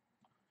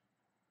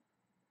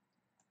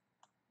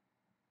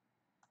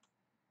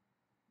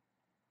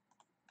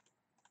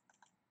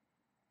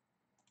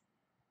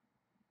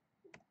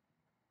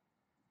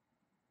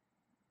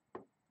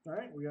 All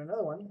right, we got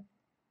another one.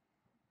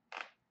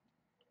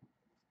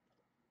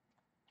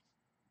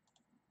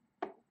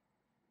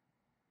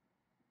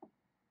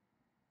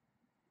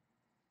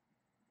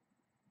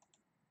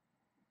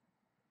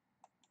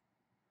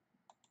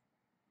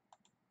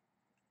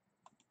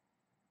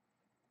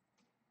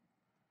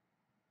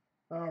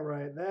 All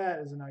right, that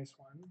is a nice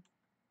one.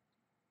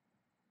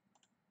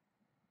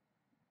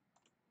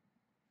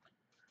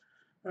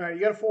 All right, you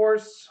got a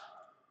force.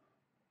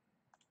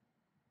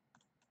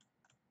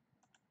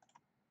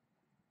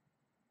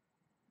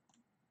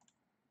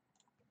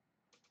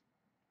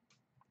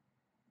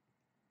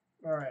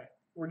 All right,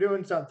 we're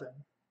doing something.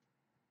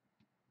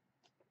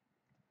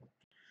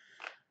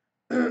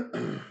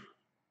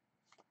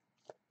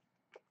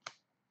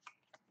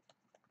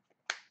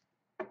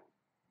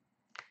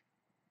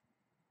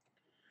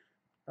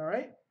 All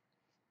right.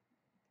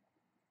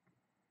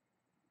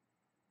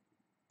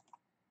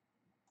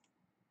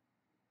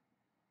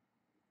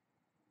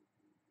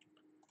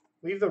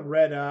 Leave the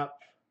red up.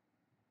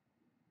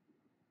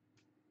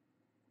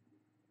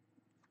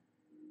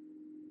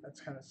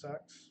 That's kind of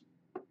sucks.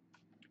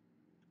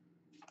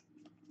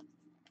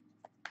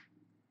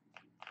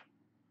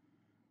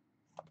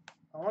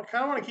 I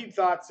kind of want to keep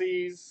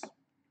Thoughtseize.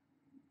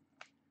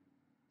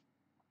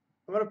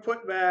 I'm going to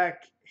put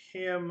back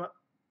him.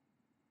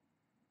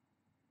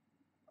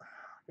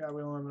 God,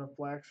 we don't have enough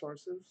black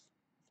sources.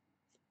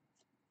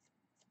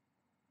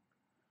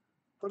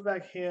 Put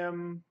back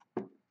him.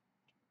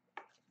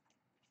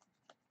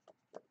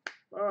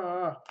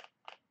 I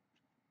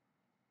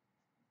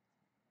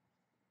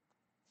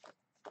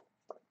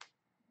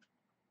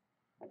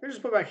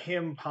just put back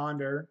him,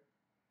 Ponder.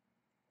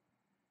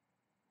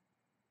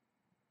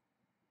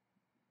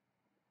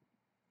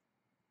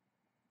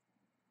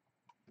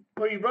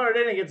 Well, you brought it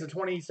in against a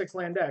 26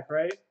 land deck,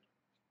 right?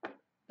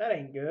 That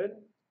ain't good.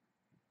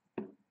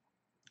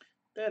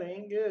 That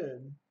ain't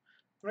good.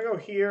 I'm going to go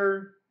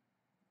here.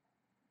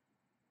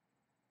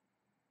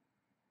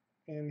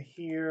 And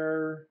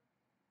here.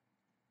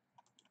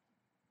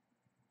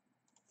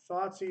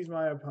 Thoughtseize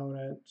my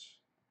opponent.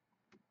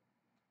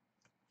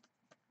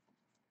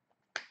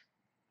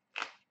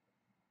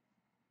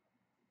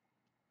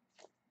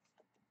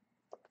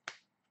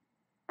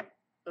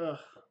 Ugh.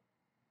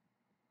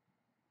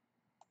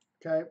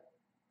 Okay.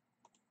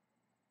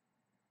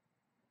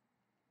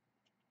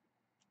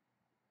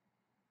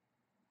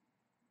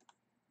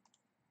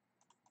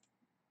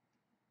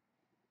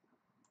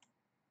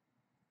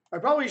 I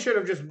probably should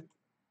have just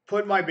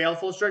put my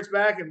Baleful Strix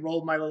back and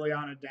rolled my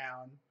Liliana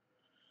down.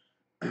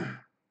 All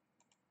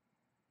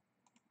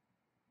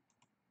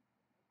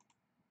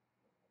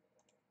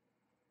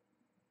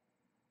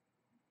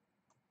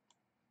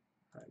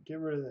right, get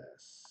rid of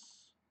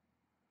this.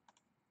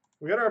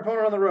 We got our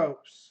opponent on the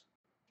ropes.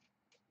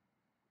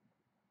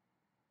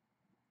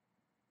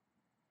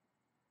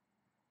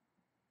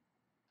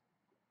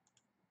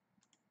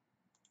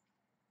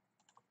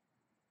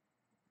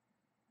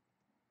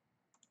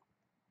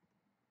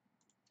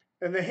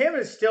 And the him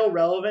is still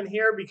relevant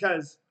here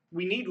because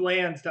we need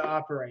lands to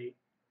operate.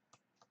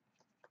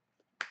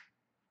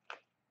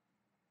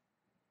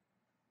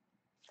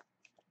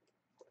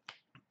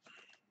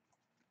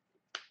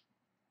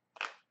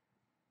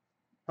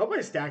 Hope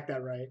I stacked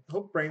that right.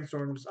 Hope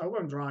Brainstorm's. I hope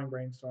I'm drawing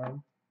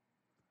Brainstorm.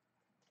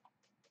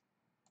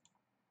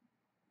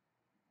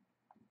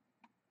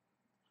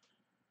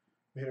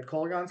 We hit a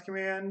Kolaghan's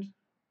command.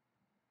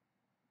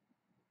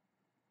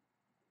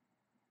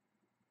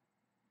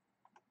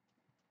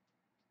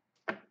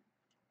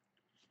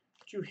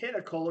 You hit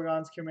a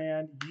Kolaghan's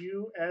command.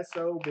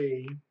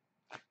 USOB.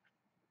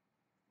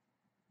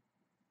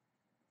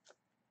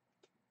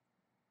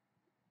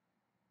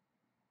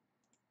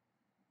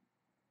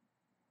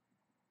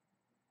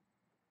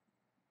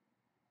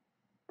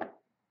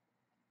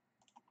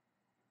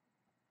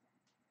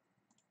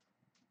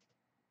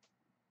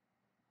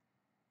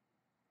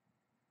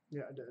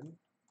 Yeah, I did.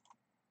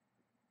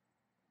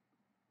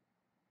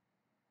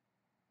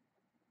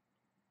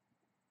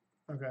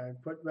 Okay,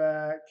 put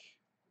back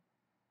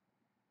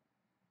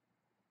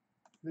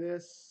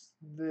this,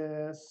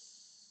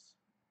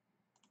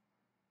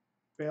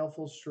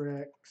 Baleful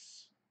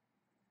Strix.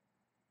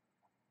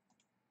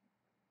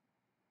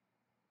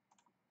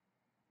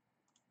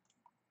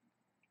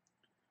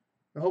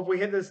 I hope we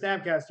hit the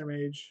Snapcaster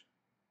Mage.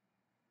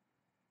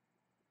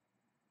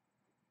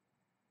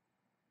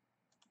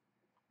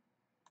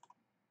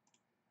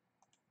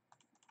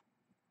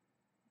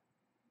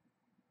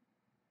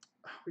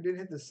 We didn't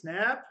hit the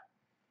snap.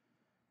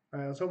 All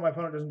right, let's hope my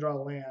opponent doesn't draw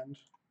a land.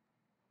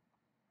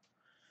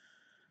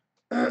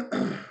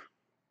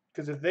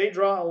 Because if they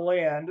draw a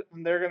land,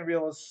 then they're going to be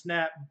able to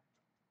snap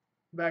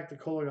back to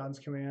Kolaghan's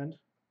command,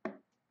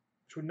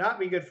 which would not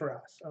be good for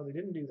us. Oh, they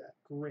didn't do that.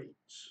 Great.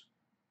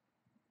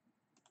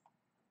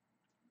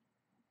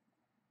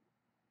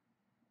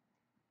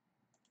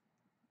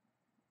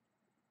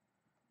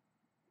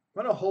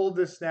 I'm going to hold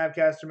this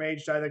Snapcaster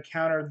Mage to either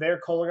counter their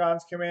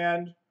Kolaghan's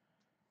command.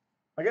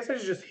 I guess I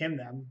should just hymn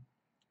them.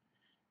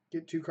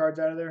 Get 2 cards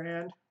out of their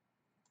hand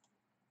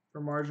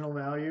for marginal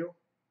value.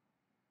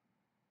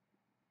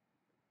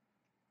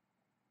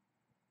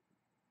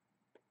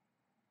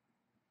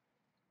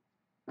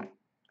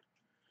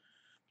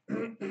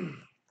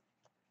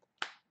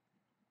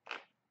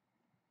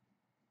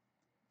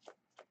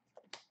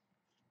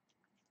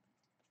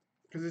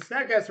 Because the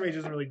Snapcaster Mage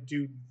doesn't really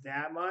do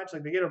that much.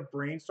 Like, they get a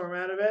Brainstorm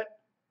out of it,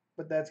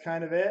 but that's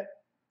kind of it.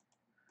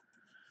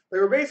 They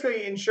were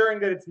basically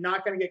ensuring that it's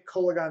not going to get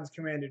Kolaghan's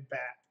commanded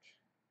back.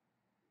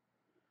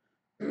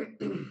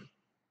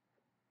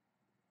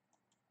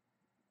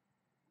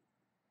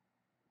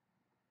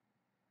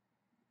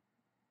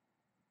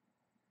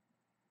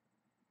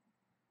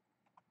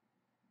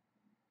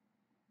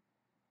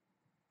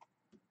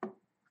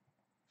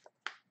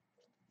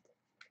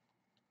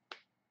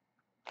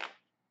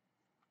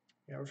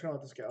 Yeah, we're just going to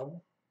let this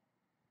go.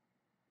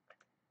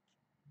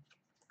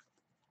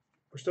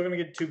 We're still going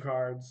to get 2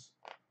 cards.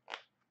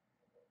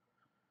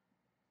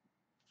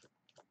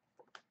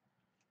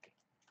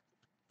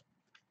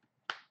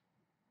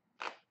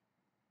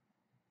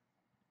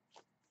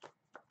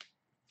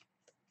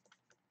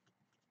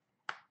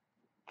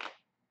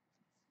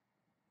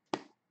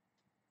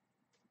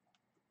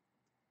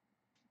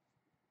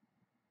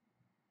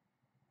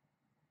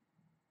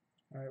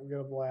 All right, we got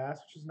a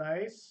blast, which is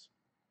nice.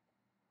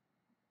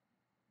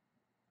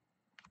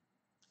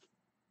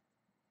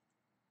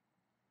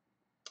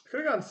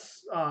 Could have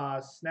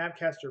gone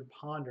Snapcaster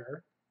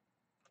Ponder.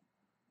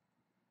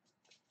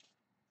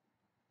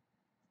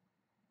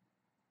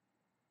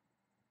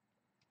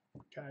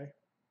 Okay.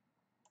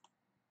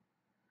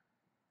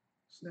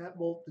 Snap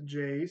Bolt the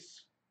Jace.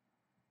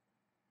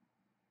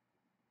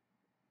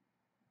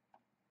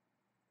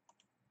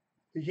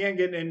 You can't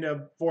get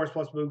into Force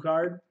plus blue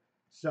card,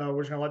 so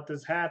we're just going to let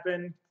this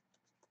happen.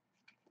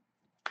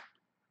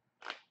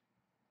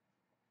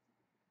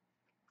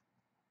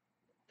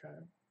 Okay.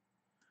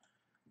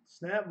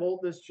 Snap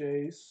Bolt this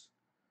Jace.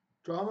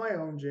 Draw my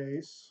own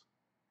Jace.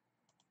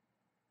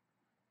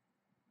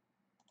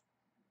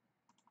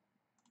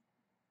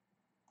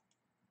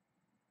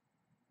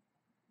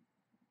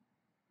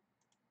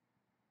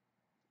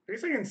 I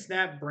guess I can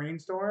snap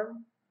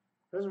Brainstorm.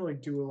 Doesn't really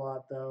do a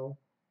lot, though.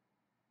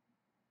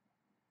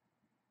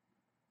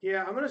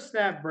 Yeah, I'm going to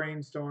snap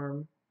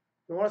Brainstorm.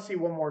 I want to see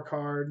one more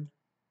card.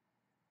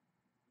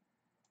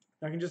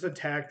 I can just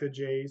attack the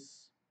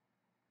Jace.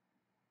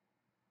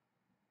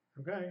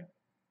 Okay.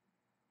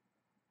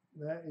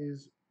 That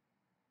is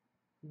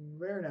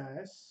very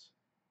nice.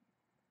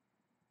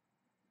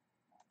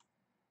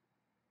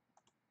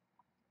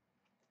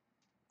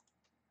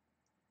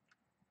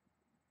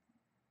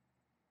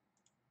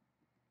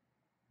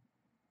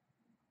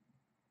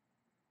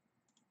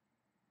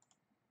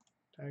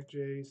 Attack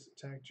Jace,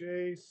 attack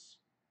Jace.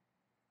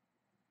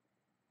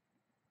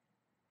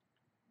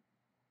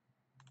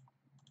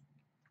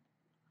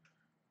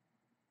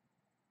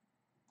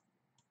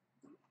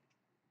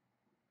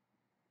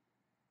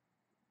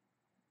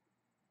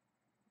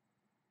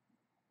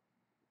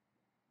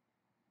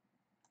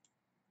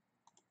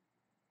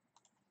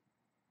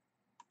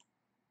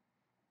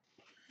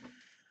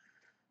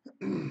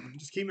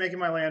 Just keep making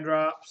my land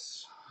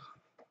drops.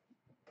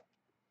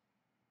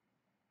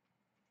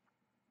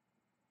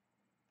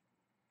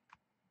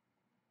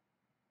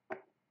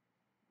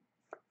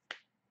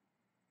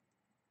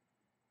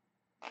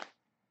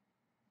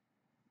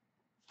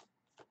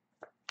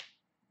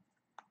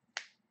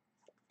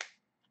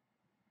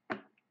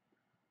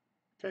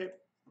 Okay.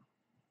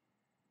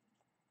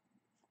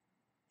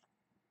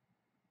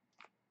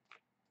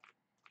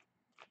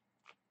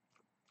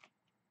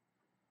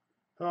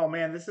 Oh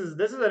man, this is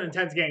an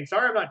intense game.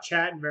 Sorry I'm not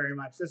chatting very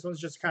much. This one's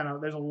just kind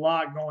of, there's a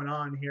lot going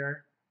on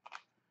here.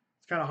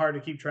 It's kind of hard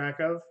to keep track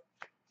of.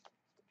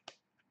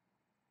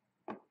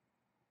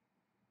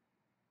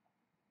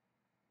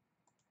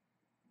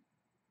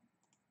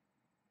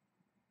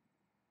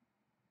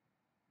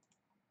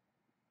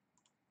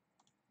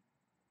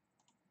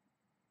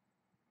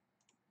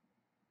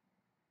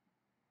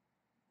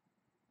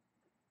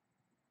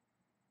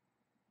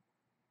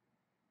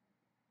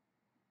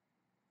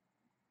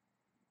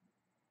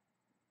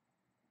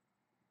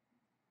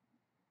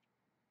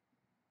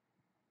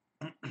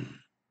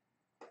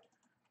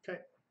 Okay.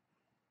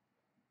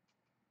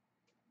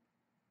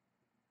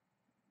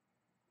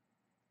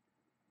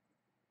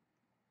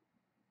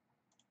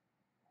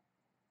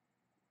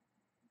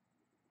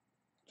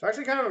 So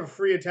actually kind of a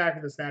free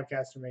attack with the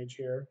Snapcaster Mage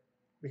here,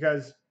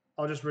 because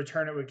I'll just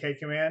return it with K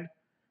command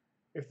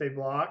if they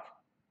block.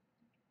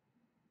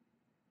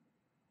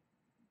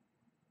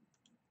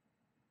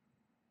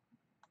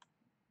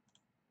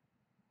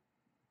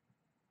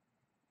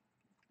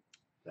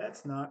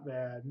 That's not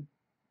bad.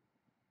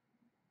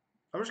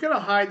 I'm just going to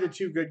hide the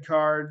 2 good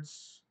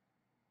cards.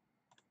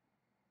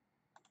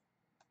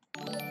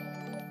 Let's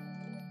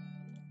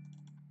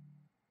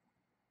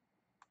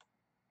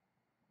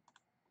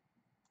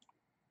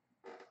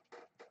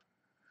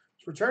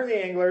return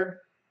the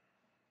Angler.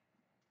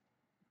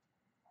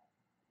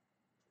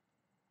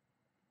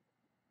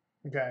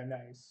 Okay,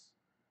 nice.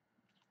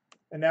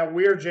 And now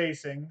we're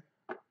Jacing.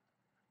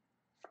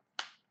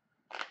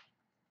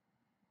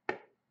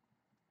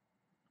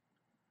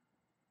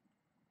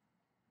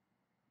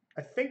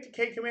 I think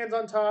Decay Command's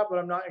on top, but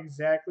I'm not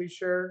exactly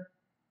sure.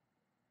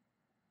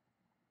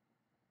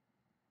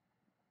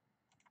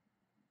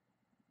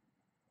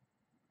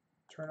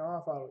 Turn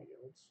off auto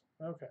yields.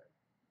 Okay.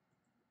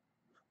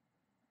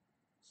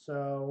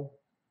 So,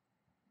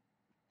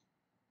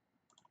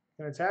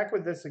 I'm going to attack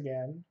with this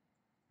again.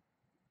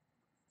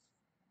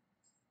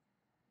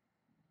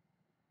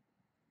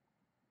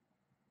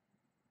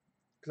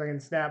 Because I can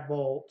Snap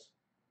Bolt.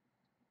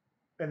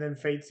 And then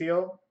Fate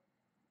Seal.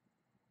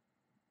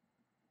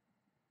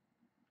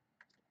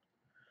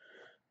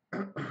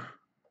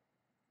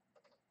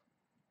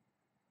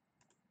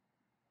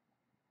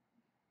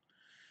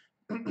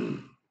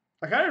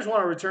 I kind of just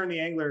want to return the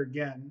Angler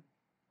again.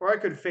 Or I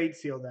could Fate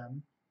Seal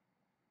them.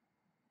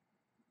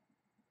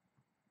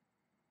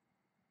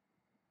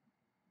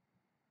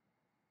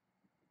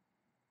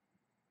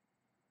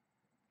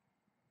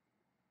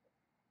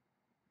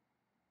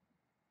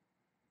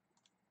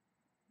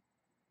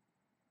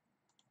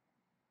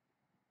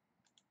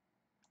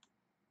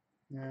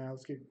 Yeah,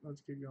 let's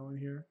keep going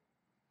here.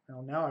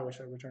 Well, now I wish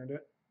I returned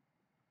it.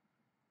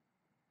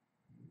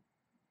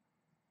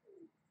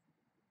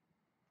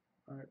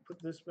 All right,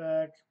 put this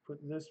back, put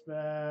this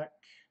back.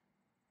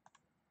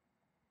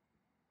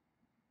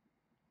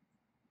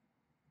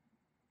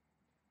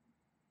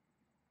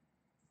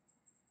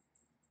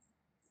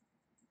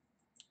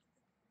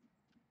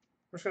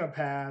 I'm just gonna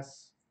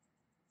pass.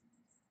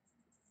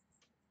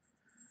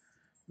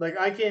 Like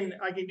I can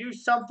do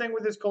something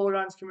with this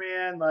Kolaghan's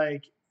command.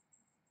 Like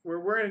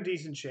we're in a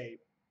decent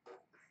shape.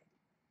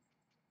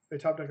 They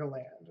top deck a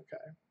land. Okay.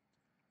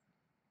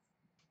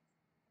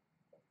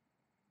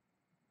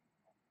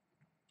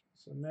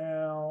 So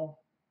now,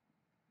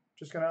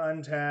 just gonna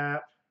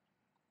untap.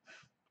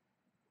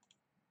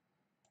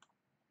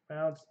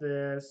 Bounce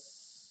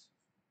this.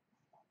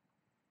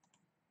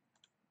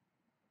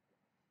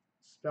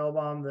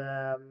 Spellbomb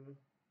them.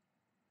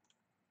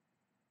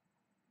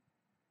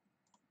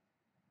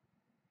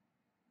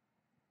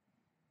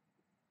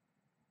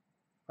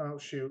 Oh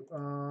shoot.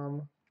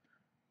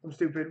 I'm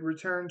stupid.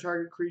 Return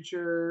target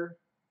creature.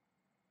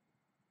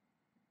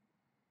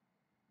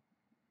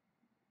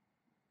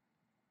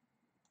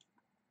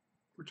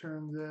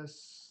 Return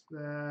this,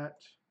 that.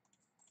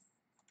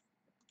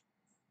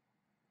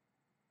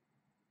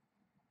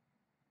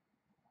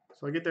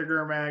 So I get their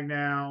Gurmag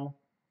now.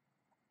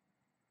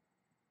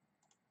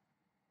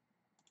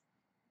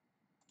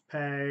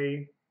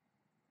 Pay.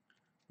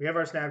 We have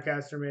our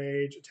Snapcaster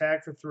Mage.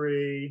 Attack for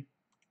 3.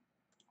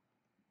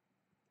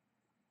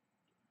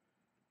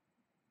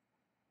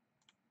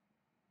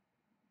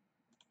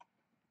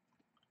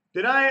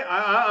 Did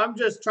I'm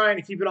just trying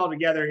to keep it all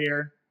together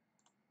here.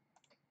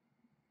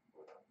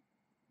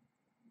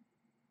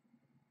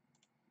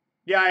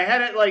 Yeah, I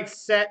had it like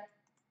set.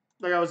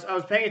 Like I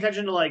was paying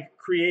attention to like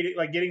creating,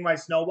 like getting my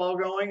snowball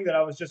going. That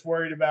I was just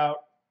worried about,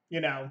 you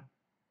know.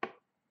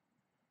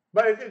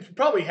 But it's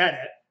probably had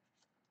it.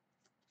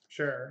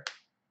 Sure.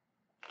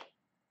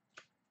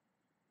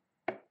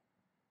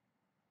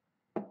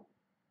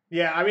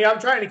 Yeah, I mean,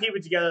 I'm trying to keep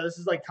it together. This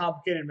is like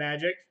complicated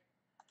Magic.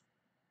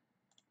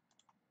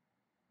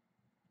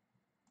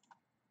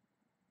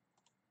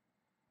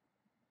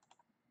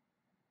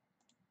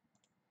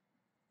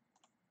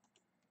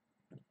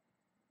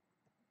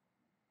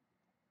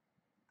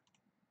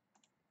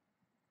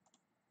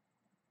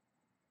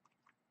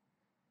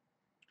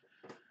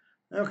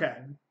 Okay.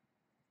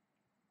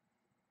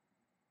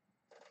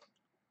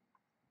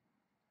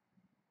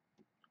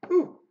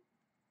 Ooh.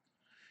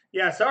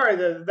 Yeah, sorry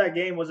that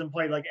game wasn't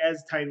played like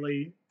as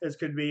tightly as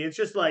could be. It's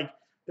just like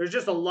there's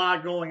just a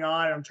lot going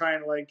on. And I'm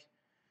trying to like,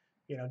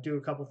 you know, do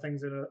a couple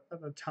things at a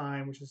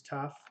time, which is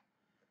tough.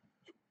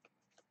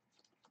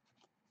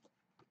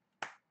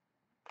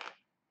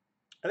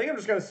 I think I'm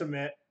just gonna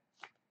submit.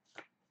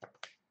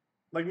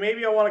 Like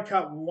maybe I want to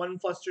cut one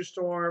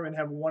Flusterstorm and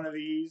have one of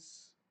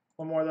these,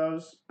 one more of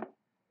those.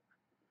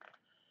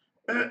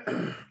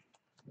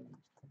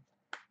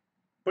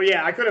 But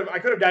yeah, I could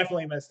have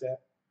definitely missed it.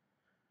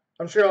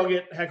 I'm sure I'll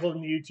get heckled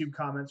in the YouTube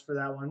comments for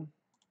that one.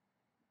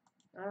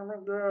 Oh my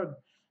god,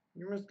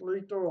 you missed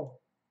lethal.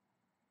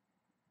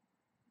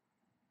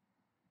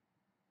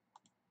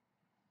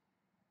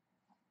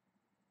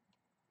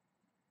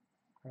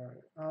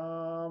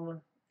 All right.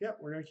 Yeah,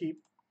 we're gonna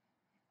keep.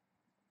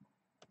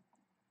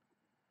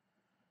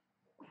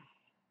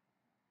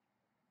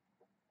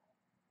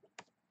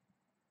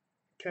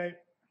 Okay.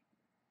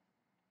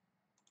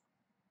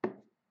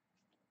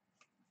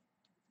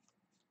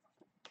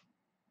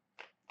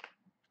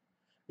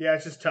 Yeah,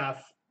 it's just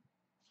tough.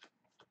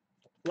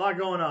 A lot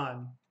going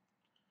on.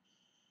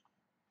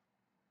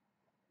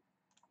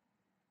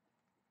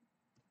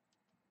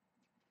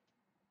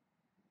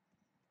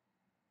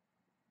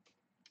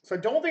 So I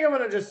don't think I'm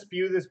going to just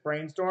spew this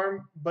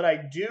Brainstorm, but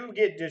I do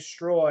get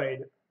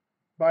destroyed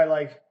by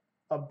like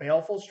a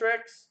Baleful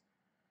Strix.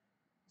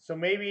 So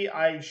maybe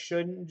I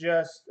shouldn't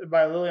just,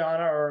 by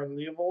Liliana or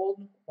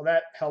Leovold. Well,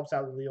 that helps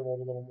out Leovold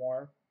a little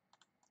more.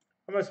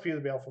 I'm going to spew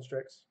the Baleful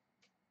Strix.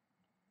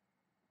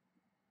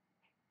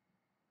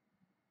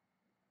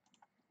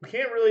 We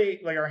can't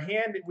really, like our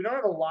hand, we don't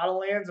have a lot of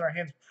lands and our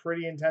hand's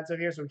pretty intensive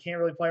here, so we can't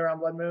really play around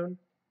Blood Moon.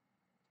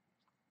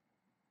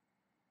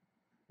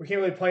 We can't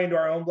really play into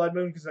our own Blood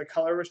Moon because the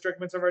color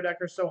restrictions of our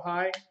deck are so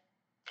high.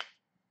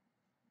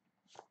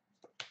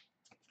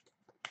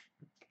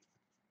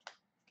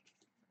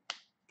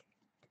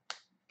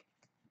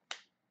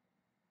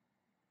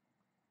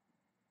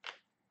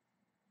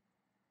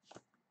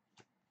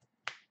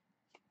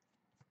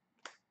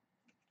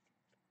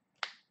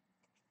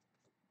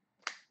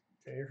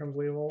 Okay, here comes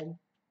Leovold.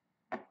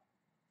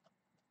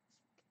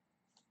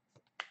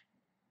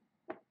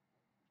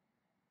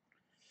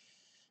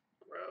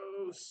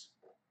 Gross.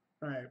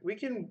 All right, we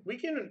can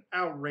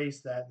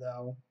outrace that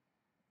though.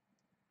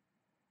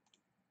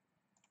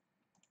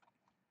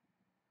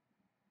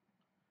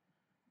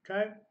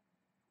 Okay.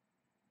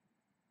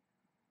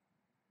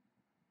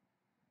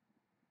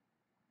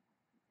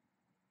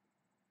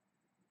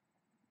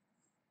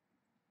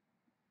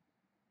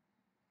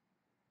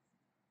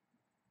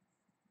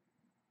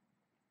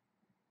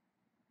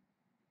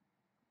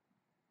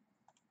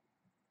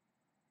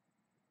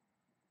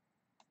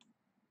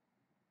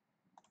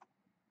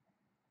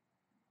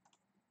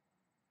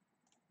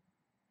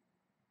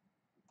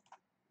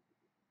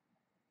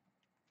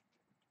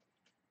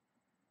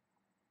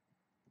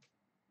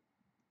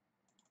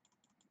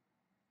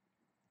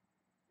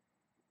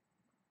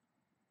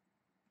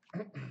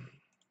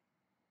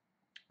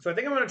 So I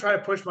think I'm going to try to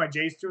push my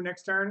Jace through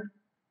next turn.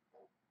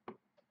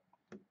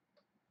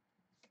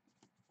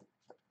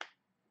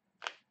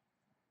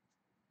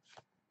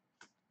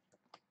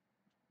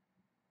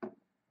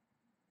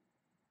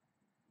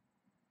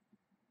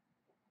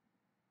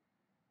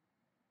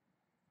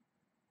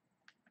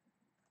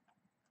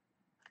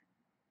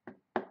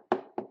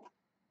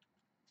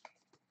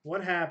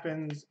 What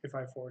happens if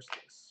I force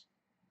this?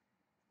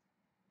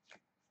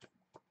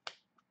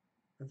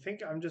 I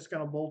think I'm just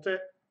going to bolt it.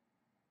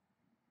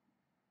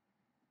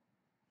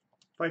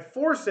 If I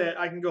force it,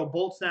 I can go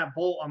Bolt, Snap,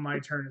 Bolt on my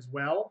turn as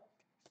well.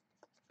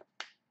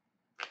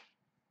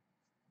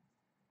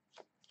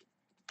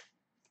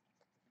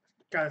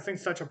 God, this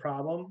thing's such a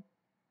problem.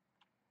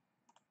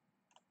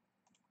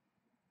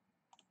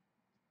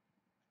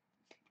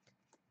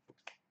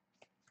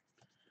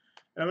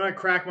 And I'm going to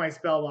crack my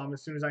Spellbomb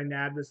as soon as I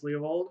nab this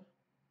Leovold.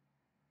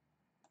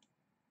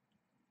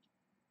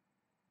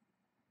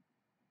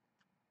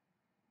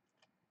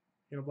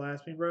 You gonna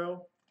blast me,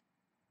 bro?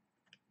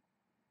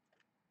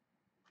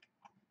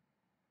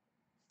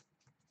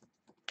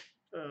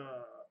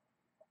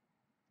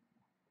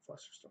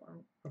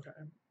 Flusterstorm. Okay.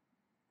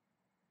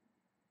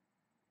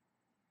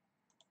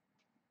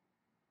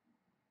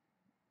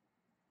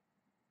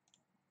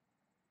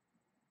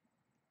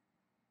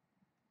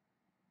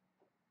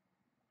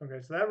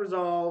 Okay, so that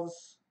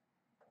resolves.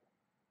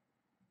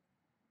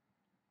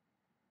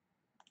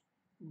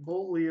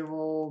 Bolt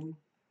Leovold.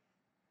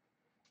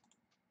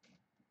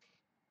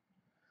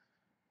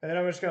 And then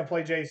I'm just going to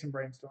play Jace and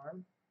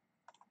Brainstorm.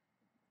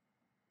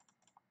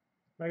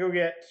 I'm going to go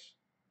get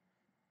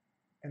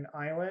an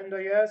island,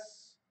 I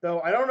guess. Though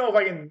I don't know if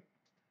I can.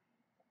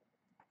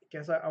 I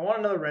guess I want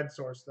another red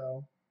source,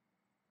 though.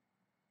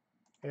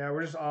 Yeah,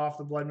 we're just off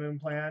the Blood Moon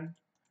plan.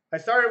 I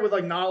started with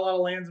like not a lot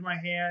of lands in my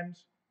hand.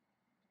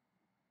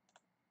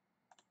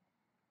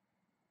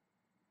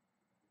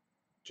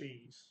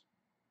 Jeez.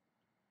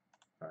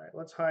 All right,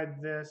 let's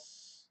hide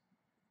this.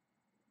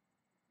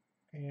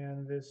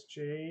 And this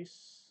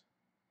Jace.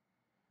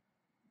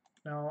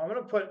 Now I'm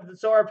going to put.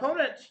 So our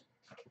opponent.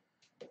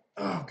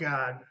 Oh,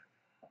 God.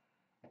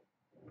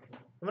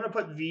 I'm going to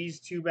put these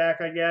two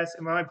back, I guess.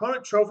 And when my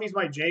opponent trophies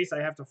my Jace,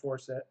 I have to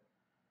force it.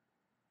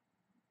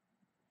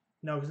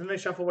 No, because then they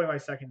shuffle away my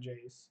second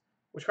Jace.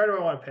 Which card do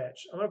I want to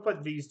pitch? I'm going to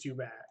put these two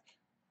back.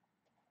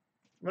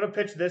 I'm going to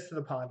pitch this to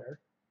the Ponder.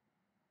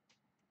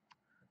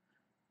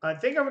 I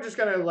think I'm just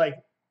going to, like,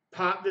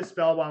 pop this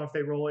Spellbomb if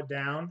they roll it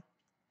down.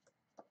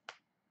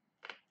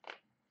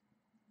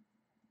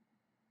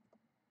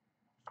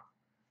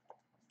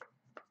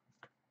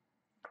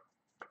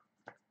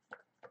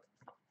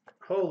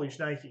 Holy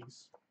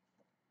shnikes.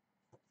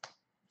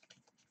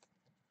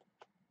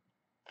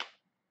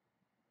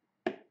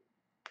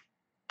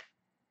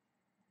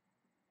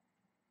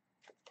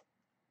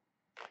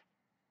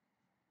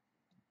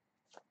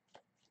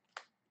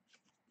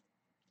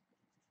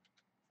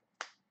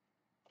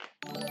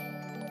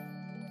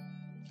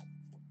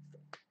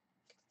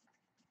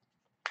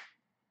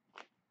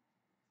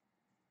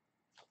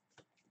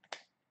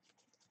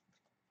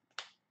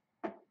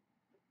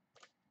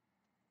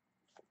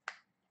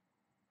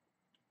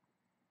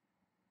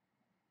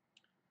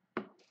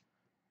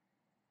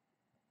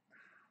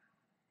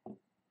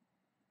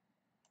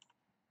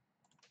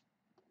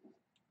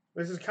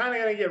 This is kind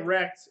of going to get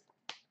wrecked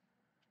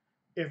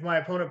if my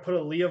opponent put a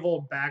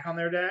Leovold back on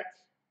their deck.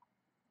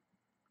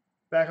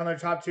 Back on their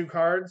top 2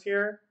 cards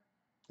here.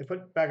 They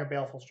put back a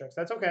Baleful Strix.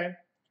 That's okay.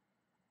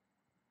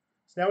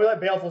 So now we let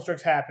Baleful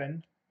Strix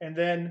happen. And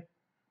then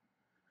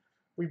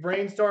we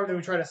Brainstorm. Then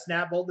we try to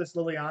Snap Bolt this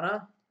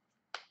Liliana.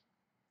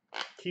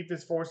 Keep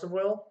this Force of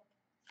Will.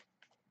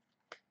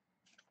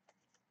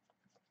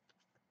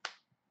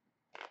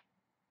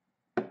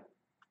 I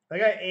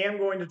think I am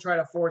going to try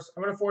to force.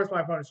 I'm going to force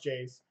my opponent's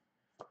Jace.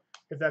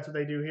 If that's what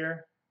they do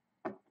here.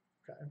 Okay.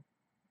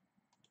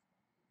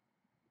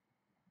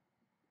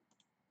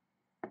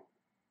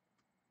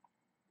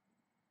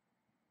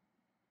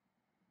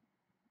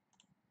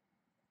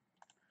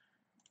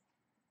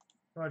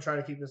 I'm gonna try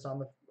to keep this on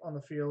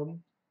the field.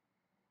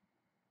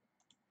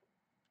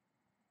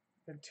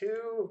 And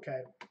 2,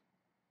 okay.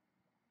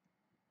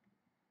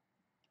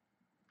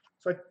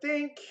 So I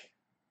think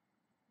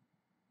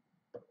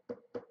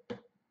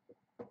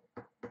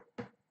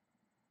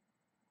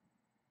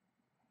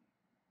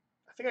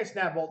I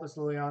Snap Bolt this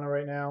Liliana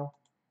right now.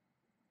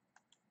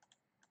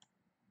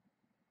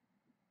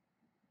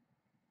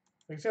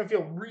 It's gonna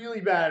feel really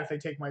bad if they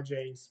take my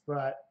Jace,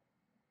 but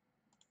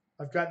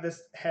I've got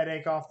this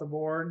headache off the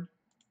board.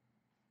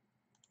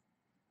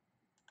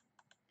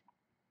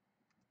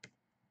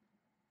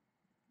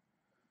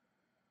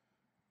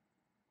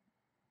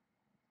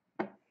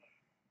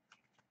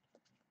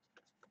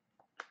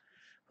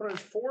 But there's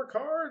 4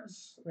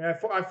 cards. I mean,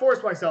 I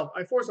forced myself.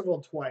 I forced a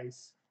will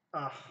twice.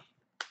 Ugh.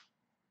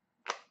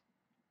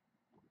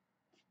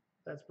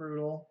 That's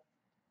brutal.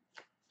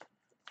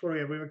 What do we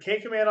have? We have a K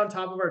command on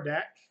top of our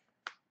deck.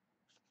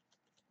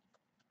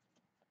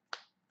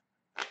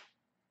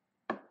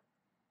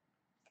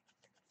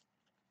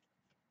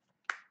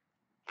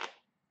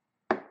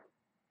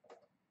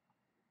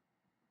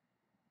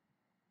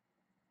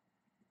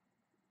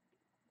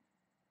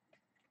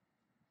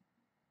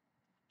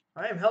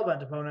 I am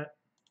Hellbent, opponent.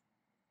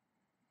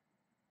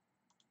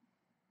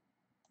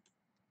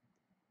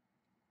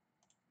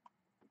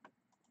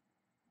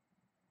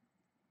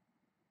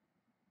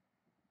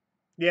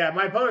 Yeah,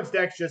 my opponent's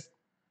deck's just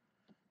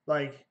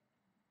like,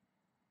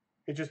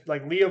 it's just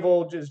like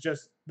Leovold is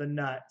just the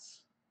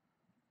nuts.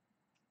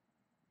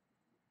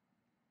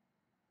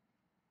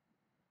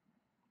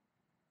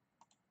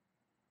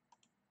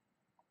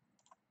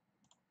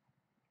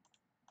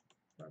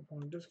 My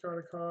opponent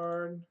discard a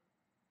card.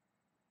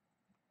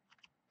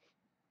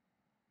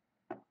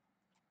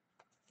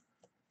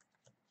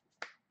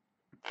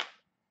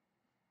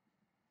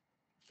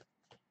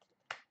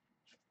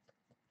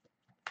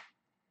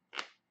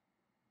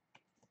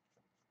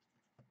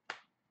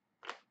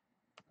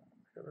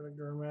 Get rid of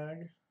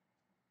Gurmag.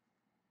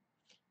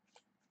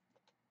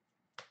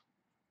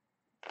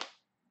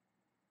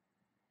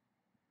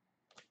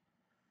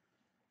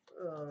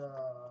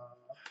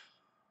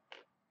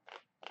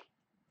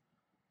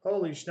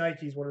 Holy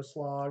shnikes, what a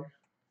slog.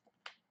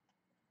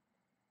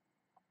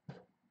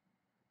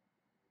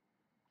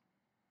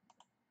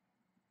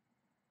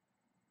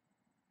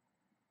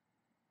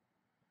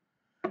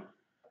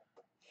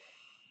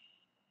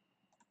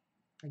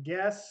 I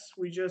guess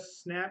we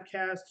just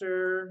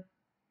Snapcaster,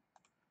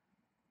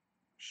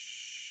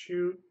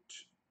 shoot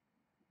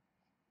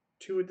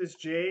 2 with this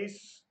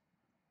Jace.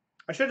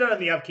 I should have done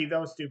it in the upkeep. That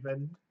was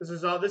stupid.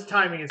 This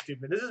timing is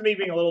stupid. This is me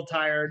being a little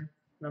tired.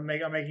 I'm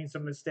making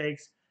some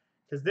mistakes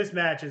because this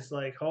match is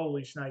like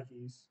holy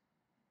shnikes.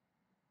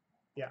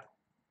 Yeah,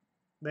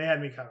 they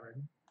had me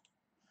covered.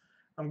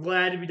 I'm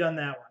glad to be done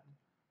that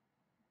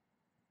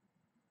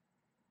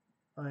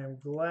one. I am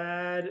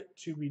glad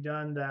to be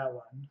done that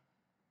one.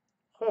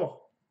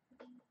 Oh.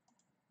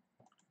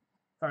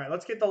 All right,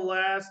 let's get the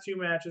last 2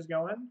 matches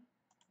going.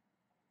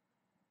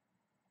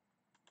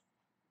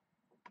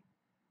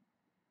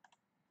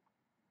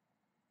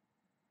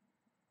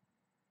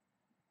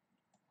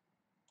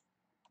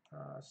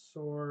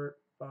 Sort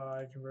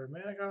by converted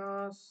mana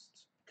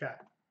cost. Okay.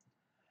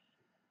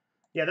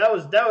 Yeah, that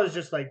was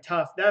just like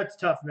tough. That's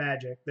tough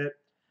magic that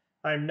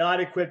I'm not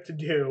equipped to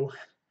do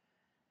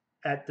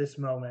at this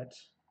moment.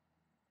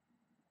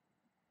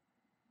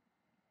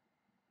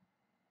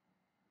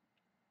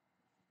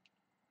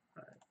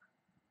 All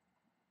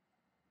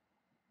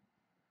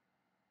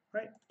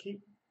right,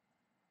 keep.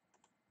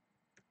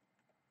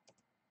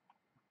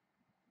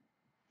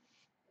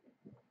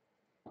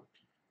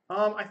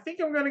 I think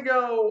I'm gonna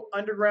go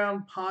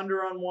Underground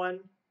Ponder on 1.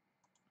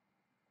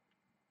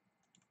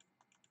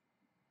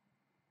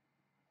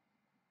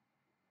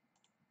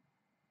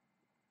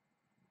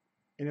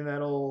 Into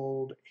that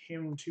old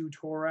Hymn to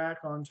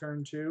Tourach on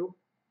turn 2.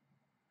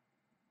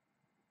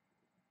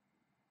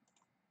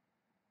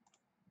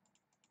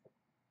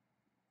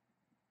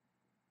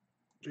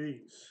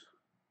 Jeez.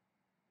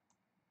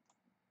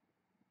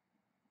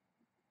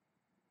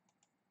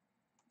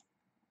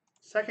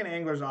 Second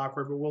Angler's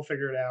awkward, but we'll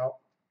figure it out.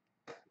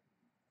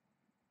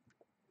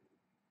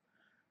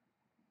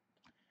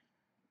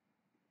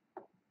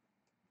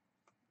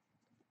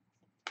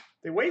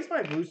 They waste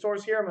my blue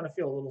source here, I'm going to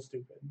feel a little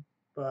stupid.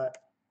 But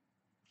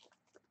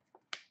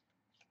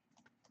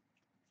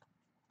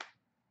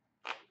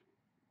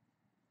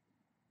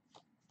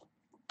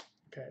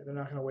they're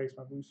not going to waste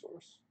my blue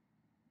source.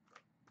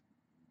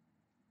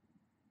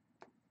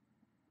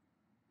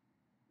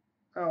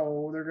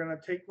 Oh, they're going to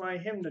take my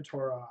Hymn to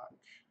Tourach.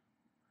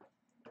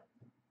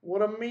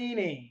 What a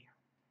meanie.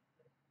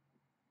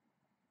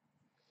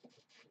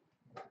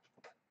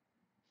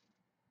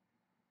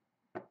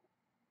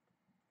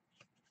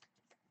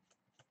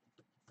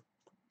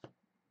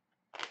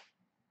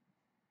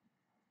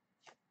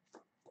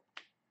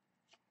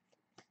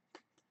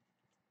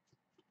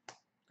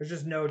 There's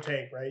just no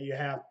take, right?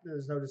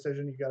 There's no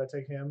decision. You got to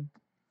take him.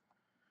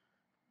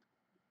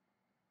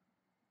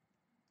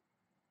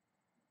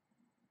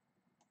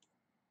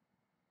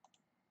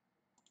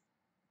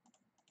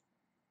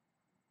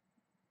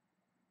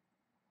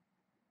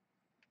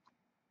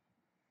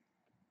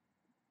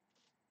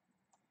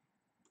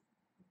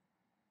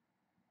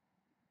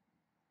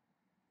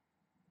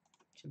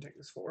 Should take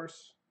this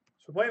force.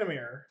 So we're playing a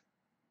mirror.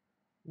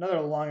 Another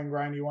long and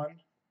grindy one.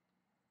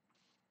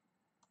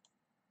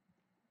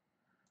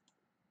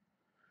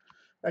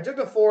 I took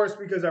the force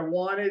because I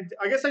wanted...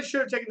 I guess I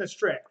should have taken the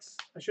Strix.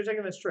 I should have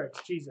taken the Strix.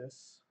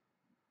 Jesus.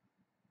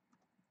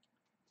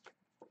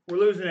 We're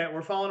losing it.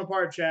 We're falling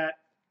apart, chat.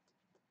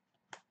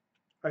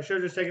 I should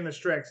have just taken the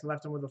Strix and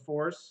left him with the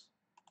force.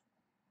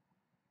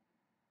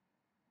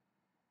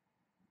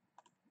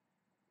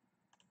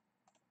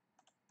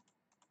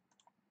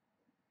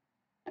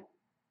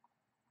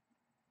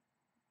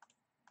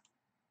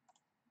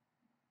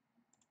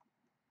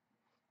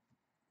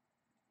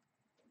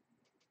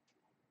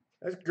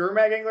 This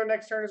Gurmag Angler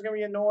next turn is going to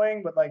be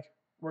annoying, but like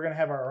we're going to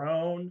have our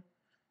own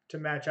to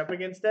match up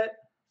against it.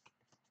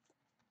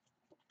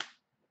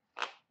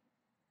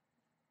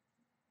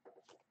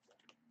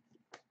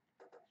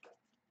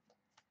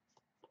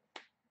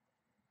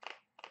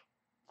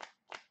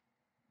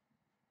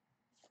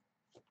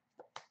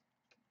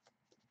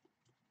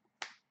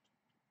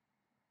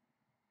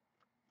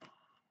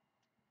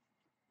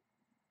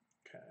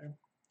 Okay,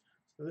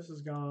 so this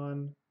is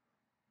gone.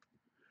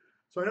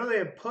 So I know they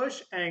have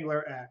push,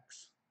 angler,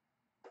 X.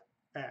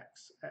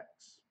 X.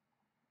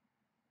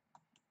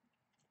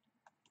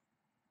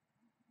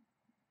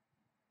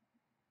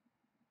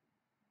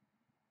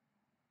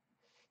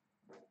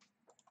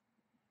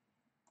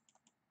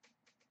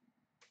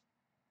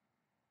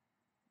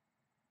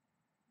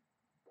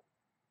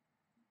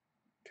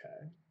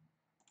 Okay.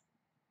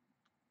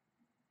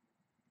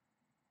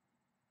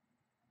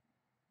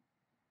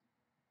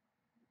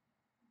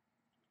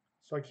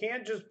 So I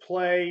can't just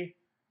play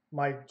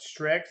my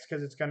Strix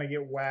because it's going to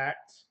get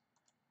whacked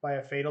by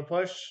a Fatal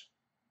Push.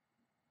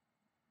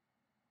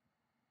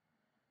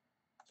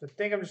 So I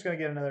think I'm just going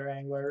to get another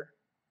Angler.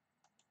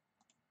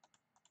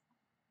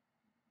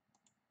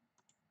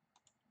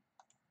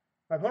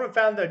 My opponent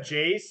found the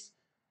Jace.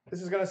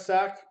 This is going to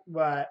suck,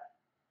 but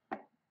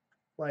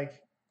like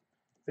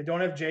if they don't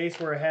have Jace,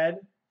 we're ahead.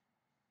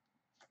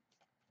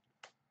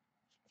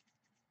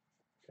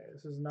 Okay,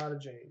 this is not a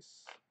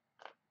Jace.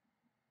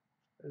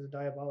 There's a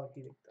Diabolic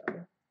Edict though.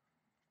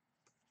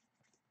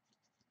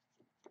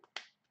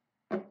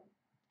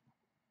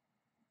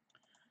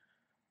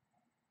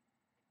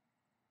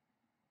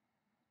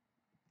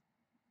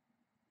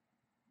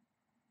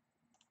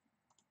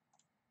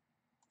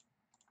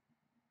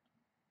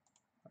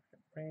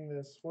 Bring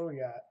this. What do we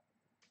got?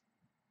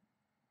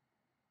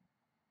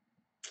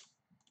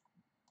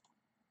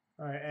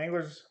 All right,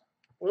 Angler's.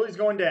 Willie's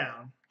going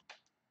down.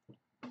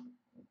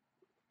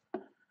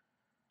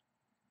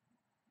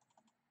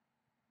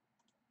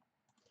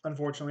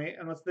 Unfortunately,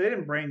 unless they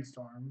didn't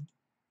Brainstorm.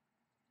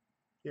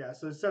 Yeah,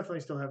 so it's definitely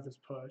still have this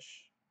push.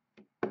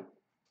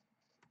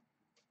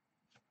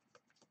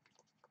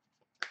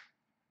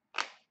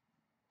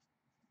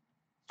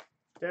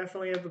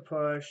 Definitely have the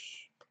push.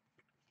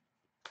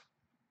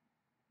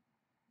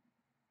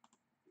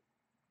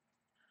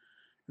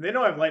 And they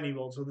don't have Lightning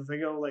Bolt, so if they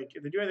go like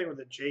if they do anything with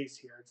a Jace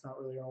here, it's not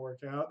really gonna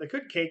work out. They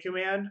could K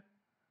command,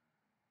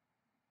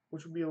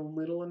 which would be a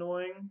little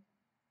annoying.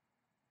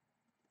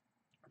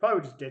 I probably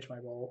would just ditch my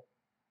bolt.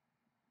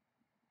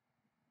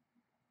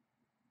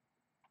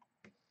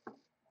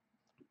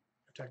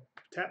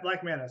 Tap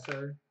black mana,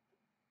 sir.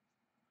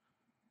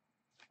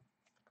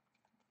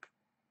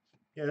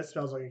 Yeah, this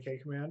smells like a K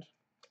command.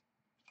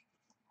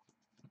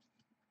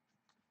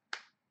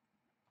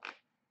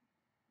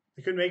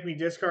 It could make me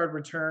discard,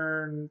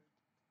 return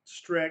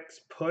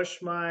Strix,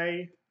 push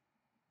my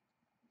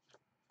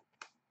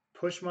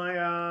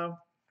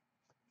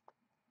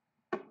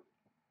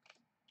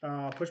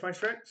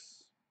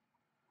Strix.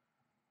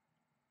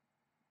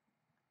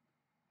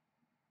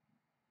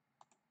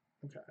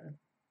 Okay.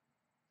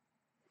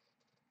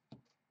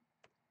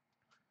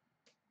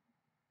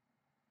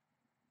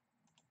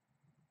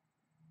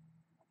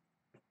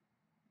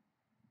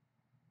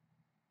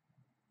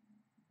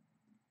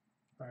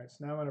 All right,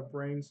 so now I'm going to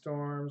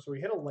Brainstorm. So we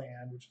hit a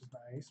land, which is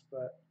nice,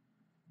 but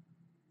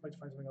I'd like to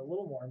find something a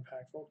little more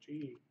impactful.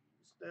 Geez,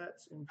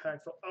 that's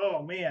impactful.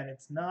 Oh, man,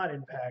 it's not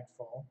impactful.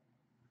 All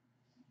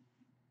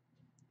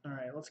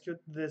right, let's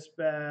get this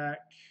back.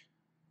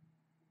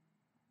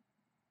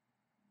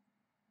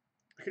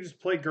 I could just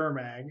play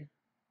Gurmag.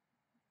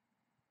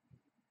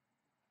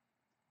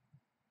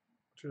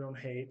 which I don't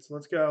hate. So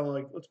let's go,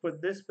 like, let's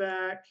put this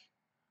back,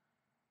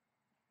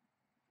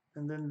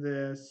 and then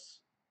this,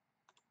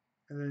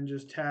 and then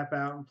just tap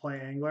out and play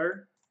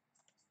Angler.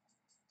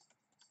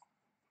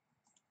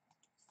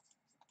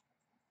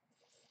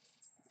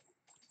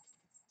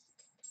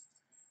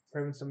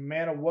 We're having some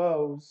mana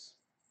woes.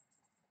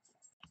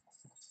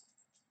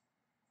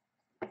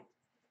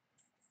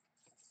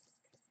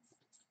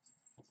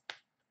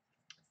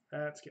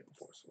 That's getting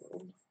force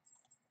willed.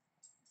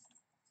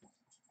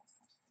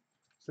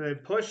 So they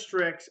push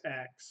Strix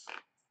X.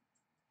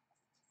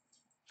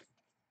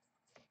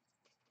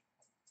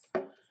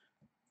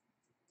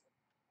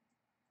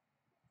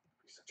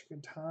 Such a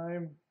good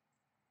time.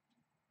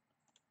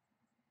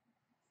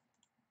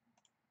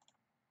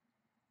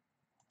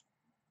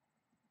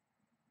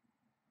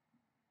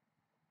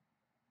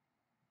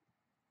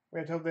 We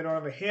have to hope they don't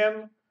have a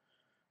him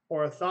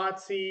or a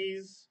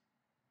Thoughtseize.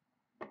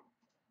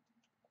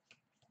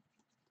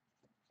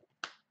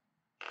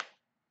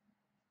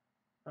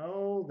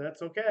 Oh,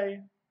 that's okay.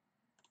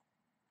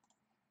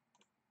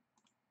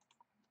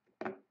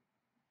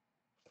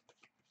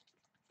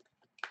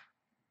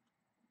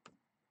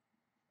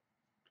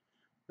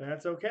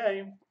 That's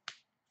okay.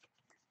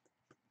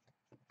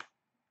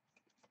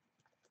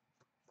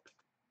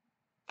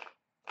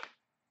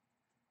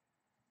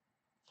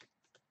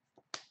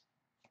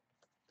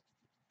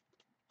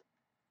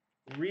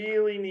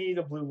 Really need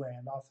a blue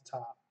land off the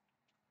top.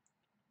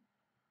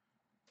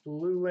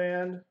 Blue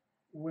land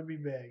would be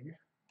big.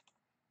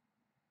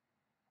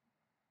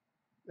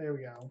 There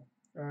we go.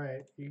 All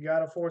right, you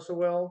got a Force of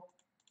Will.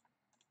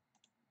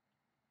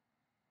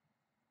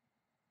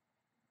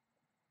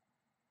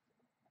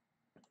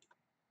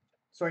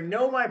 So I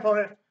know my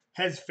opponent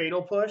has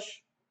Fatal Push.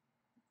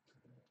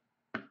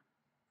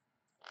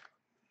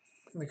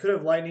 They could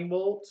have Lightning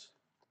Bolt.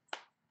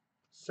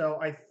 So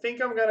I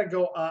think I'm going to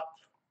go up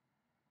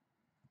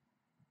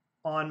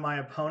on my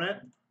opponent.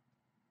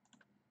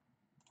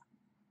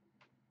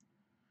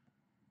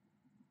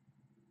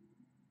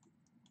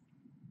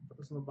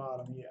 What's on the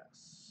bottom?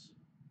 Yes.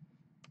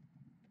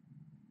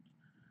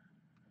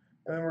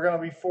 And then we're going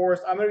to be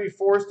forced. I'm going to be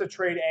forced to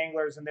trade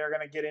Anglers, and they're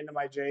going to get into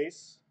my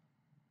Jace.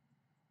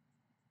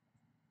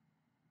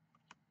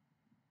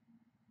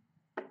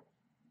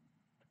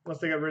 Unless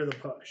they get rid of the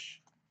push.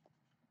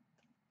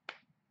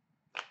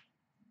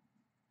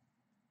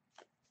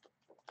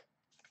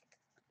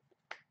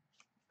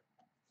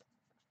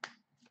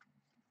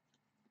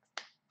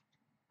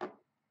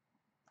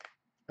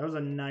 That was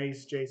a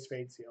nice Jace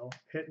Fate Seal.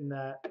 Hitting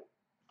that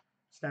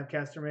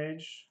Snapcaster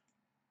Mage.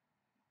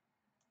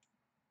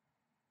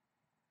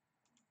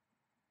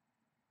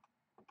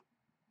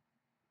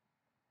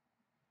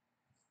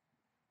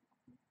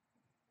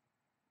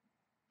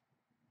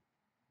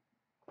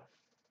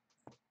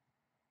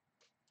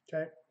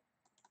 Okay.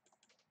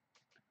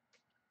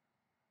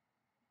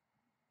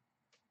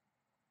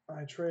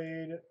 I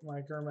trade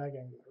my Gurmag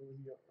Angler with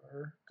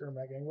your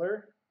Gurmag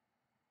Angler.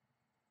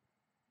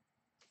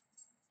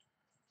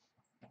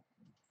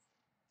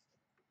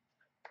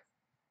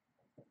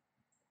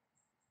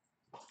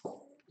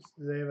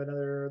 They have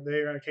another.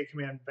 They're going to take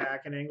command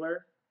back in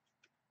Angler.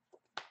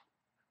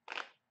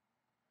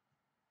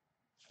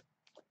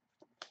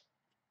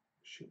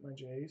 Shoot my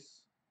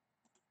Jace.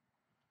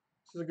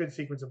 This is a good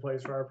sequence of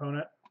plays for our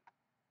opponent.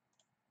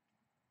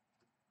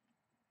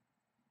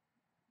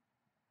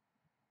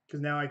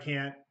 Because now I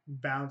can't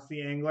bounce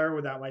the Angler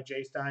without my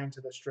Jace dying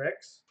to the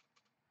Strix.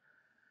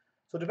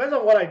 So it depends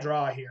on what I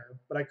draw here.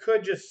 But I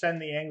could just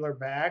send the Angler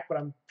back, but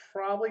I'm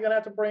probably going to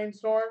have to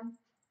Brainstorm.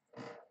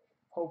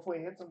 Hopefully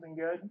hit something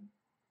good.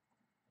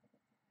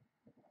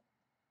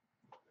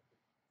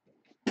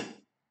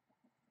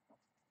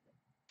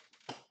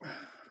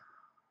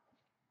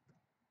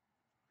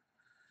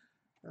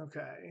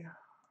 Okay.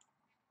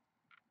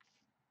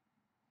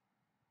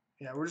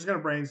 Yeah, we're just going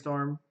to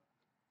Brainstorm.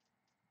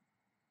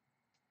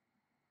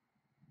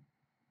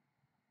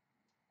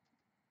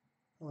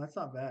 Well, that's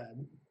not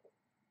bad.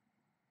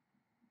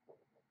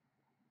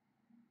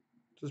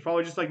 So it's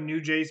probably just like new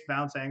Jace,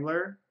 bounce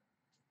Angler,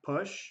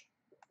 push.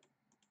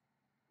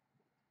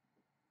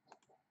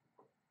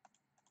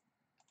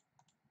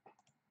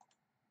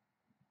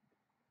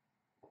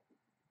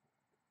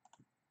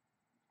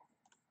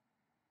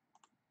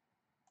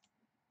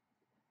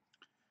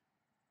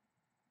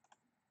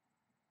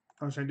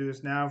 I'm just going to do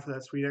this now for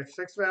that sweet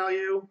X6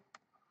 value.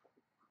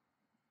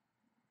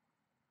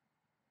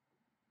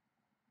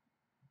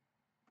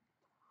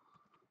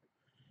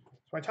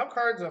 So my top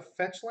card's a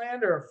fetch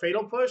land or a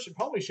fatal push. It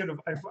probably should have.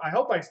 I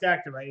hope I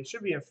stacked it right. It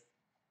should be a,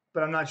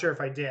 but I'm not sure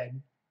if I did.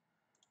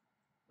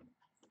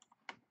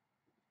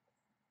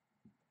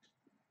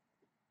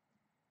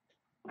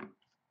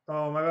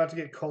 Oh, am I about to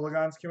get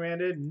Kolaghan's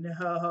commanded?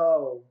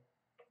 No.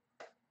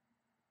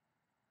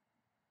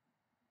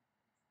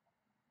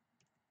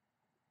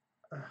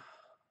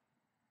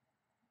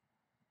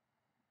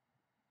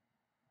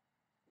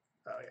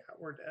 Oh yeah,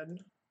 we're dead.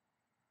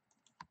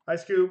 I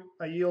scoop.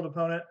 I yield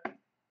opponent.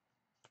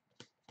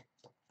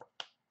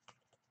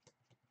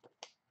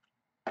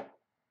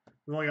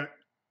 We've only got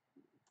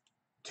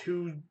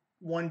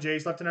one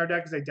Jace left in our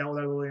deck because they dealt with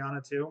our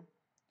Liliana too.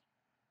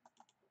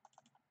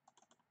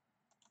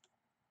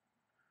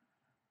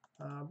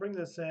 Bring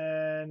this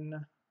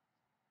in.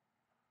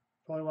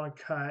 Probably want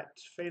to cut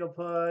Fatal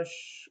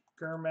Push,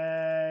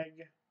 Gurmag,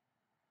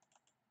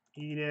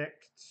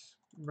 Edict,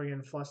 bring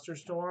in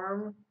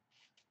Flusterstorm.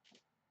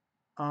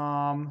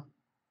 I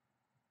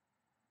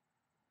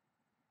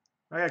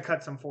gotta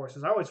cut some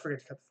forces. I always forget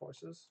to cut the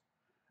forces.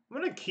 I'm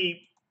gonna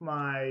keep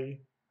my,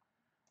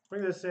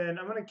 bring this in.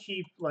 I'm gonna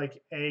keep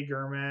like a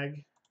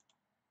Gurmag.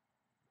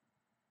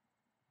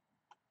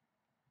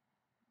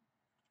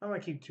 I'm gonna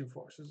keep 2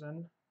 forces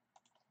in.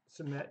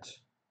 Submit.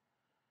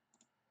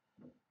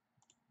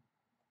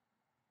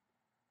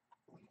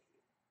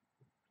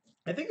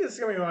 I think this is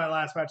gonna be my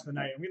last match of the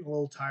night. I'm getting a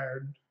little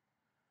tired.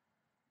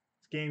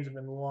 These games have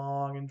been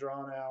long and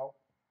drawn out.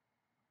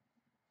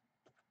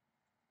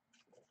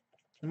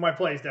 And my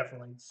plays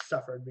definitely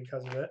suffered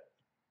because of it.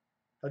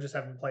 I just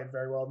haven't played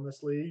very well in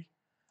this league.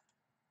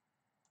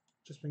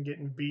 Just been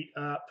getting beat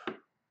up.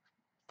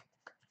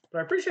 But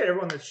I appreciate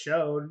everyone that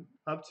showed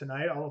up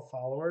tonight, all the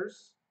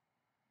followers.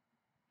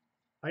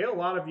 I get a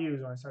lot of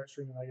views when I start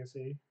streaming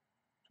Legacy,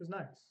 which is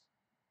nice.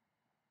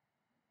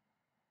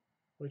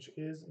 Which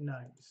is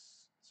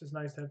nice. It's just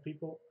nice to have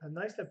people.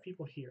 Nice to have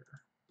people here.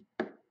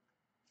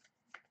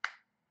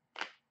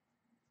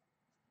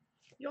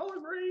 Y'all are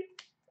great.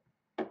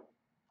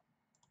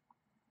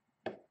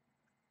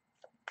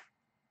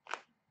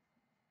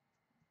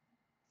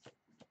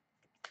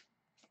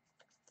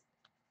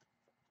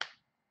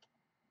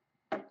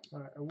 All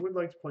right, I would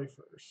like to play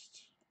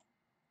first.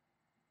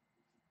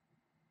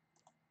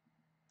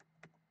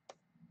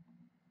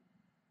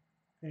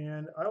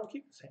 And I'll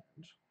keep this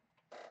hand.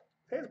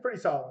 Hand's pretty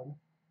solid.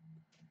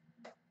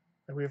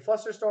 And we have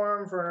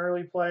Flusterstorm for an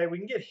early play. We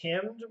can get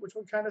himmed, which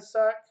would kind of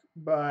suck,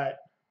 but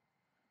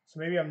so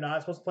maybe I'm not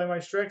supposed to play my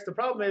Strix. The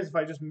problem is if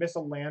I just miss a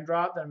land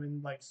drop, then I'm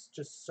in like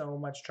just so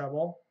much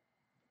trouble.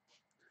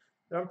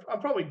 I'm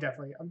probably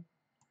definitely, I'm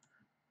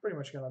pretty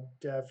much gonna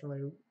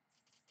definitely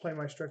play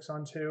my Strix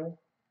on 2.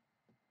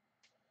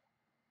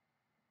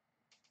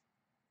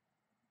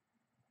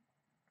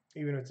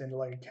 Even if it's into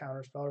like a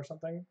counter spell or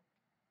something.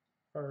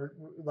 Or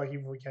like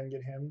even if we can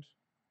get himmed.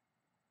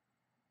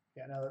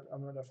 Yeah, now that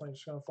I'm definitely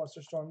just gonna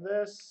Flusterstorm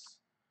this.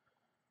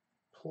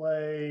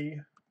 Play.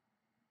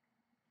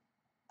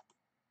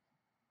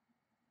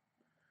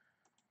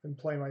 And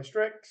play my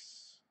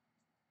Strix.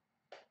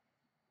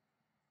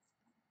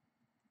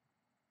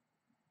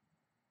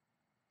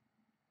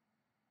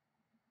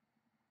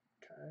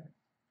 Okay.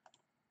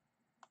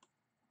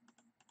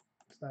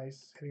 It's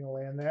nice hitting a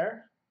land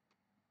there.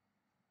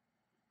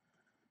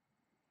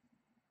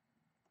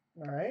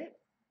 All right,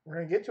 we're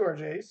going to get to our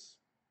Jace.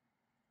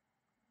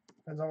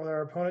 Depends on whether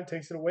our opponent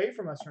takes it away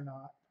from us or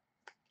not.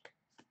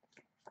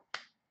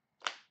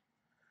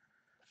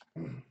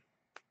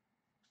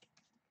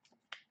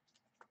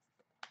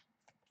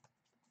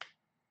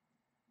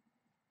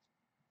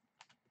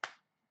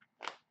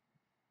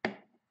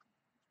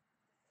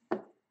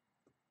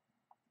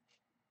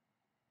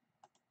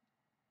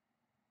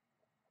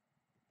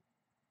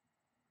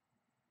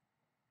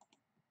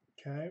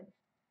 Okay.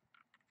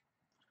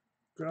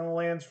 Good on the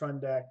lands front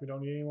deck. We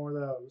don't need any more of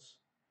those.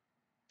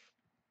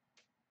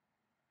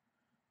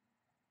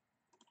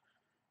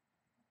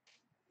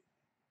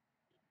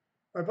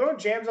 My opponent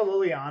jams a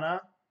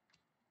Liliana.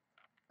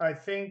 I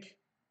think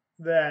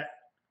that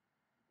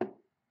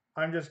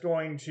I'm just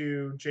going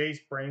to Jace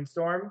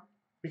Brainstorm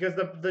because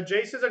the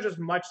Jaces are just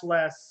much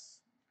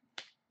less.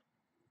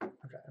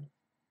 Okay.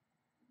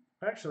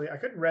 Actually, I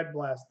could Red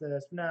Blast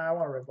this. Nah, I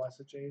want to Red Blast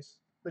the Jace.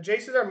 The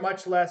Jaces are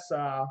much less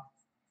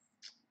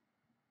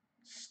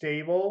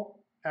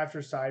stable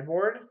after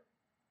sideboard.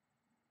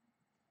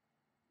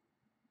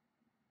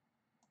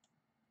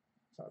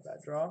 It's not a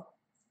bad draw.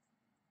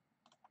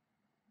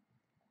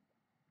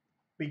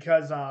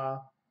 Because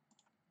of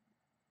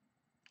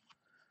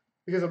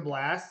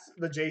blasts,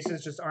 the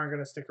Jaces just aren't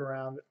going to stick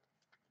around.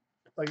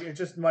 Like it's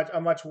just a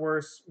much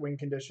worse win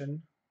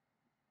condition.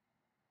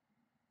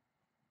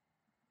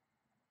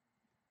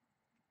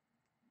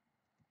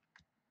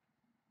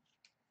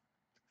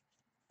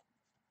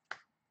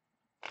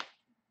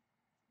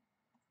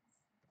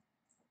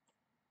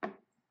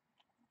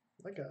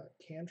 Like a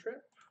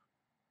cantrip.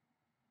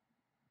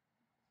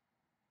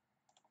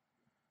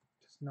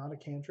 Just not a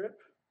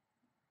cantrip.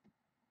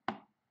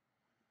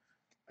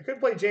 I could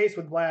play Jace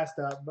with blast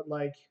up, but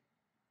like,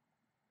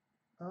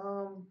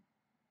 I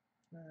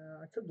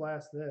could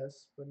blast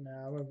this, but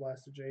nah, I'm gonna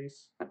blast a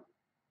Jace.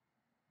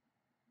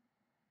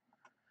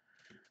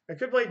 I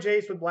could play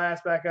Jace with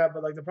blast back up,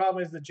 but like the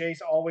problem is the Jace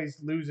always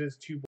loses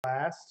to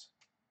blast.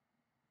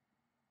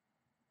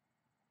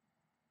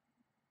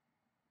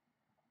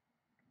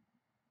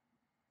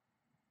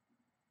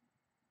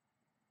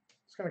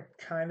 It's gonna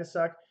kind of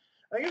suck.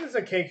 I think if it's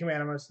a K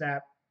command, I'm gonna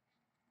snap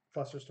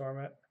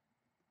Flusterstorm it.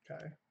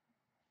 Okay.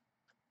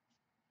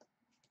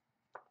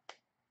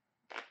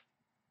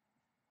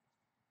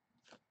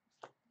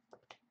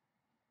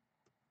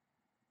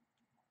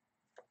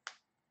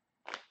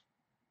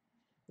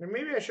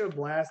 should have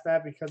Blast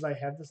that because I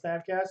have the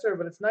Snapcaster,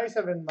 but it's nice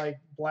having like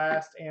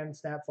Blast and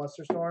Snap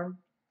Flusterstorm.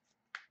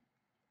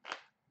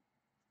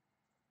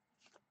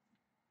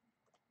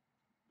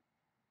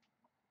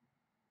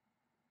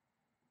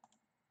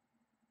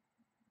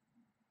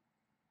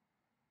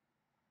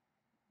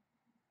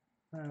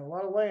 A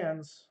lot of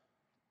lands,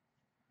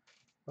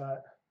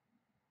 but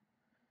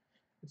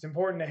it's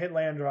important to hit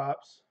land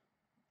drops.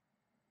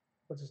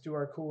 Let's just do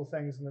our cool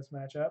things in this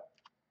matchup.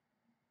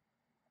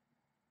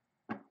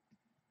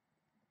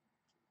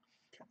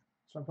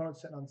 So my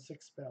opponent's sitting on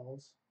 6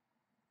 spells.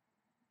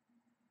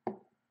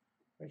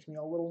 Makes me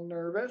a little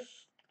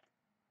nervous.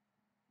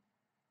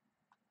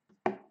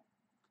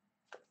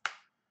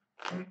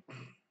 The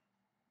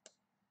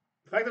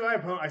fact that my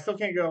opponent, I still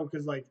can't go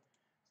because like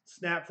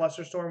Snap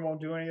Flusterstorm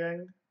won't do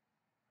anything.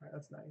 All right,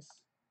 that's nice.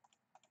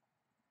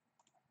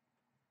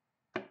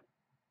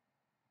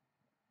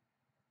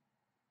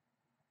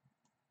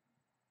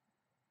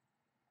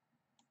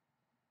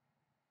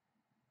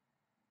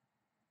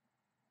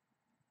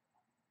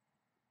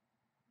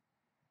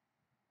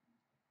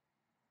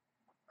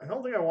 I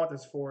don't think I want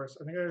this force.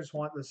 I think I just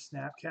want the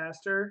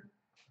Snapcaster.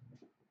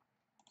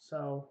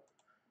 So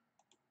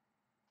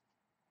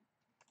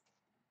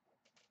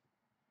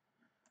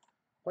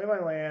play my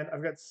land.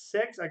 I've got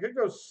 6. I could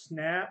go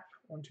Snap.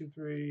 1, 2,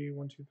 3,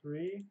 1, 2,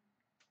 3.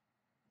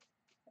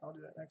 I'll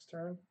do that next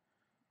turn.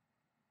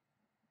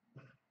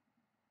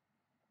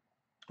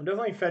 I'm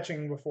definitely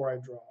fetching before I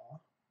draw.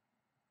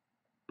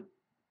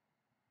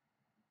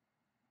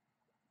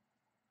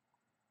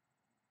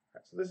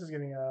 Right, so this is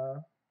getting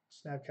a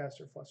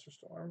Snapcaster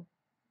Flusterstorm.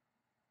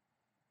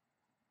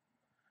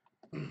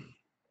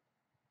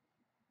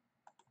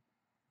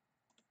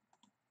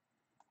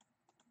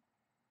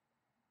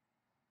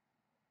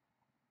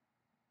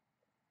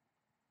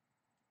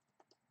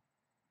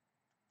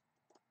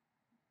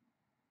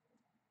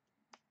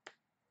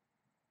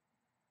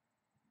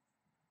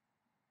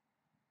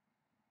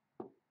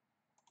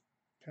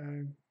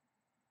 Okay.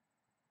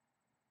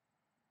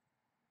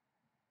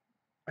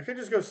 I could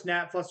just go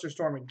Snap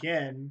Flusterstorm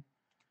again,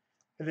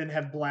 and then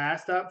have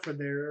Blast up for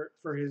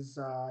his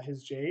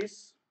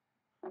Jace.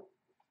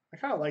 I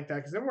kind of like that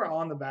because then we're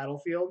on the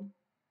battlefield.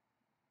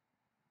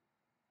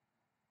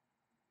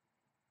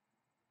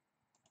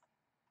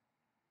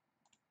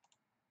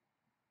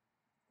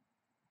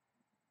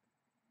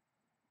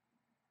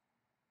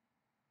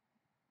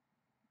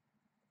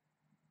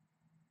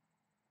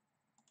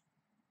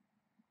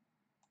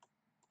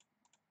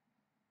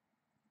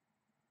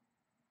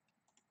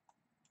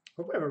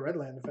 Hope we have a red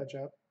land to fetch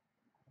up.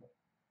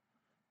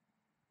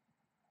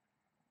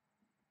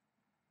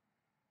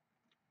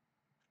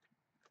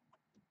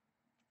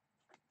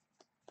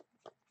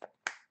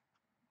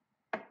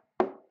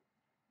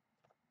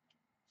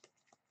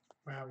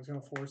 Wow, he's going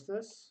to force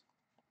this.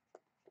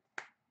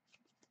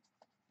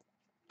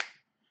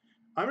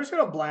 I'm just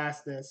going to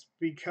blast this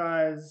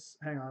because,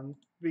 hang on,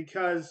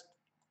 because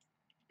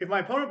if my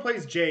opponent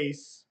plays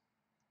Jace,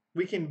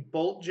 we can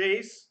bolt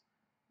Jace,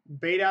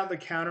 bait out the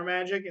counter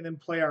magic, and then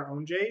play our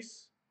own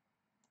Jace.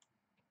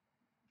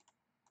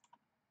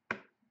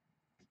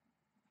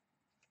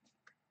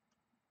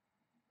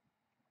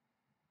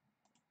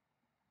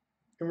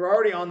 And we're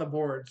already on the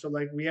board, so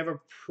like we have a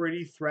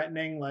pretty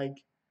threatening, like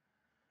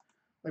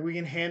we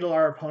can handle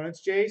our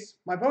opponent's Jace.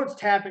 My opponent's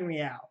tapping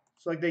me out.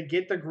 So like they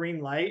get the green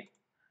light,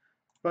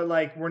 but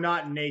like we're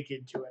not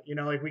naked to it. You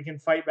know, like we can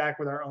fight back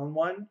with our own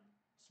one.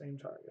 Same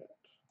target.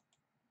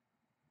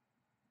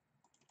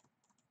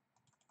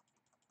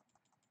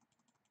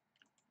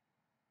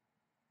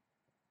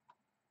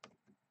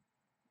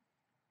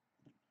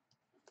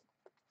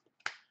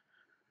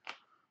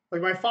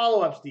 Like my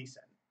follow-up's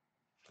decent.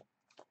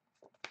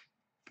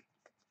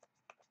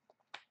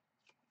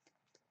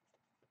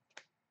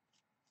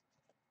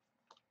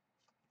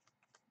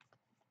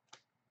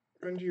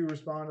 When do you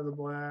respond to the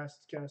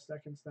blast? Cast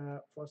second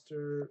snap,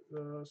 fluster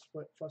the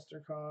split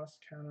fluster cost,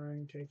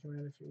 countering, take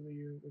command if you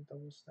leave with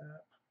double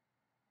snap.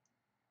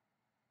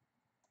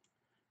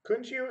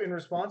 Couldn't you, in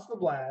response to the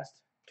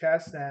blast,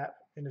 cast snap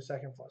into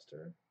second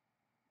fluster,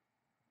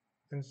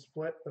 and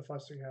split the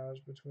fluster counters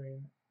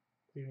between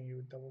leaving you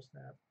with double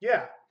snap?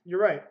 Yeah,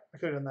 you're right. I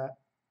could have done that.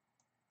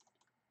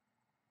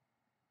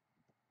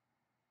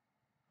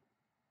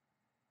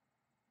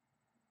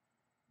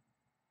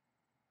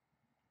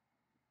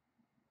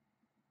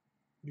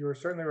 You were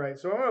certainly right.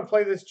 So I'm going to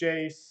play this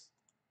Jace.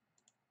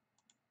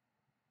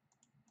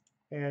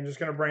 And just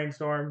going to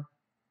brainstorm.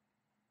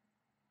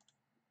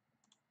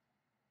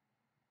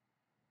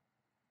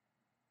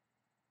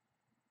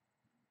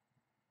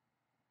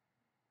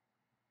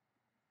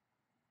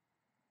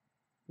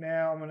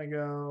 Now I'm going to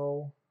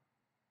go.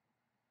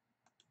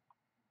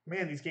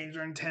 Man, these games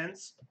are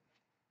intense.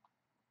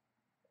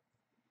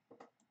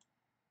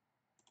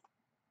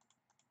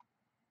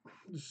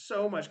 There's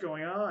so much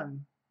going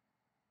on.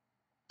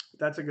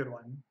 That's a good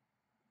one.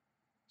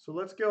 So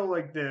let's go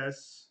like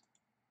this.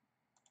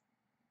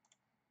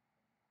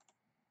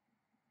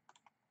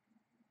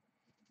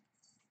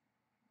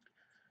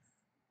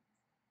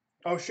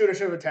 Oh shoot! I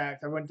should have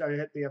attacked. I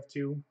hit the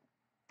F2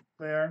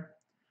 there.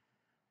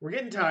 We're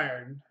getting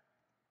tired.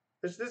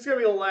 This is gonna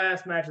be the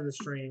last match of the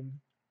stream.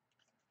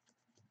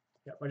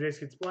 Yeah, my Jace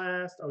gets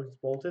blast. Oh, he's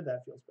bolted.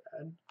 That feels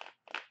bad.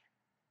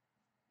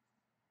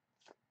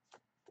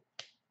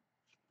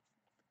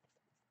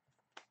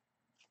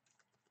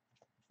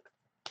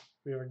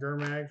 We have a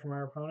Gurmag from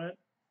our opponent.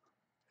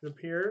 It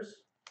appears.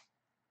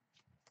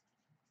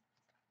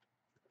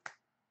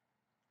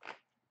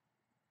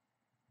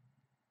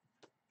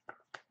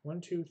 One,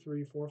 two,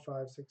 three, four,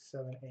 five, six,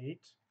 seven, 8.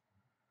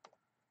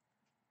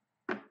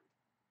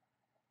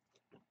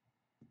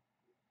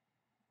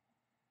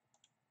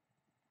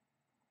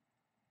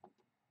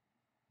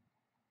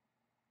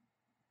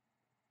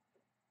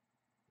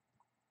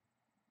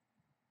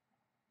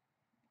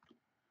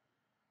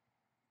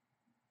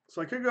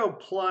 So I could go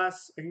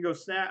plus, I can go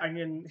snap, I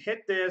can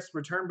hit this,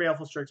 return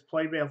Baleful Strix,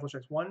 play Baleful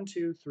Strix. 1,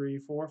 2, 3,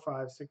 4,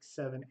 5, 6,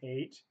 7,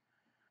 8.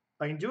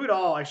 I can do it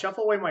all. I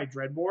shuffle away my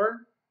Dreadbore.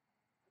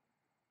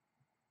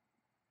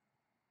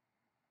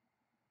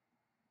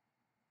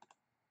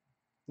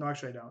 No,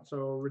 actually I don't. So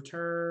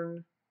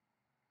return.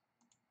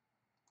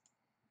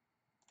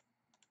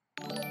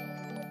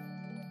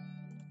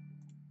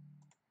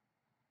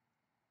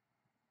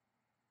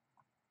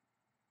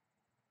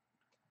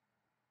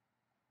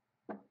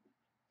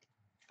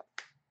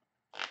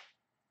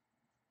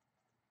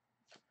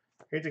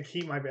 I get to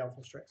keep my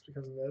Baleful Strix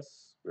because of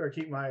this, or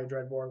keep my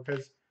Dreadbore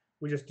because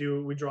we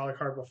draw the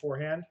card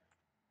beforehand.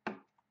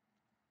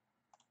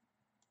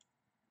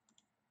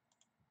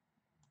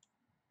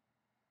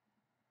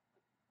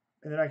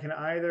 And then I can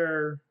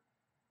either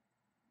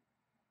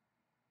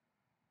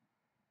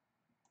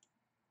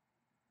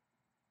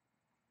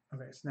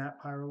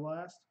snap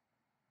Pyroblast.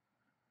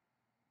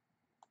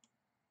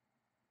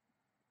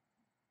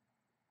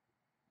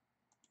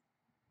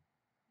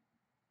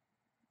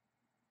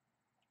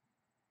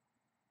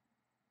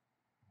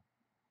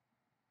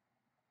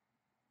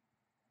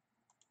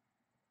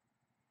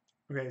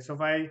 Okay, so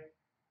if I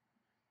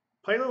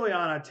play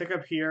Liliana, tick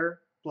up here,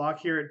 block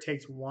here, it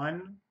takes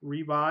 1,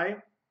 rebuy.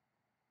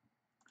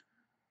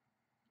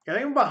 I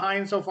think I'm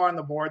behind so far on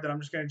the board that I'm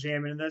just going to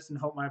jam into this and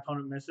hope my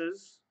opponent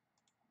misses.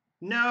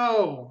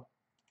 No!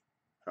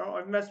 Oh,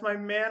 I've messed my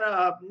mana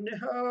up.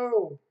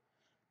 No!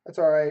 That's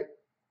all right.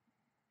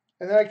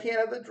 And then I can't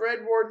have the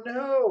Dreadbore.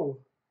 No!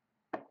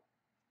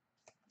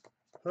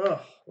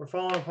 Ugh, we're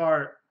falling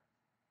apart.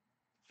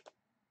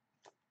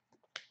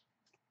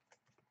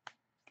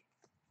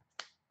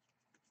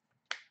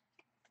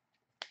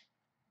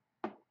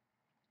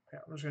 Yeah,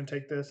 I'm just going to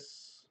take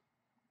this.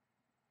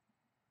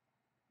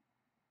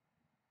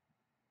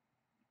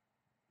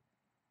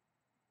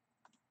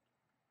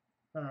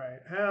 All right,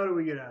 how do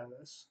we get out of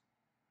this?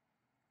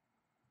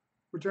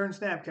 Return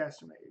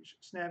Snapcaster Mage.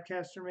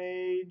 Snapcaster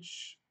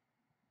Mage.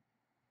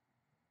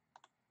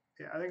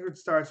 Yeah, I think it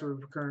starts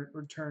with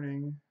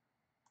returning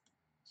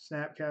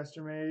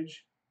Snapcaster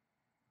Mage.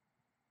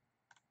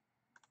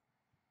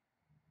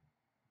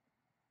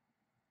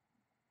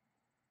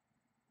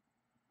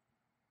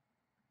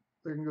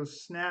 We can go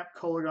snap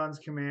Kolaghan's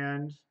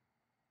command.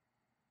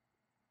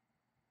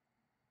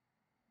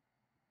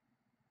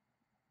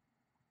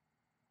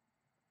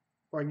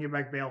 Or I can get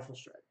back Baleful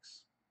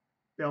Strix.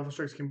 Baleful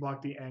Strix can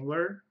block the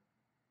Angler.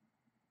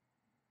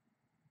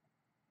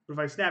 But if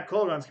I snap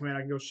Kolaghan's command,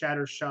 I can go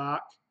Shatter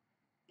Shock,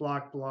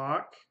 block,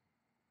 block.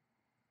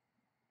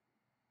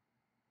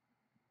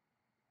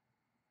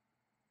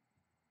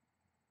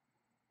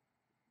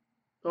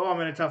 Oh, I'm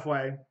in a tough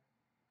way.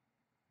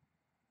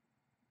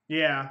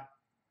 Yeah.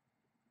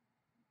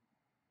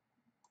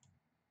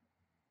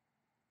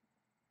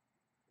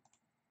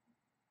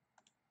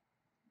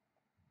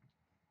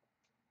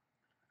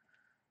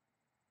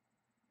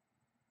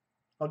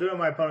 I'll do it on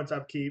my opponent's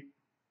upkeep.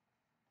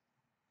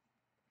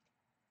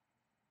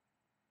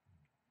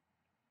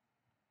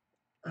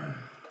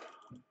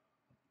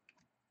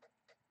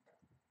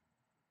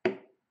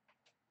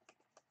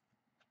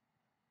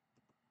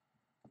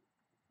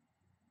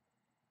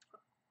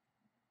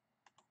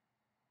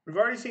 We've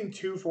already seen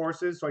 2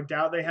 forces, so I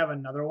doubt they have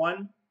another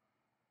one.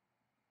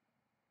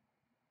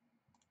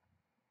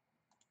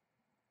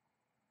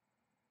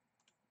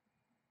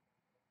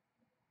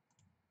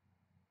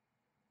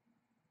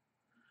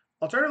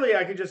 Alternatively,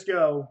 I could just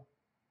go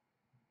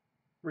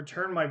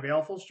return my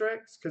Baleful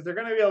Strix, because they're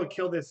going to be able to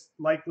kill this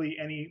likely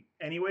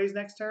anyways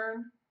next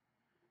turn.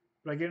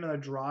 But I get another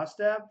draw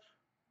step.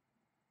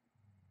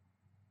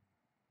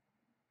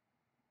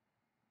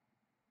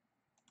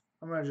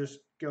 I'm going to just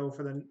go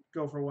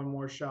for one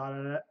more shot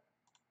at it.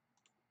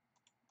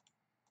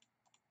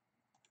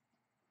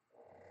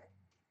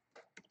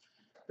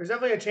 There's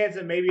definitely a chance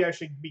that maybe I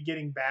should be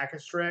getting back a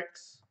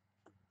Strix.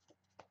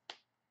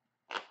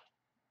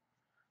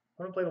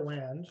 I'm going to play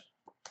the land.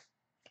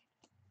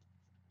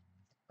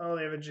 Oh,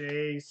 they have a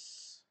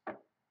Jace.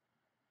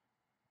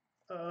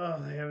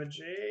 Oh, they have a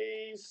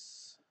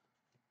Jace.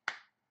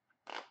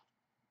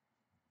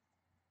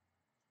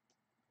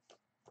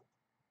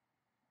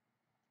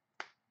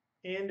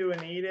 Into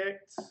an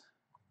Edict.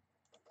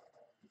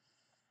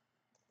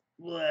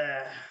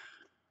 Bleh.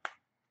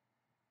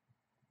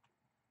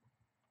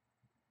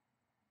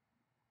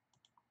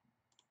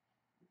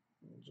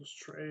 Just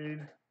trade.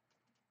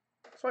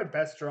 That's my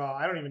best draw.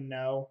 I don't even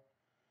know.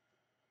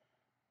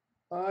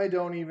 I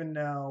don't even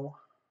know.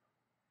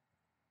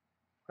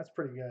 That's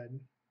pretty good.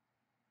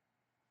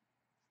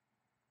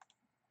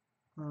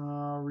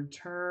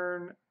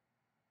 Return.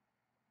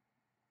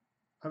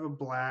 I have a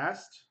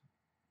blast.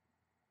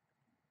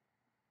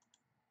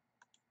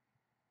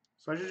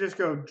 So I should just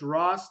go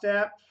draw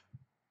step.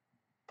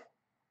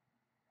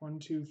 1,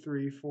 2,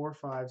 3, 4,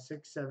 5,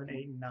 6, 7,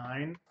 8,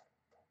 9.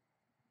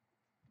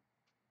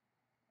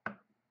 I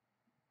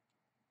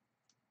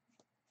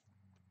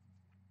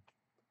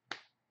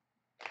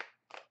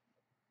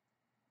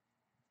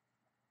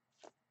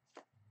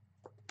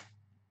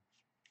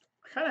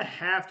kind of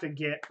have to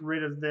get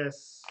rid of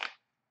this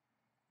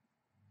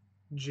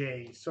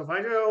Jace. So if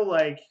I go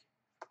like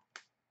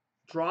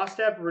draw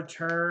step,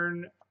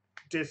 return,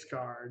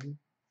 discard,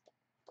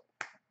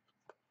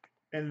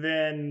 and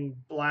then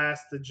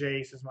blast the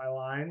Jace as my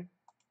line.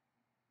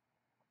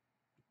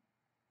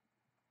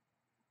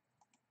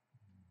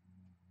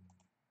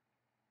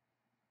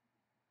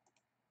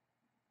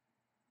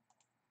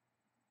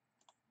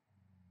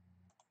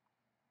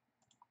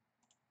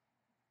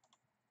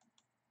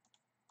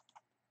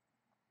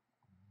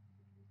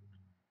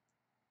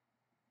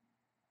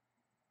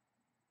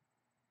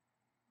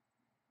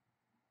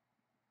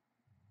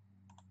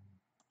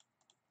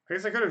 I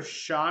guess I could have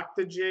shocked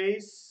the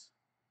Jace.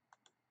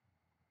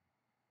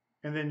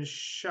 And then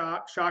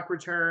shock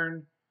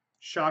return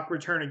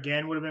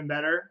again would have been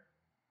better.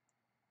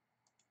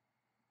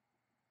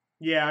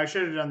 Yeah, I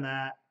should have done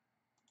that.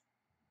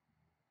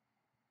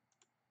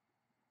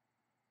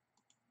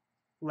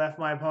 Left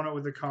my opponent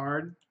with a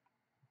card.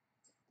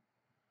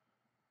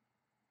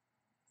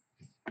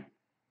 I'm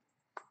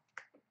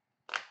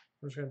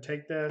just going to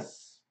take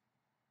this.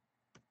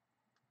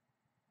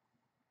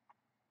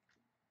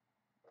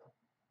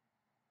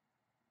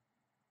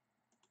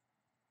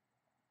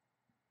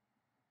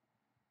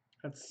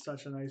 That's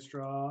such a nice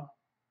draw.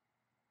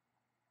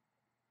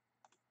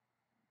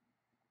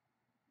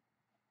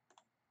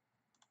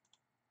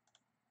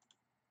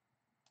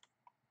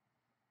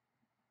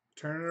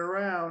 Turn it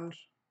around.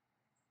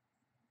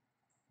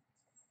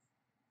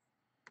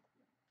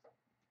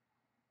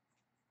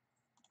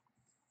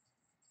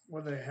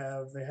 What do they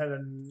have? They had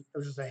it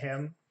was just a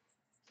hymn.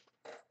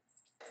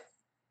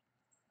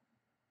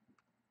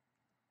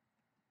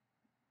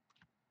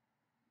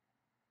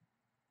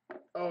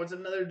 Oh, it's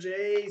another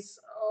Jace.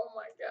 Oh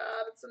my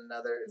god, it's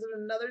another. Is it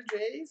another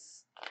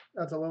Jace?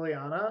 No, it's a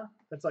Liliana.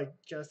 That's like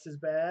just as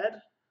bad.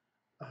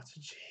 Oh, it's a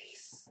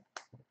Jace.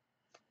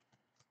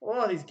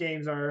 Oh, these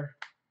games are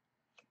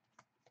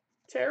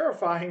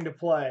terrifying to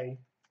play.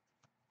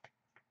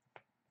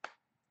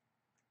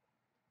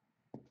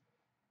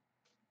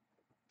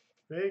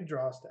 Big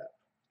draw step.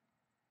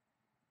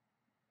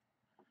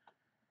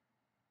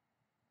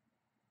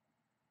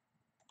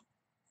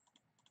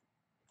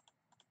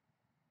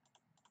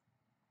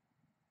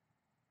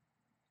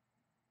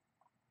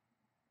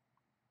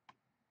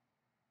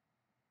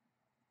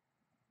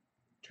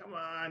 Come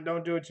on,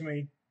 don't do it to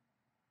me.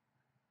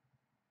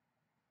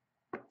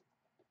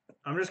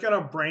 I'm just going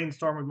to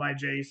brainstorm with my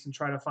Jace and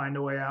try to find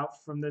a way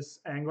out from this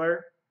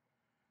angler.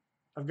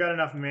 I've got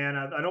enough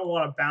mana. I don't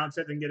want to bounce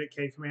it and get it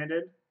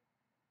K-commanded.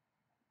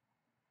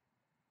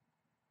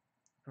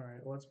 All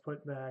right, let's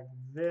put back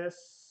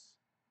this.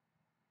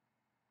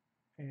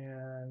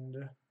 And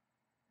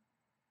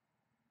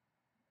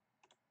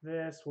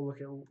this. We'll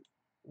look at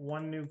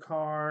one new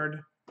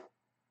card.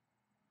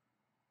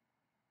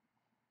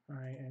 All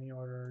right, any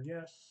order,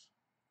 yes.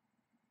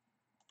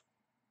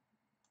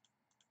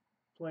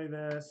 Play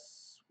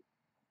this.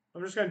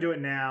 I'm just going to do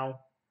it now.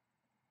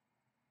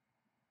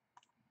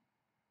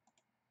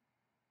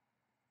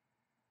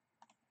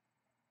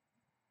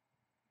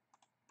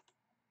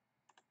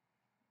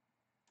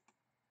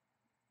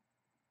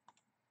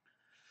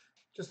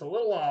 Just a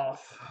little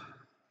off.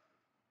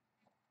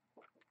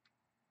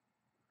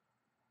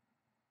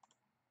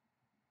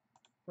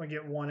 I'm going to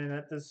get one in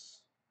at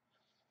this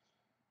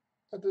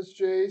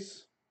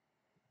Jace.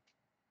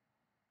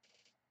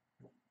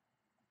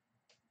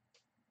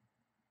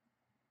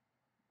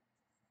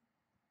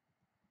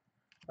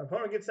 My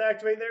opponent gets to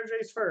activate their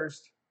Jace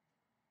first.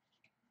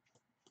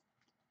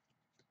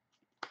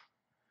 I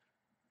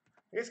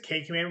guess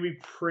K-Command would be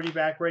pretty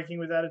backbreaking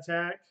with that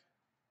attack.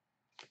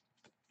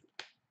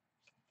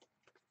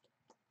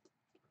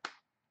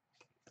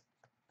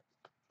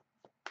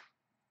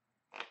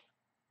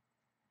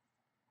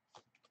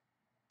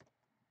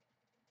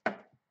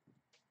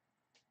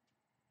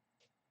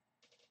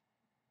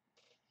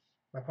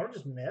 My opponent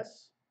just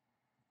missed?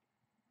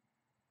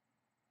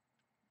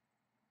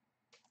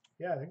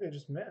 Yeah, I think they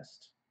just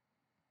missed.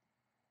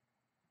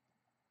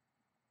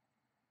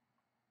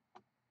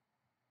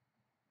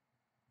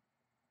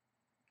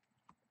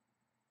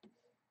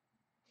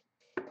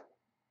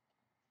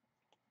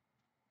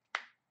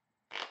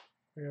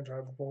 We're going to try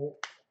to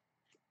bolt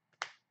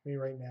me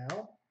right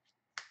now.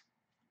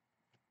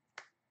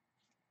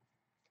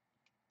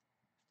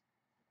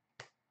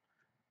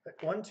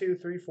 1, 2,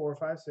 3, 4,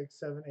 5, 6,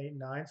 7, 8,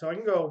 9. So I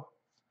can go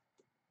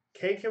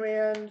K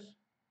command,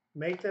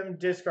 make them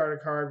discard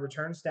a card,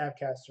 return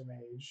Snapcaster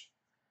Mage.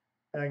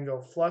 And I can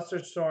go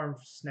Flusterstorm,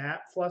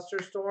 snap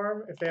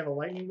Flusterstorm if they have a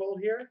lightning bolt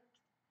here.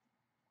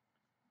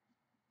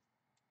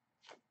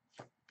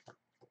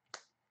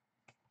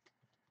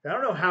 I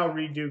don't know how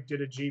Reduke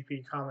did a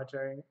GP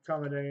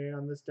commentating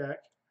on this deck.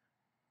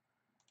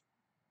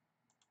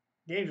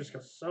 The game just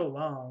goes so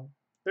long.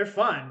 They're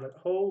fun, but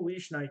holy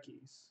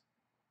shnikes.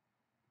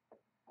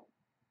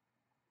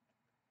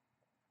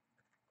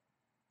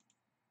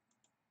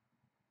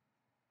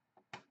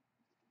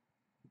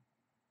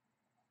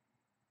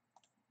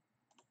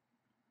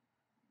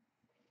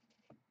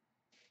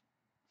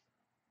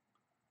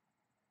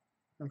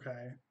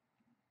 Okay.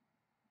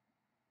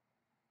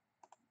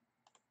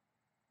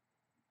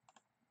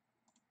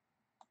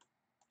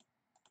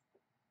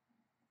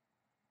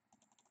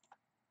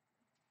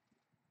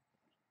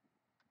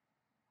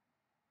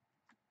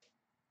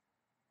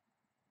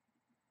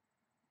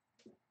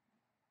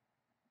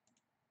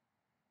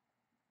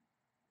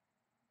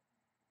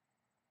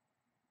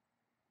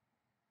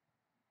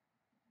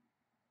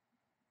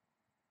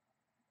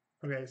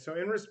 Okay, so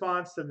in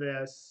response to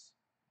this,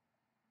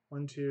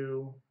 1,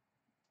 2,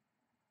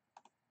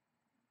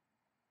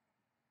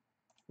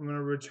 I'm going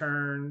to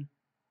return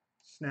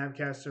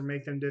Snapcaster,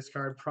 make them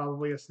discard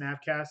probably a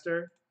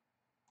Snapcaster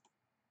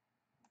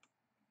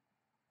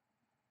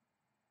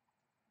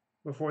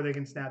before they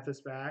can snap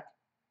this back.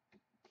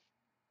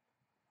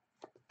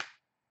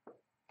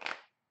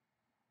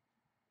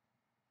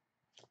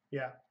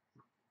 Yeah.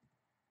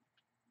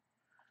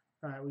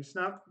 All right, we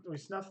snuff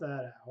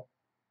that out.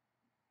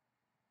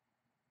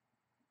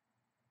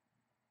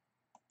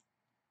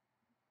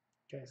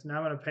 Okay, so now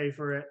I'm going to pay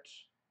for it.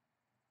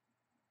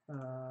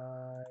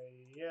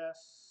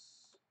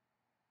 Yes.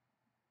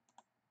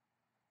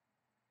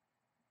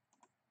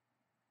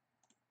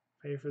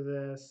 Pay for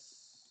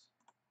this.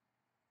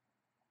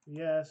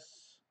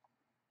 Yes.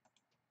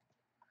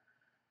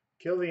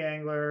 Kill the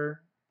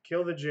Angler.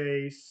 Kill the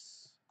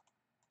Jace.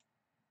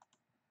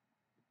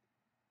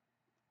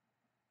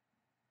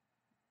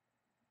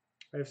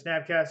 I have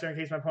Snapcaster in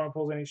case my opponent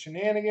pulls any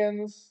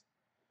shenanigans.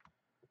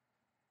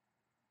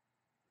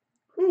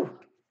 Whew.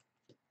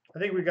 I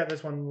think we got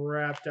this one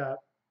wrapped up.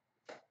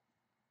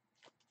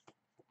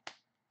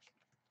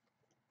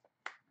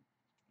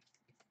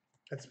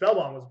 That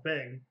Spellbomb was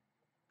big.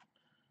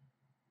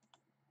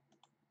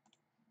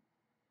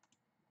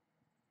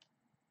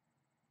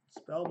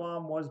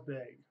 Spellbomb was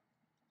big.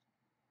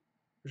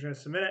 We're just going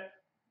to submit it.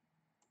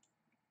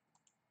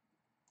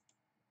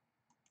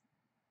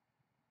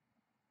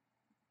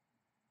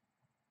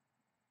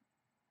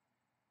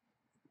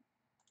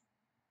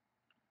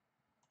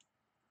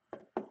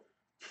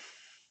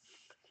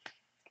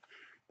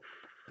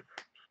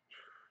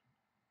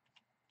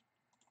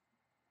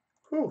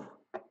 Whew.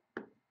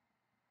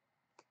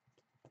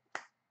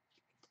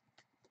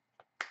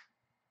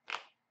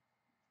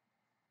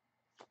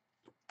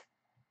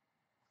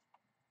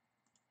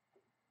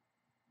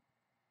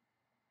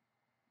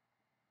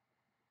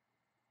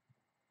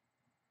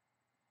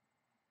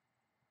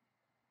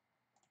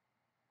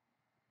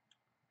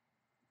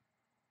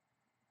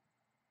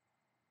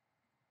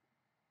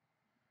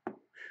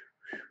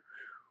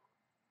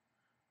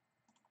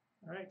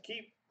 All right,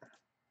 keep.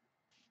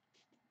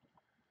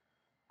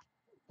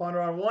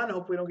 Ponder on 1.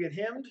 Hope we don't get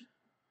hemmed.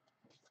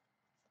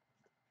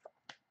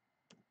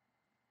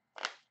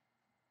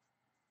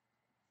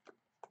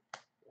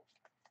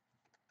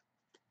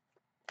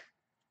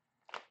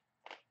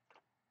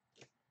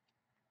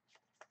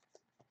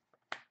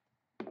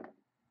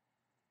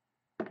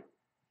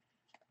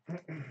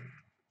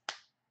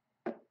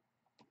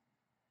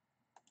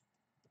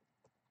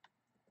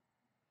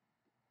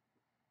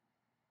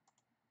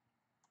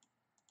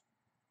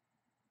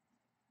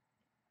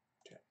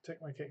 Okay,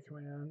 take my K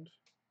command.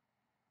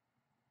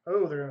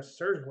 Oh, they're going to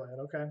Surge Blade.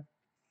 Okay.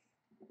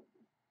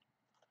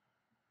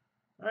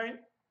 All right.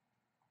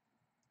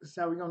 This is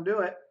how we're going to do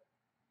it.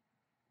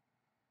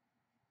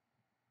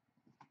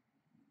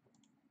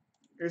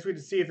 I guess we have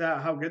to see if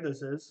how good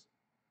this is.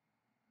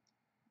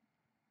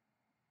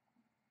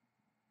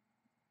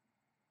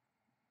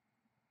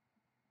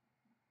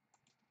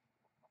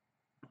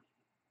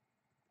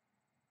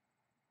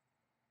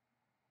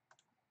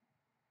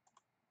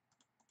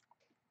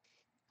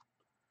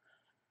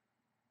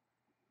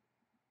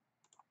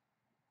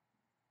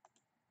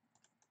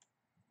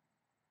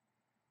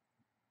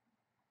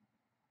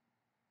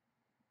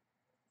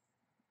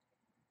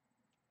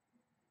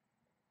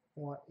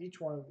 I want each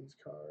one of these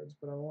cards,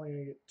 but I'm only going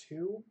to get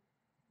 2.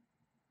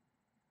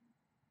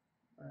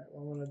 All right,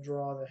 well, I'm going to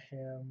draw the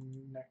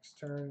him next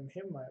turn and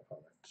him my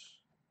opponent.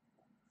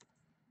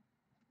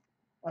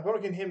 My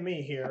opponent can him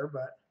me here,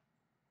 but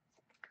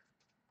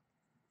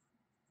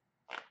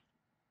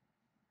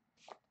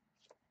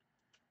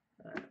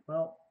all right,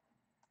 well,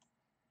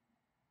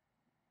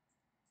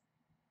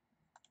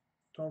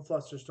 don't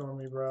Flusterstorm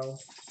me, bro.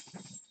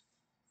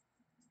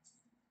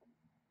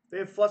 They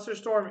have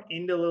Flusterstorm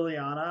into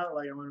Liliana.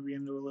 Like, I'm going to be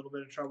into a little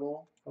bit of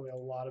trouble. Probably a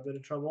lot of bit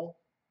of trouble.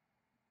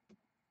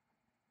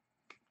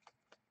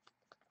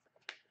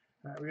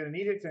 All right, we got an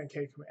Edict and a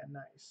K command.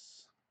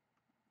 Nice.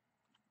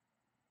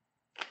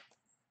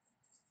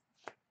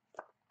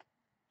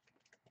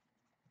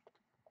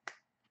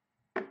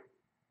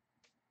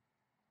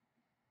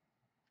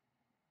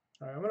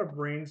 All right, I'm going to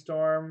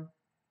Brainstorm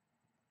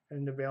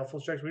into Baleful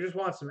Strix. We just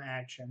want some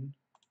action.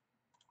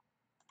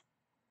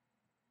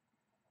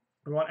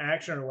 We want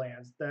action or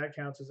lands. That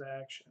counts as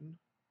action.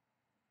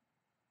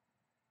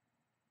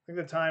 I think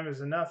the time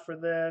is enough for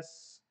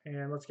this.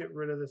 And let's get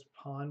rid of this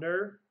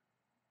Ponder.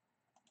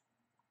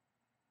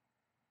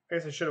 I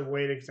guess I should have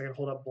waited because I can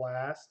hold up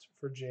Blast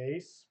for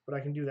Jace. But I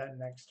can do that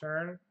next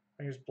turn.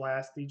 I can just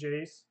Blast the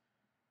Jace.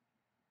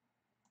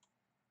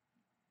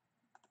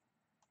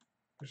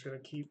 I'm just going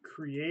to keep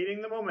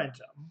creating the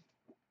momentum.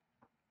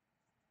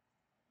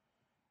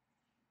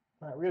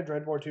 All right, we got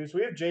Dreadbore too. So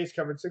we have Jace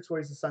covered 6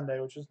 ways to Sunday,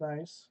 which is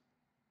nice.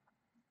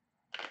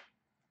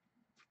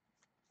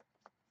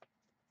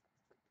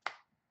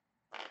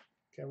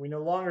 Okay, we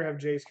no longer have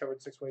Jace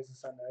covered 6 ways to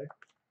Sunday.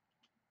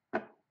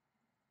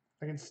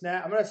 I can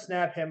snap. I'm going to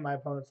snap him my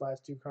opponent's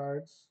last 2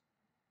 cards.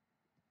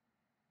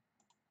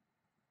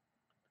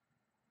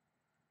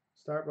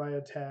 Start by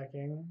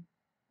attacking.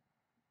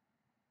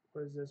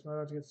 What is this? Am I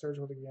about to get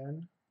Surgical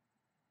again?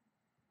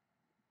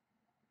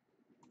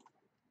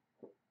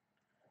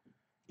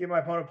 Get my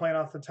opponent playing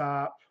off the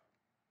top.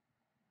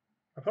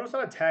 My opponent's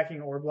not attacking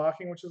or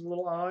blocking, which is a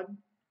little odd.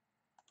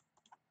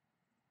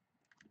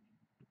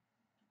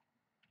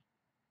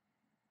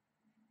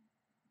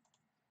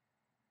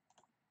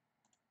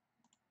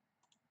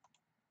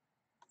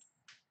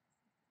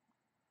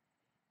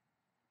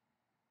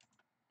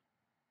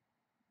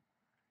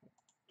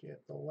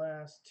 Get the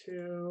last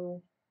 2.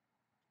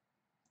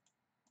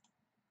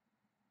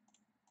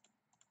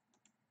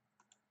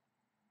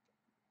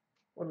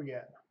 What do we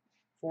get?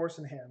 Force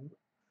and him.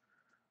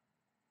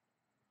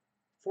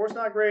 Force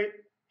not great.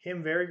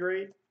 Him very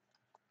great.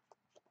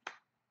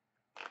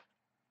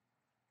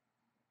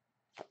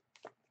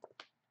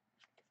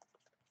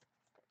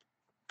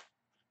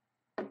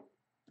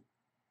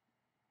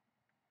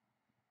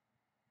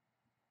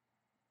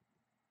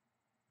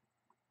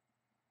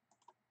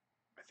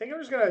 I think I'm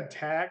just going to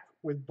attack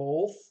with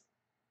both.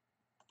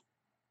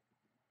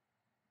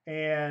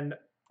 And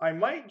I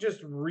might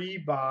just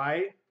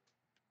rebuy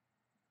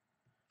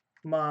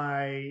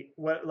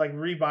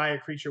rebuy a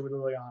creature with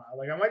Liliana.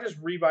 Like, I might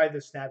just rebuy the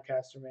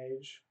Snapcaster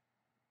Mage.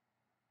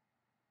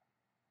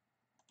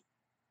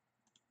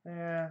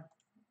 Yeah,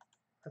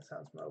 that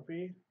sounds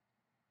mopey.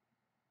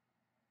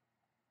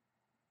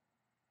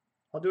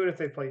 I'll do it if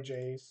they play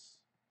Jace.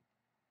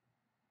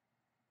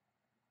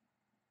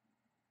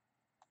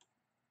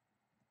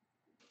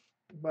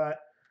 But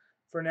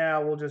for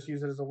now, we'll just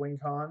use it as a win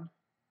con.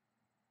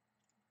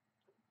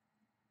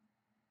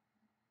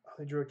 Oh,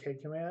 they drew a K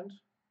command.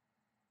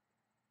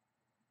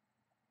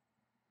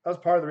 That was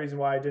part of the reason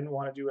why I didn't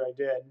want to do what I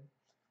did.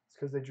 It's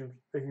because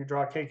they could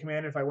draw a K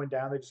command, and if I went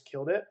down, they just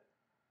killed it.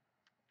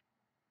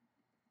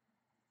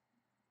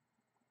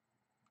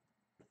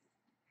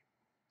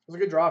 It was a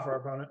good draw for our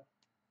opponent.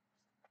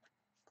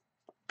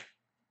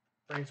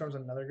 Brainstorm's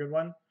another good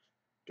one.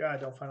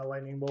 God, don't find a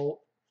lightning bolt.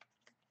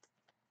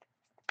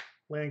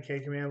 Land K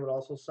command would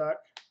also suck.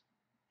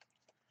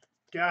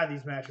 God,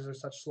 these matches are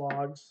such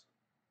slogs.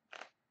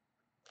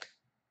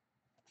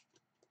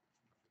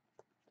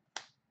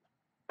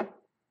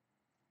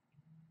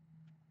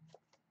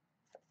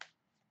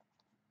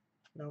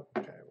 Nope.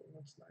 Okay, well,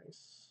 that's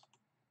nice.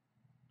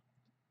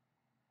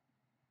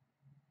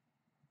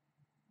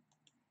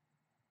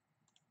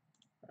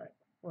 All right,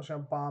 I'm just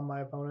gonna bomb my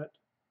opponent.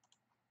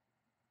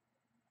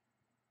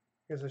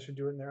 Guess I should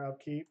do it in their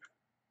upkeep.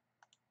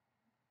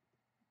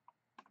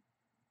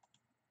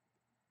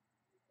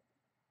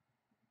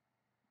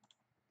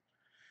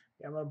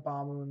 Yeah, I'm gonna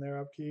bomb them in their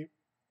upkeep.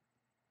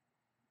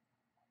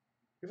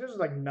 Because there's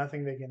like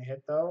nothing they can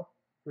hit though.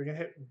 We can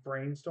hit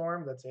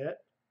Brainstorm. That's it.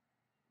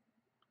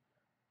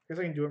 I guess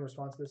I can do it in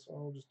response to this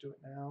one. We'll just do it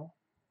now.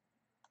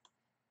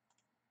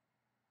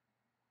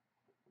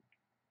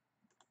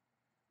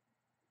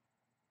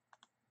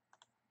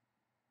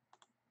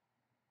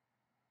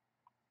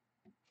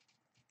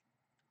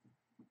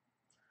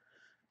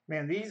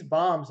 Man, these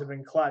bombs have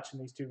been clutch in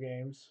these 2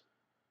 games.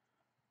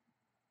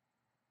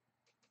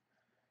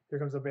 Here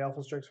comes the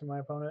Baleful Strix from my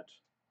opponent.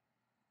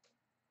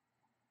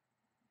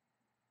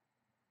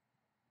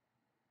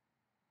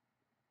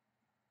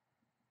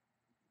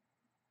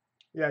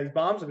 Yeah, these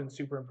bombs have been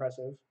super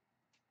impressive.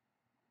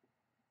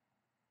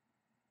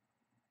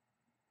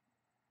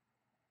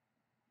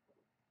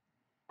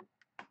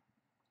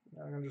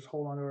 Now I'm going to just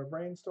hold on to our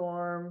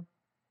Brainstorm.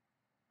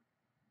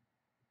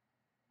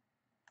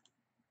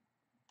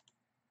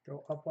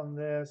 Go up on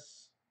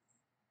this.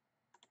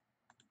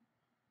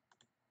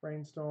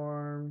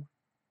 Brainstorm.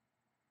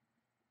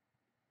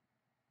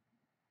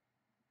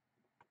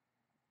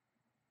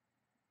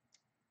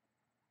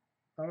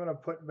 I'm going to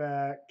put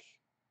back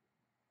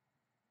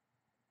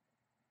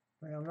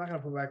I'm not going to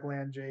put back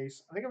land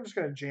Jace. I think I'm just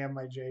going to jam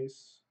my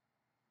Jace.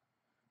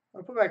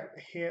 I'll put back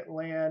hit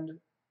land.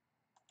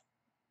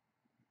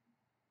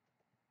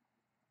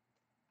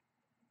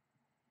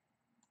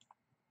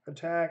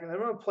 Attack. And then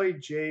I'm going to play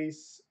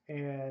Jace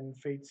and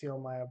Fate Seal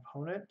my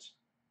opponent.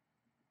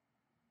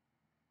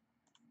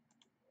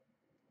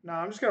 No,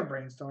 I'm just going to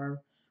Brainstorm.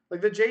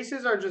 Like, the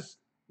Jaces are just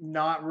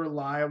not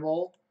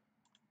reliable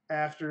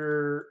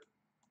after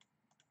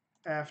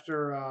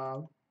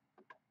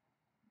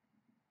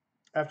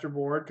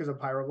board because of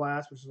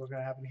Pyroblast, which is what's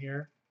going to happen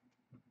here.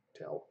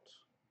 Tilt.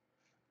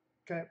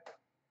 Okay.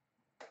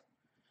 I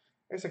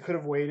guess I could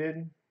have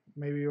waited.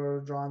 Maybe I would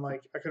have drawn,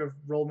 like, I could have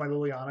rolled my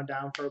Liliana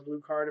down for a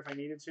blue card if I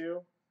needed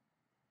to.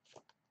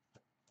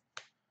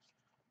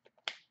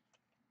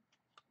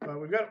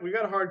 But we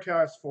got Hard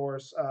Chaos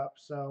Force up,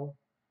 so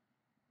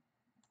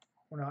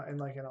we're not in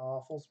like an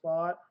awful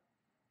spot.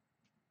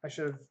 I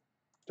should have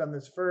done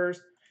this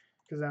first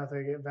because now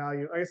they get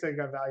value. I guess they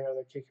got value out of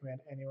the kick command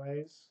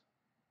anyways.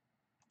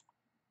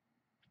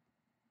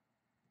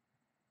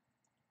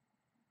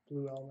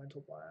 Blue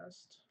Elemental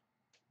Blast.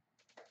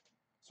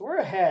 So we're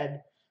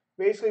ahead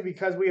basically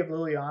because we have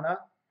Liliana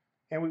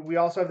and we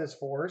also have this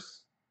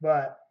force,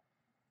 but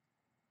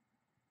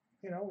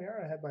you know, we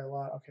are ahead by a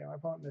lot. Okay, my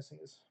opponent missing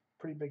is a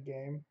pretty big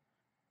game.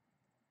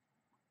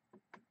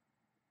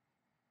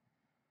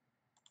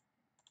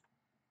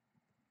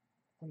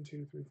 One,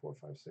 two, three, four,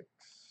 five, six.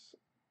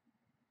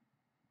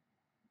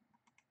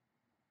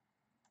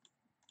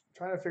 I'm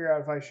trying to figure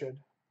out if I should.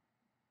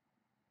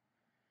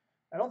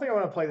 I don't think I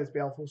want to play this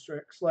Baleful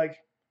Strix. Like,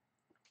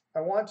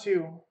 I want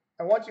to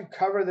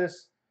cover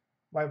this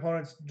my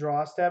opponent's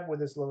draw step with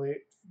this Lily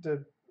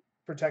to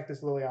protect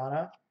this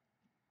Liliana.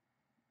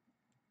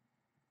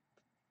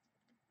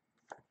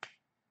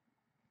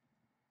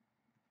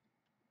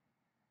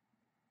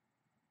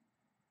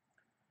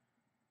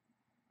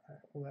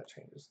 Well, that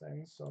changes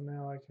things. So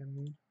now I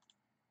can.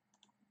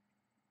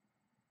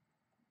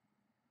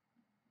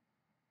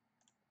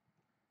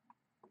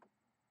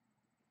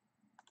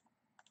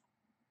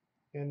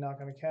 Again, not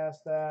going to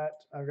cast that.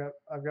 I've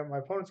got my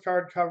opponent's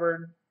card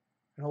covered,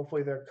 and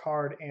hopefully their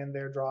card and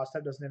their draw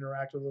step doesn't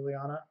interact with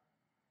Liliana.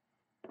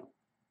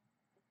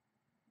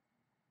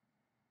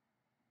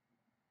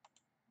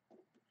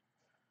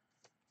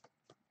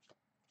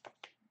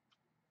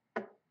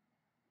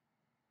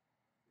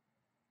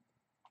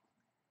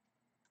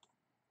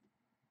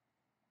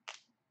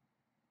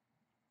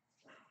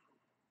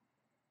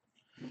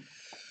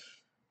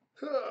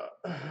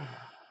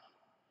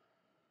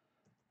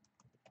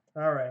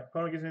 All right,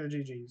 opponent gives me the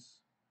GGs.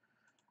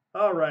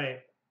 All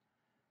right.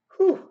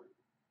 Whew.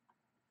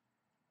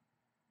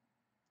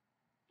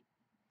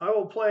 I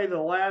will play the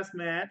last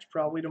match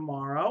probably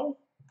tomorrow.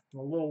 I'm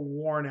a little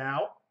worn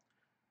out.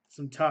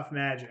 Some tough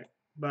Magic.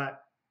 But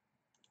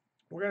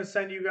we're going to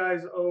send you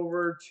guys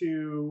over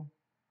to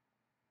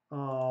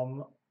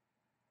ARK.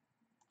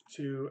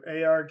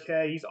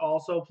 He's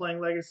also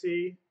playing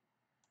Legacy.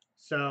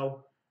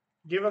 So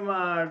give him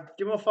a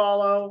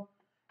follow.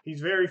 He's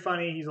very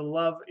funny. He's a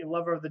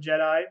lover of the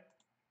Jedi.